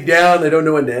winding down. They don't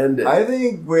know when to end it. I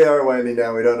think we are winding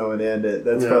down. We don't know when to end it.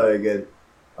 That's probably a good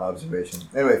observation.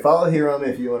 Anyway, follow Hiromi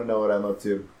if you want to know what I'm up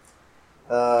to.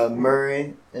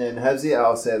 Murray and Hebsy,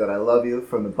 I'll say that I love you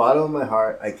from the bottom of my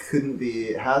heart. I couldn't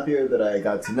be happier that I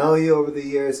got to know you over the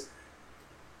years.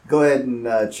 Go ahead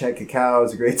and check Cacao. It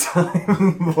was a great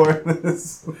time for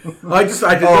this. I just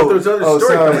thought there was another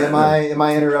story sorry. coming. Am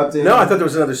I interrupting? No, I thought there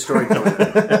was another story coming.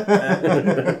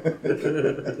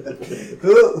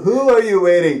 Who are you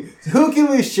waiting? Who can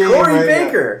we shame? Corey right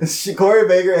Baker. Now? Corey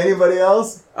Baker. Anybody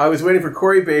else? I was waiting for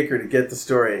Corey Baker to get the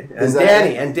story, and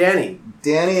Danny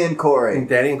and Corey. If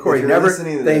you're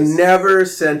listening to this, never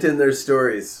sent in their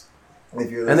stories, if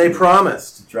you're and they listening,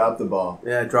 promised. drop the ball.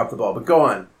 Yeah, drop the ball. But go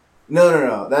on.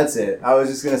 No. That's it. I was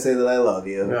just gonna say that I love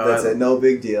you. No, That's it. No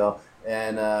big deal.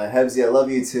 And Hebsy, I love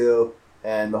you too.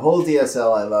 And the whole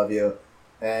DSL, I love you.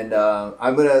 And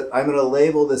I'm gonna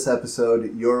label this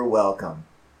episode "You're Welcome."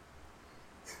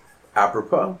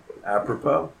 Apropos. And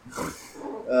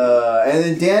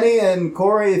then Danny and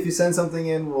Corey, if you send something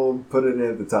in, we'll put it in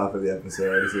at the top of the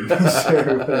episode. So make sure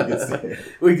everybody gets to hear.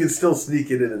 We can still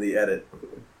sneak it in the edit.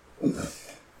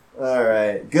 All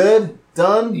right. Good?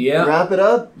 Done? Yeah. Wrap it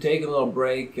up? Take a little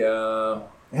break.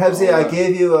 Hebsy, I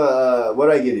gave you, what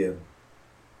did I give you?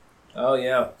 Oh,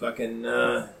 yeah. Fucking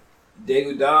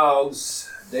Daegu Dogs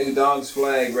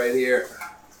flag right here.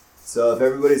 So if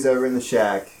everybody's ever in the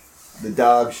shack, the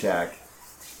dog shack,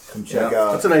 come check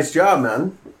out. That's a nice job,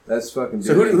 man. That's fucking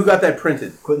So who got that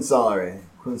printed? Quinn Sollery.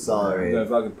 I'm gonna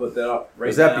fucking put that up right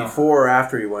Was that now. before or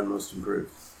after you won Most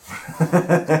Improved?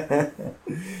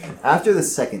 After the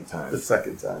second time. The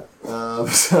second time.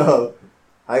 So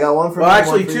I got one for. Well,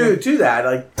 actually, to that,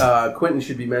 like Quentin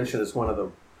should be mentioned as one of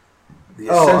the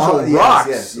essential yes, rocks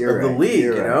yes, of you're the right, league.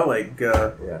 you're You know, like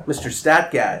Mr.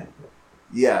 Stat Guy.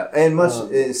 Yeah, and much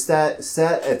stat,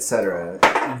 etc.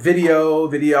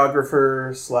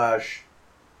 Videographer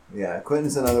 / Yeah,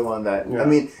 Quentin's another one that Yeah. I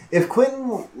mean, if Quentin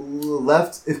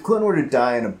were to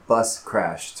die in a bus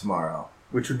crash tomorrow,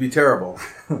 which would be terrible,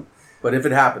 but if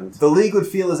it happened, the league would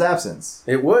feel his absence.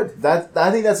 It would.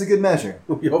 I think that's a good measure.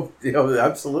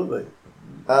 Absolutely.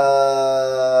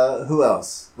 Who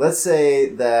else? Let's say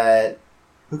that.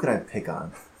 Who can I pick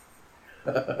on?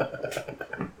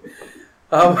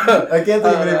 I can't think of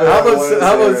anybody. How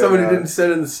about somebody who didn't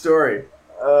send in the story?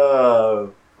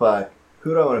 Oh, fuck.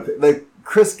 Who do I want to pick? Like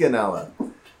Chris Ganella.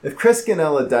 If Chris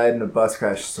Ganella died in a bus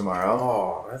crash tomorrow.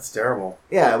 Oh, that's terrible.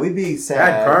 Yeah, we'd be sad.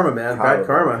 Bad karma, man. Bad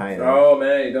karma. Kind of. Oh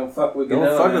man, don't fuck with Ganella.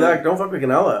 Don't fuck with that. Don't fuck with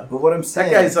Ganella. But what I'm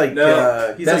saying, that guy's like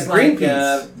he's like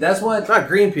Greenpeace. That's what. Not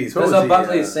Greenpeace. That's what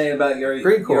Buckley's saying about your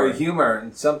humor.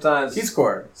 And sometimes Peace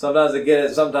Corps. Sometimes I get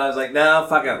it. Sometimes like, no,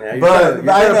 fuck it. Yeah, but you're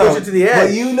trying to push it to the edge.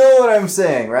 But you know what I'm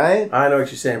saying, right? I know what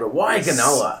you're saying, but why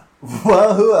Ganella?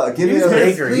 Well, who else? Give me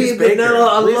another. Leave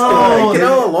Ganella alone. Leave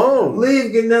Ganella alone.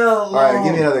 Leave Ganella alone. All right,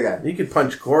 give me another guy. You could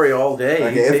punch Corey all day.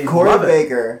 Okay, if Corey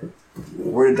Baker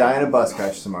were to die in a bus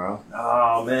crash tomorrow.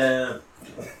 Oh man.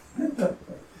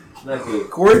 Not good.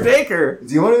 Corey Baker.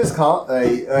 Do you want to just call?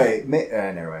 Never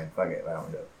mind. Fuck it. I don't want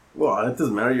to do it. Well, it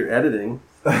doesn't matter. You're editing.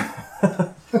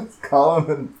 Call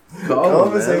him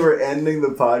and say we're ending the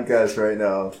podcast right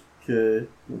now. Okay,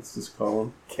 let's just call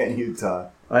him. Can you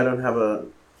talk? I don't have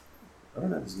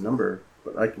his number,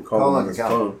 but I can call him on his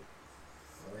phone.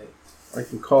 I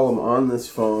can call him on this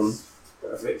phone.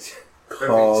 Perfect.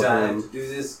 Call Perfect time him. to do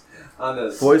this on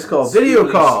the Voice call.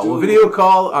 Video call. We'll video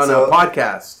call on a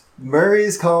podcast.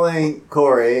 Murray's calling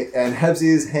Corey, and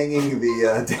Hebsy's hanging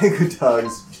the Dago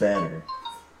Dogs banner.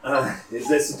 Is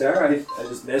that Star? I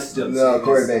just messaged him. No,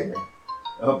 Corey Baker.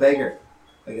 Oh, Baker.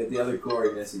 I got the other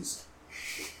Corey message.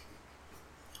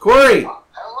 Corey.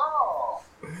 Hello.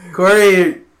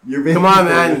 Corey, You're being come on,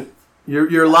 recorded. man.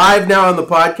 You're live now on the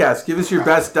podcast. Give us your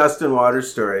best Dustin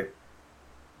Waters story.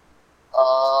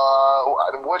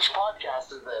 Which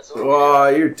podcast is this? Oh,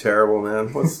 you're terrible,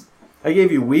 man. I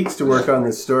gave you weeks to work on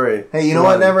this story. Hey, you know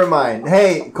what? Never mind.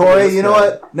 Hey, Corey, you know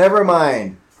what? Never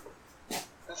mind.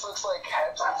 This looks like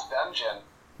Hebson's Dungeon.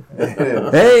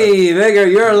 Hey, Baker,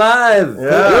 you're live.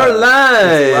 Yeah. You're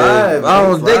live.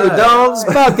 On It's Dago live. Dogs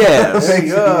podcast. There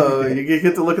you go. You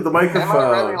get to look at the Am I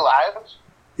microphone. really live?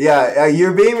 Yeah,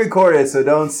 you're being recorded, so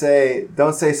don't say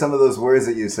some of those words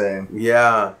that you say.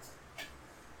 Yeah.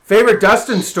 Favorite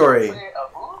Dustin story? Say a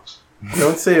boot?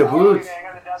 Don't say a boot. Okay, I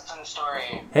got a Dustin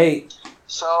story. Hey,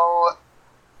 So,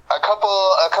 a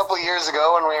couple years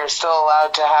ago, when we were still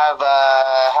allowed to have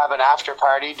an after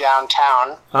party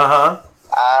downtown,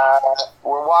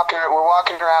 we're walking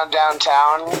around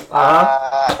downtown.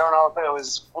 I don't know if it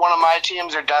was one of my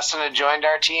teams or Dustin had joined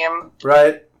our team.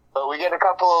 Right. But we get a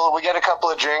couple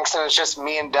of drinks, and it's just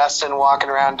me and Dustin walking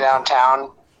around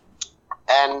downtown.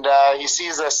 And he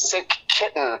sees a sick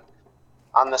kitten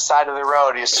on the side of the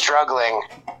road. He's struggling.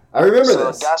 I remember So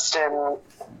this.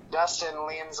 Dustin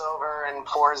leans over and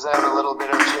pours out a little bit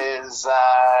of his,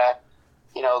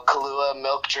 Kahlua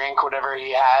milk drink, whatever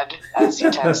he had, as he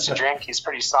tends to drink. He's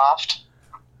pretty soft.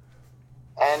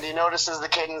 And he notices the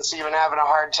kitten's even having a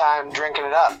hard time drinking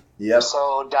it up. Yep.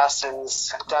 So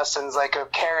Dustin's like a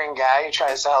caring guy. He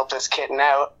tries to help this kitten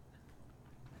out.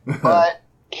 But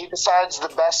he decides the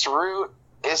best route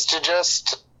is to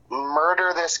just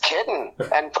murder this kitten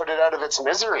and put it out of its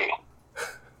misery.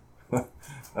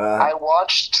 I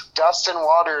watched Dustin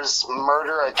Waters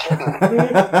murder a kitten.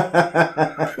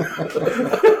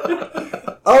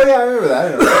 Oh yeah, I remember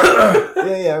that.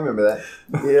 I remember that.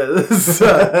 Yeah,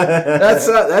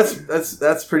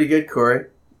 that's pretty good, Corey.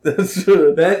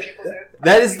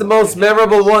 that is the most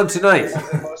memorable one tonight.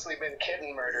 They've mostly been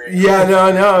kitten murdering. Yeah,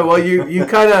 no. Well, you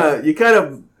kind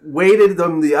of weighted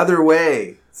them the other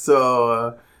way,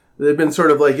 so they've been sort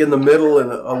of like in the middle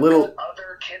and a little.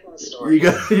 Other kitten stories.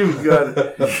 You've got.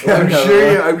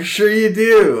 I'm sure you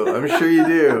do.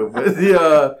 But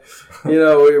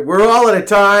we're all at a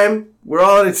time.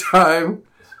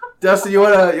 Dustin, you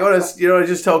wanna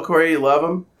just tell Corey you love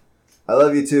him? I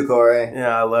love you too, Corey.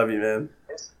 Yeah, I love you, man.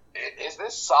 Is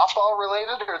this softball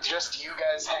related or just you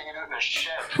guys hanging out in a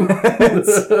shed?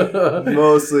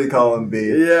 Mostly call him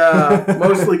B. Yeah,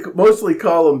 mostly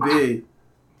call him B. Okay,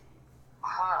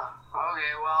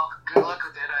 well, good luck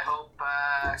with it. I hope.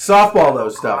 Softball though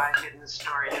stuff. My kitten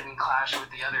story didn't clash with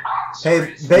the other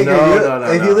Hey stories. Baker, No.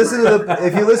 if you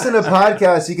listen to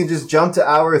podcasts, you can just jump to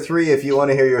hour 3 if you want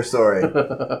to hear your story.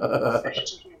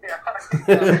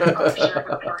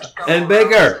 And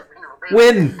Baker,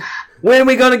 when are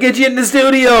we gonna get you in the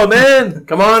studio, man?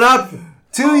 Come on up.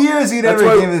 2 years you never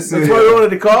came to the studio. That's why we wanted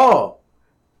to call.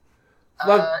 It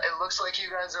looks like you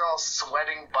guys are all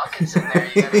sweating buckets in there.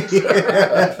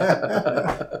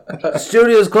 The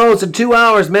studio's closed in 2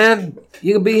 hours, man.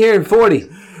 You can be here in 40. 2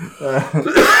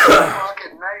 o'clock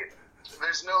at night,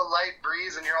 there's no light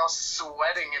breeze, and you're all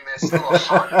sweating in this little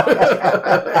hot box you have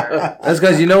out there. That's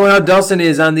because you know how Dustin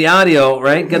is on the audio,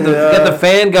 right? Get the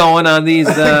fan going on these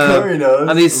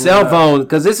cell phones,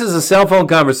 because this is a cell phone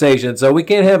conversation, so we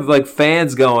can't have like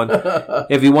fans going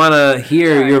if you want to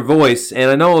hear your voice.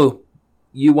 And I know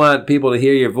you want people to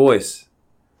hear your voice.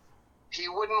 He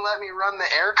wouldn't let me run the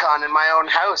aircon in my own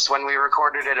house when we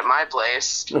recorded it at my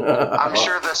place. I'm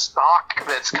sure the stock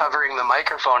that's covering the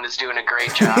microphone is doing a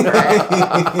great job, right?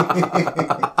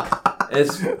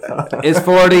 It's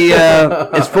for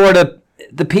the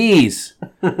peas.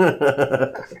 It's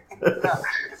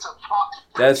a pop.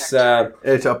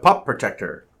 It's a pop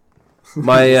protector.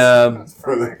 My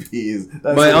For the peas.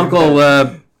 my uncle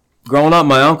growing up,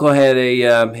 my uncle had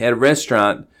a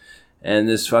restaurant, and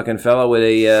this fucking fellow with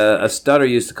a stutter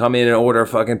used to come in and order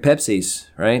fucking Pepsis,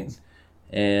 right?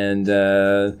 And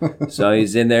so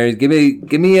he's in there. Give me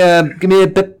a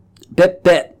pep.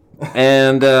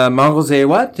 And my uncle say,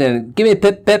 what? And give me a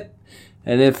pep.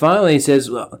 And then finally he says,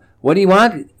 well, what do you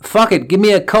want? Fuck it, give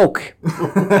me a Coke.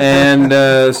 And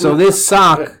so this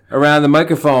sock around the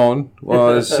microphone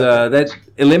was that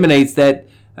eliminates that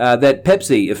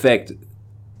Pepsi effect.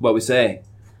 What we say?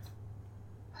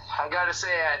 I gotta say,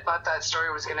 I thought that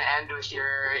story was gonna end with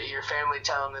your family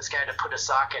telling this guy to put a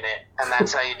sock in it, and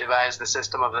that's how you devised the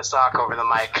system of the sock over the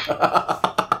mic.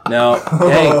 No,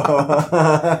 hey.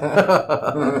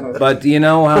 But do you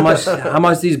know how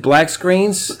much these black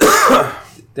screens?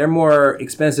 They're more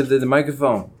expensive than the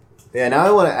microphone. Yeah, now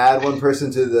I want to add one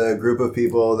person to the group of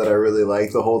people that I really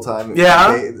like the whole time.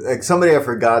 Yeah? Like somebody I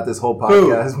forgot this whole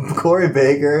podcast. Who? Corey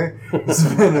Baker. It's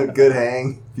been a good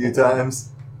hang a few times.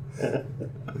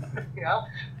 Yeah?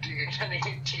 Do you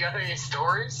got any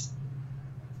stories?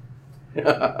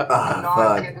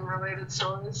 Non-kitten related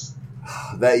stories?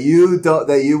 That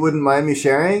you wouldn't mind me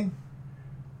sharing?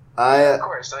 Of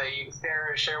course. You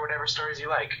can share whatever stories you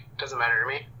like. Doesn't matter to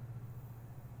me.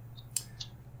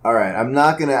 All right, I'm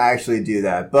not gonna actually do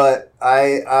that, but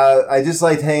I just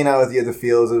liked hanging out with you at the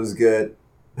fields. It was good,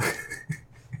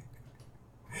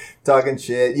 talking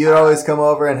shit. You'd always come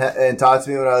over and talk to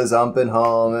me when I was umping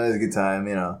home. It was a good time,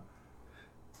 you know.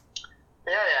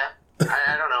 Yeah.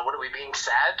 I don't know. What are we being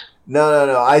sad?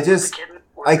 No.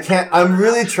 I can't. I'm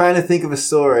really trying to think of a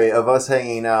story of us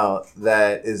hanging out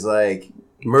that is like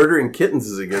murdering kittens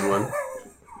is a good one.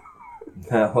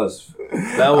 That was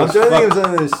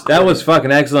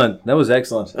fucking excellent. That was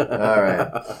excellent. All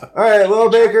right. Well,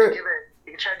 Baker.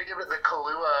 You tried to give it the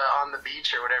Kahlua on the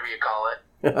beach or whatever you call it.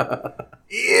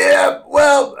 Yeah.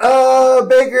 Well,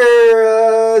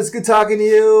 Baker, it's good talking to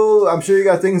you. I'm sure you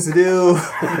got things to do.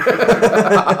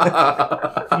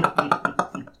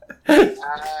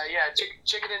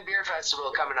 Chicken and Beer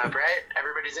Festival coming up, right?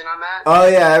 Everybody's in on that? Oh,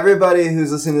 yeah. Everybody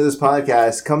who's listening to this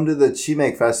podcast, come to the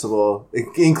Cheemake Festival,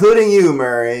 including you,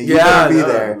 Murray. You better be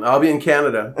there. I'll be in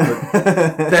Canada.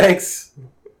 Thanks.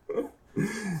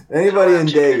 Anybody in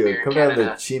Daegu, come down to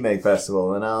the Cheemake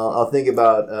Festival, and I'll think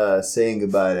about saying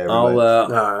goodbye to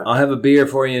everybody. I'll have a beer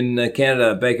for you in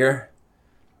Canada, Baker.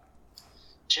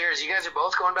 Cheers. You guys are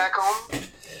both going back home?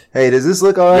 Hey, does this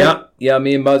look all right? Yeah.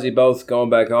 Me and Buzzy both going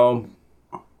back home.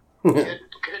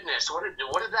 Goodness, what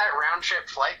did that round trip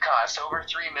flight cost? Over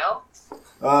 $3 million?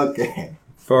 Okay.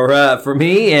 For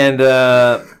me and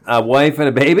a wife and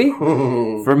a baby.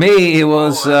 For me, it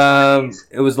was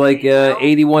like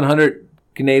 8,100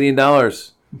 Canadian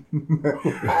dollars.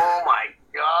 Oh my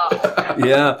god!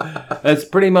 Yeah, that's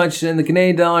pretty much, and the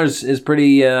Canadian dollars is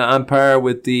pretty on par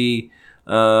with the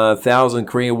 1,000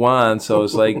 Korean won. So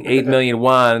it's like 8 million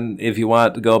won if you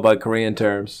want to go by Korean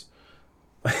terms.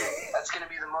 That's going to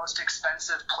be the most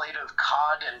expensive plate of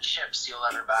cod and chips you'll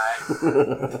ever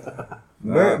buy.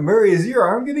 Murray, is your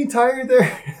arm getting tired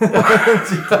there?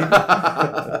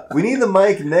 We need the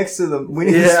mic next to the. We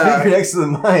need the speaker next to the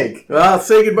mic. Well,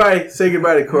 say goodbye. Say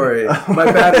goodbye to Corey. My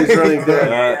battery's running dead.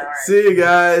 Right. See you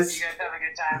guys. You guys have a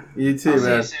good time. You too,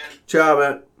 man. See you soon. Ciao,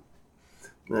 man.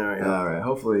 All right.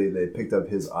 Hopefully they picked up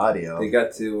his audio. They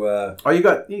got to.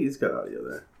 He's got audio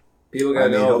there. People got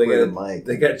to know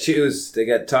they got to choose. They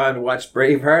got time to watch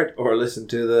Braveheart or listen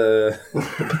to the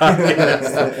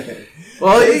podcast.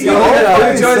 Well, you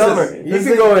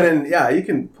can go in and you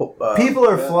can. People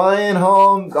are flying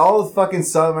home all the fucking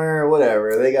summer,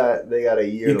 whatever. They got a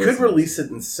year. You could release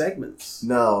it in segments.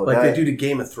 No, like they do to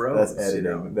Game of Thrones. That's editing.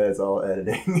 You know? That's all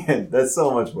editing. That's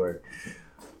so much work.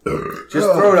 Just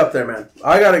throw it up there, man.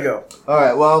 I gotta go. All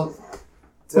right. Well,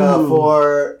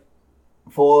 for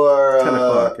 10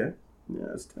 o'clock.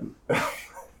 Yeah, it's 10.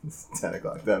 It's 10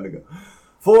 o'clock. Time to go.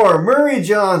 For Murray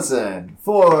Johnson,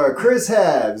 for Chris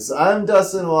Habs, I'm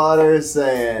Dustin Waters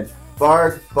saying,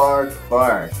 bark, bark,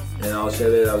 bark. And I'll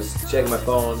show that I was checking my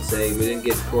phone and say we didn't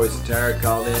get Corey Sitar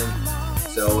called in.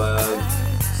 So,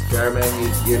 Sitar, man,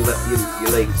 you're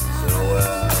late. So,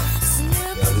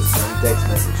 just send a text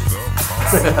message.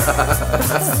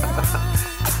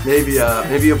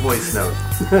 maybe a voice note.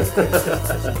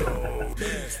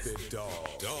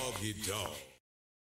 Doggy dog.